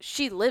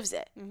lives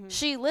it.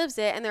 She lives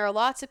it. And there are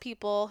lots of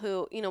people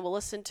who, will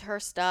listen to her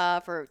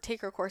stuff or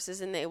take her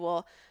courses and they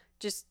will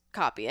just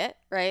copy it,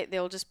 right? They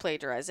will just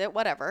plagiarize it,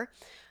 whatever.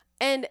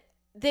 And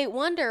they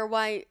wonder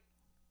why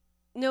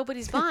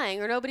nobody's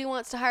buying or nobody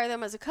wants to hire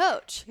them as a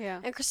coach. Yeah.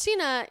 And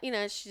Christina,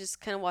 she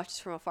just kind of watches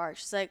from afar.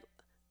 She's like,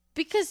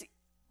 because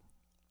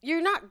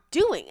you're not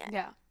doing it.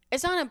 Yeah.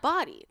 It's not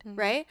embodied,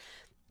 right?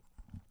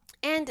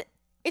 And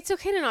it's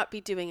okay to not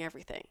be doing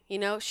everything.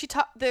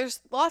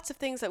 There's lots of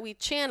things that we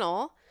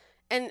channel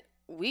and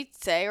we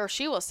say, or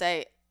she will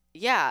say,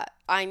 yeah,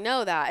 I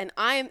know that. And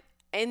I'm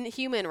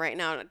inhuman right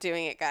now not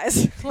doing it,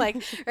 guys.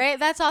 Like, right?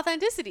 That's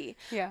authenticity.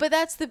 Yeah. But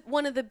that's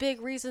one of the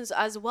big reasons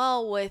as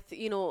well with,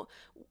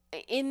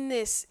 in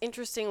this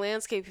interesting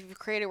landscape you've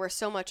created where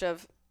so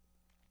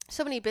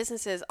many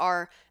businesses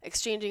are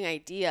exchanging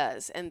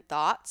ideas and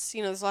thoughts.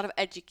 There's a lot of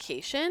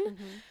education.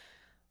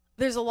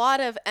 There's a lot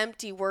of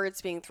empty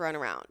words being thrown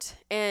around.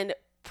 And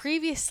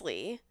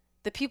previously,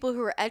 the people who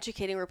were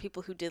educating were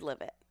people who did live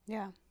it.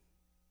 Yeah.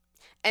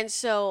 And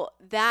so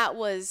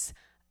the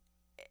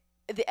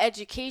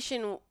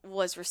education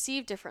was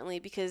received differently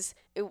because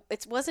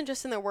it wasn't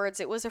just in their words.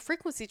 It was a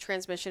frequency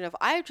transmission of,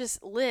 I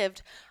just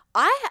lived.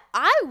 I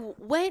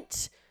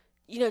went,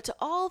 to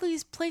all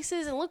these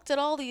places and looked at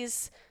all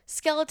these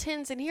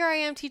skeletons, and here I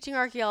am teaching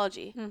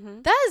archaeology.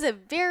 That is a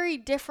very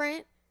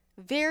different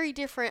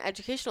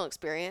educational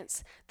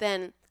experience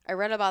than I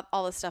read about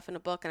all this stuff in a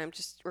book and I'm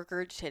just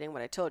regurgitating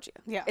what I told you.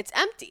 Yeah. It's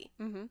empty,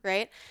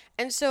 right?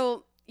 And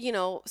so,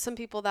 some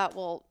people that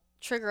will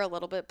trigger a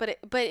little bit, but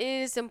it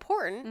is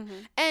important.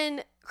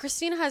 And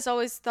Christina has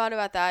always thought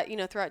about that,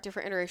 throughout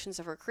different iterations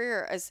of her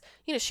career as,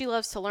 she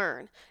loves to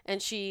learn and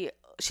she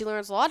she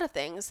learns a lot of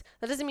things.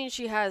 That doesn't mean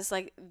she has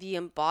like the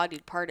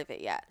embodied part of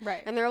it yet.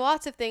 Right. And there are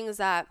lots of things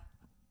that,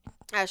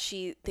 as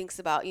she thinks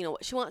about,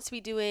 what she wants to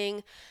be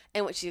doing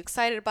and what she's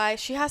excited by,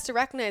 she has to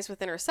recognize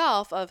within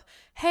herself of,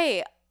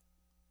 hey,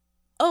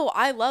 oh,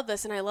 I love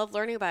this and I love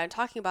learning about it and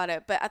talking about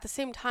it. But at the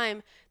same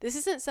time, this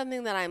isn't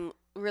something that I'm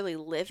really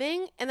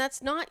living. And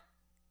that's not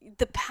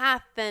the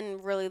path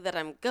then really that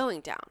I'm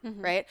going down,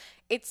 right?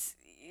 It's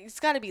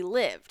got to be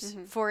lived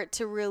for it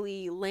to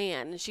really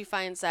land. And she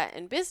finds that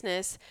in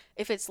business,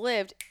 if it's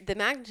lived, the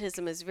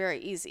magnetism is very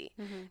easy.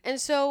 And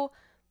so,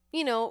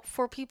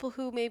 for people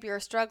who maybe are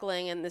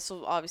struggling, and this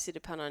will obviously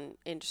depend on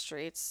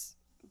industry,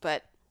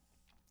 but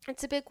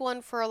it's a big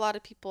one for a lot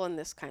of people in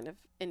this kind of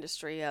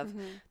industry of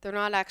they're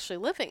not actually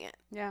living it.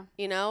 Yeah.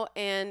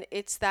 And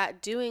it's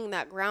that doing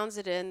that grounds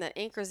it in, that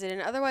anchors it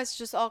in. Otherwise, it's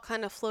just all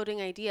kind of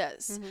floating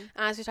ideas. And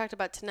as we talked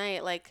about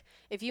tonight, like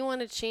if you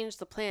want to change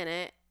the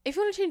planet, if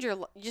you want to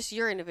change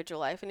your individual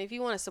life, and if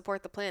you want to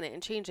support the planet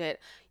and change it,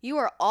 you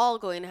are all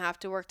going to have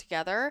to work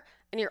together,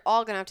 and you're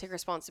all going to have to take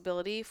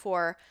responsibility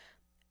for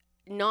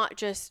not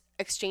just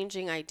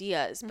exchanging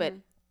ideas, but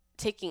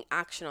taking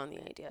action on the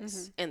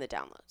ideas and the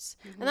downloads.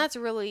 And that's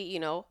really,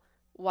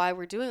 why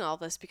we're doing all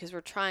this, because we're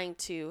trying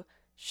to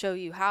show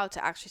you how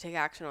to actually take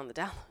action on the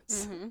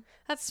downloads.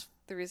 That's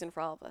the reason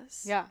for all of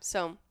this. Yeah.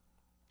 So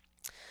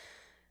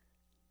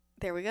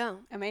there we go.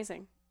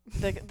 Amazing.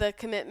 The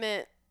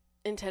commitment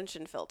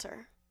intention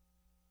filter.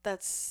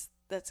 That's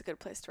a good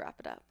place to wrap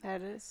it up.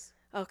 That is.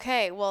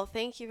 Okay. Well,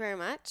 thank you very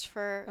much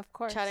for Of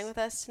course. chatting with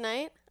us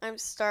tonight. I'm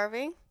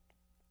starving.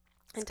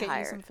 Let's and get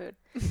you tired. some food.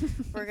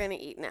 We're going to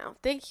eat now.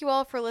 Thank you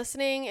all for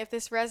listening. If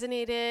this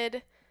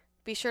resonated,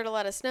 be sure to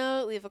let us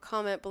know. Leave a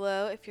comment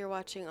below if you're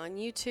watching on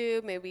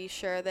YouTube. Maybe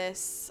share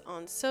this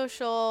on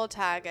social.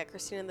 Tag at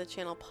Christina the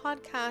Channel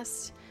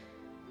Podcast.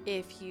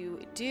 If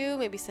you do,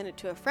 maybe send it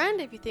to a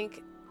friend if you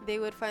think they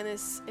would find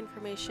this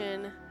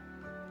information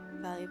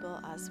valuable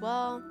as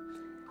well.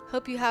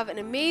 Hope you have an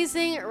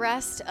amazing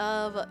rest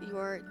of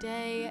your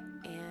day,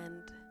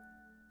 and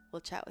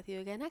we'll chat with you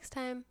again next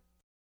time.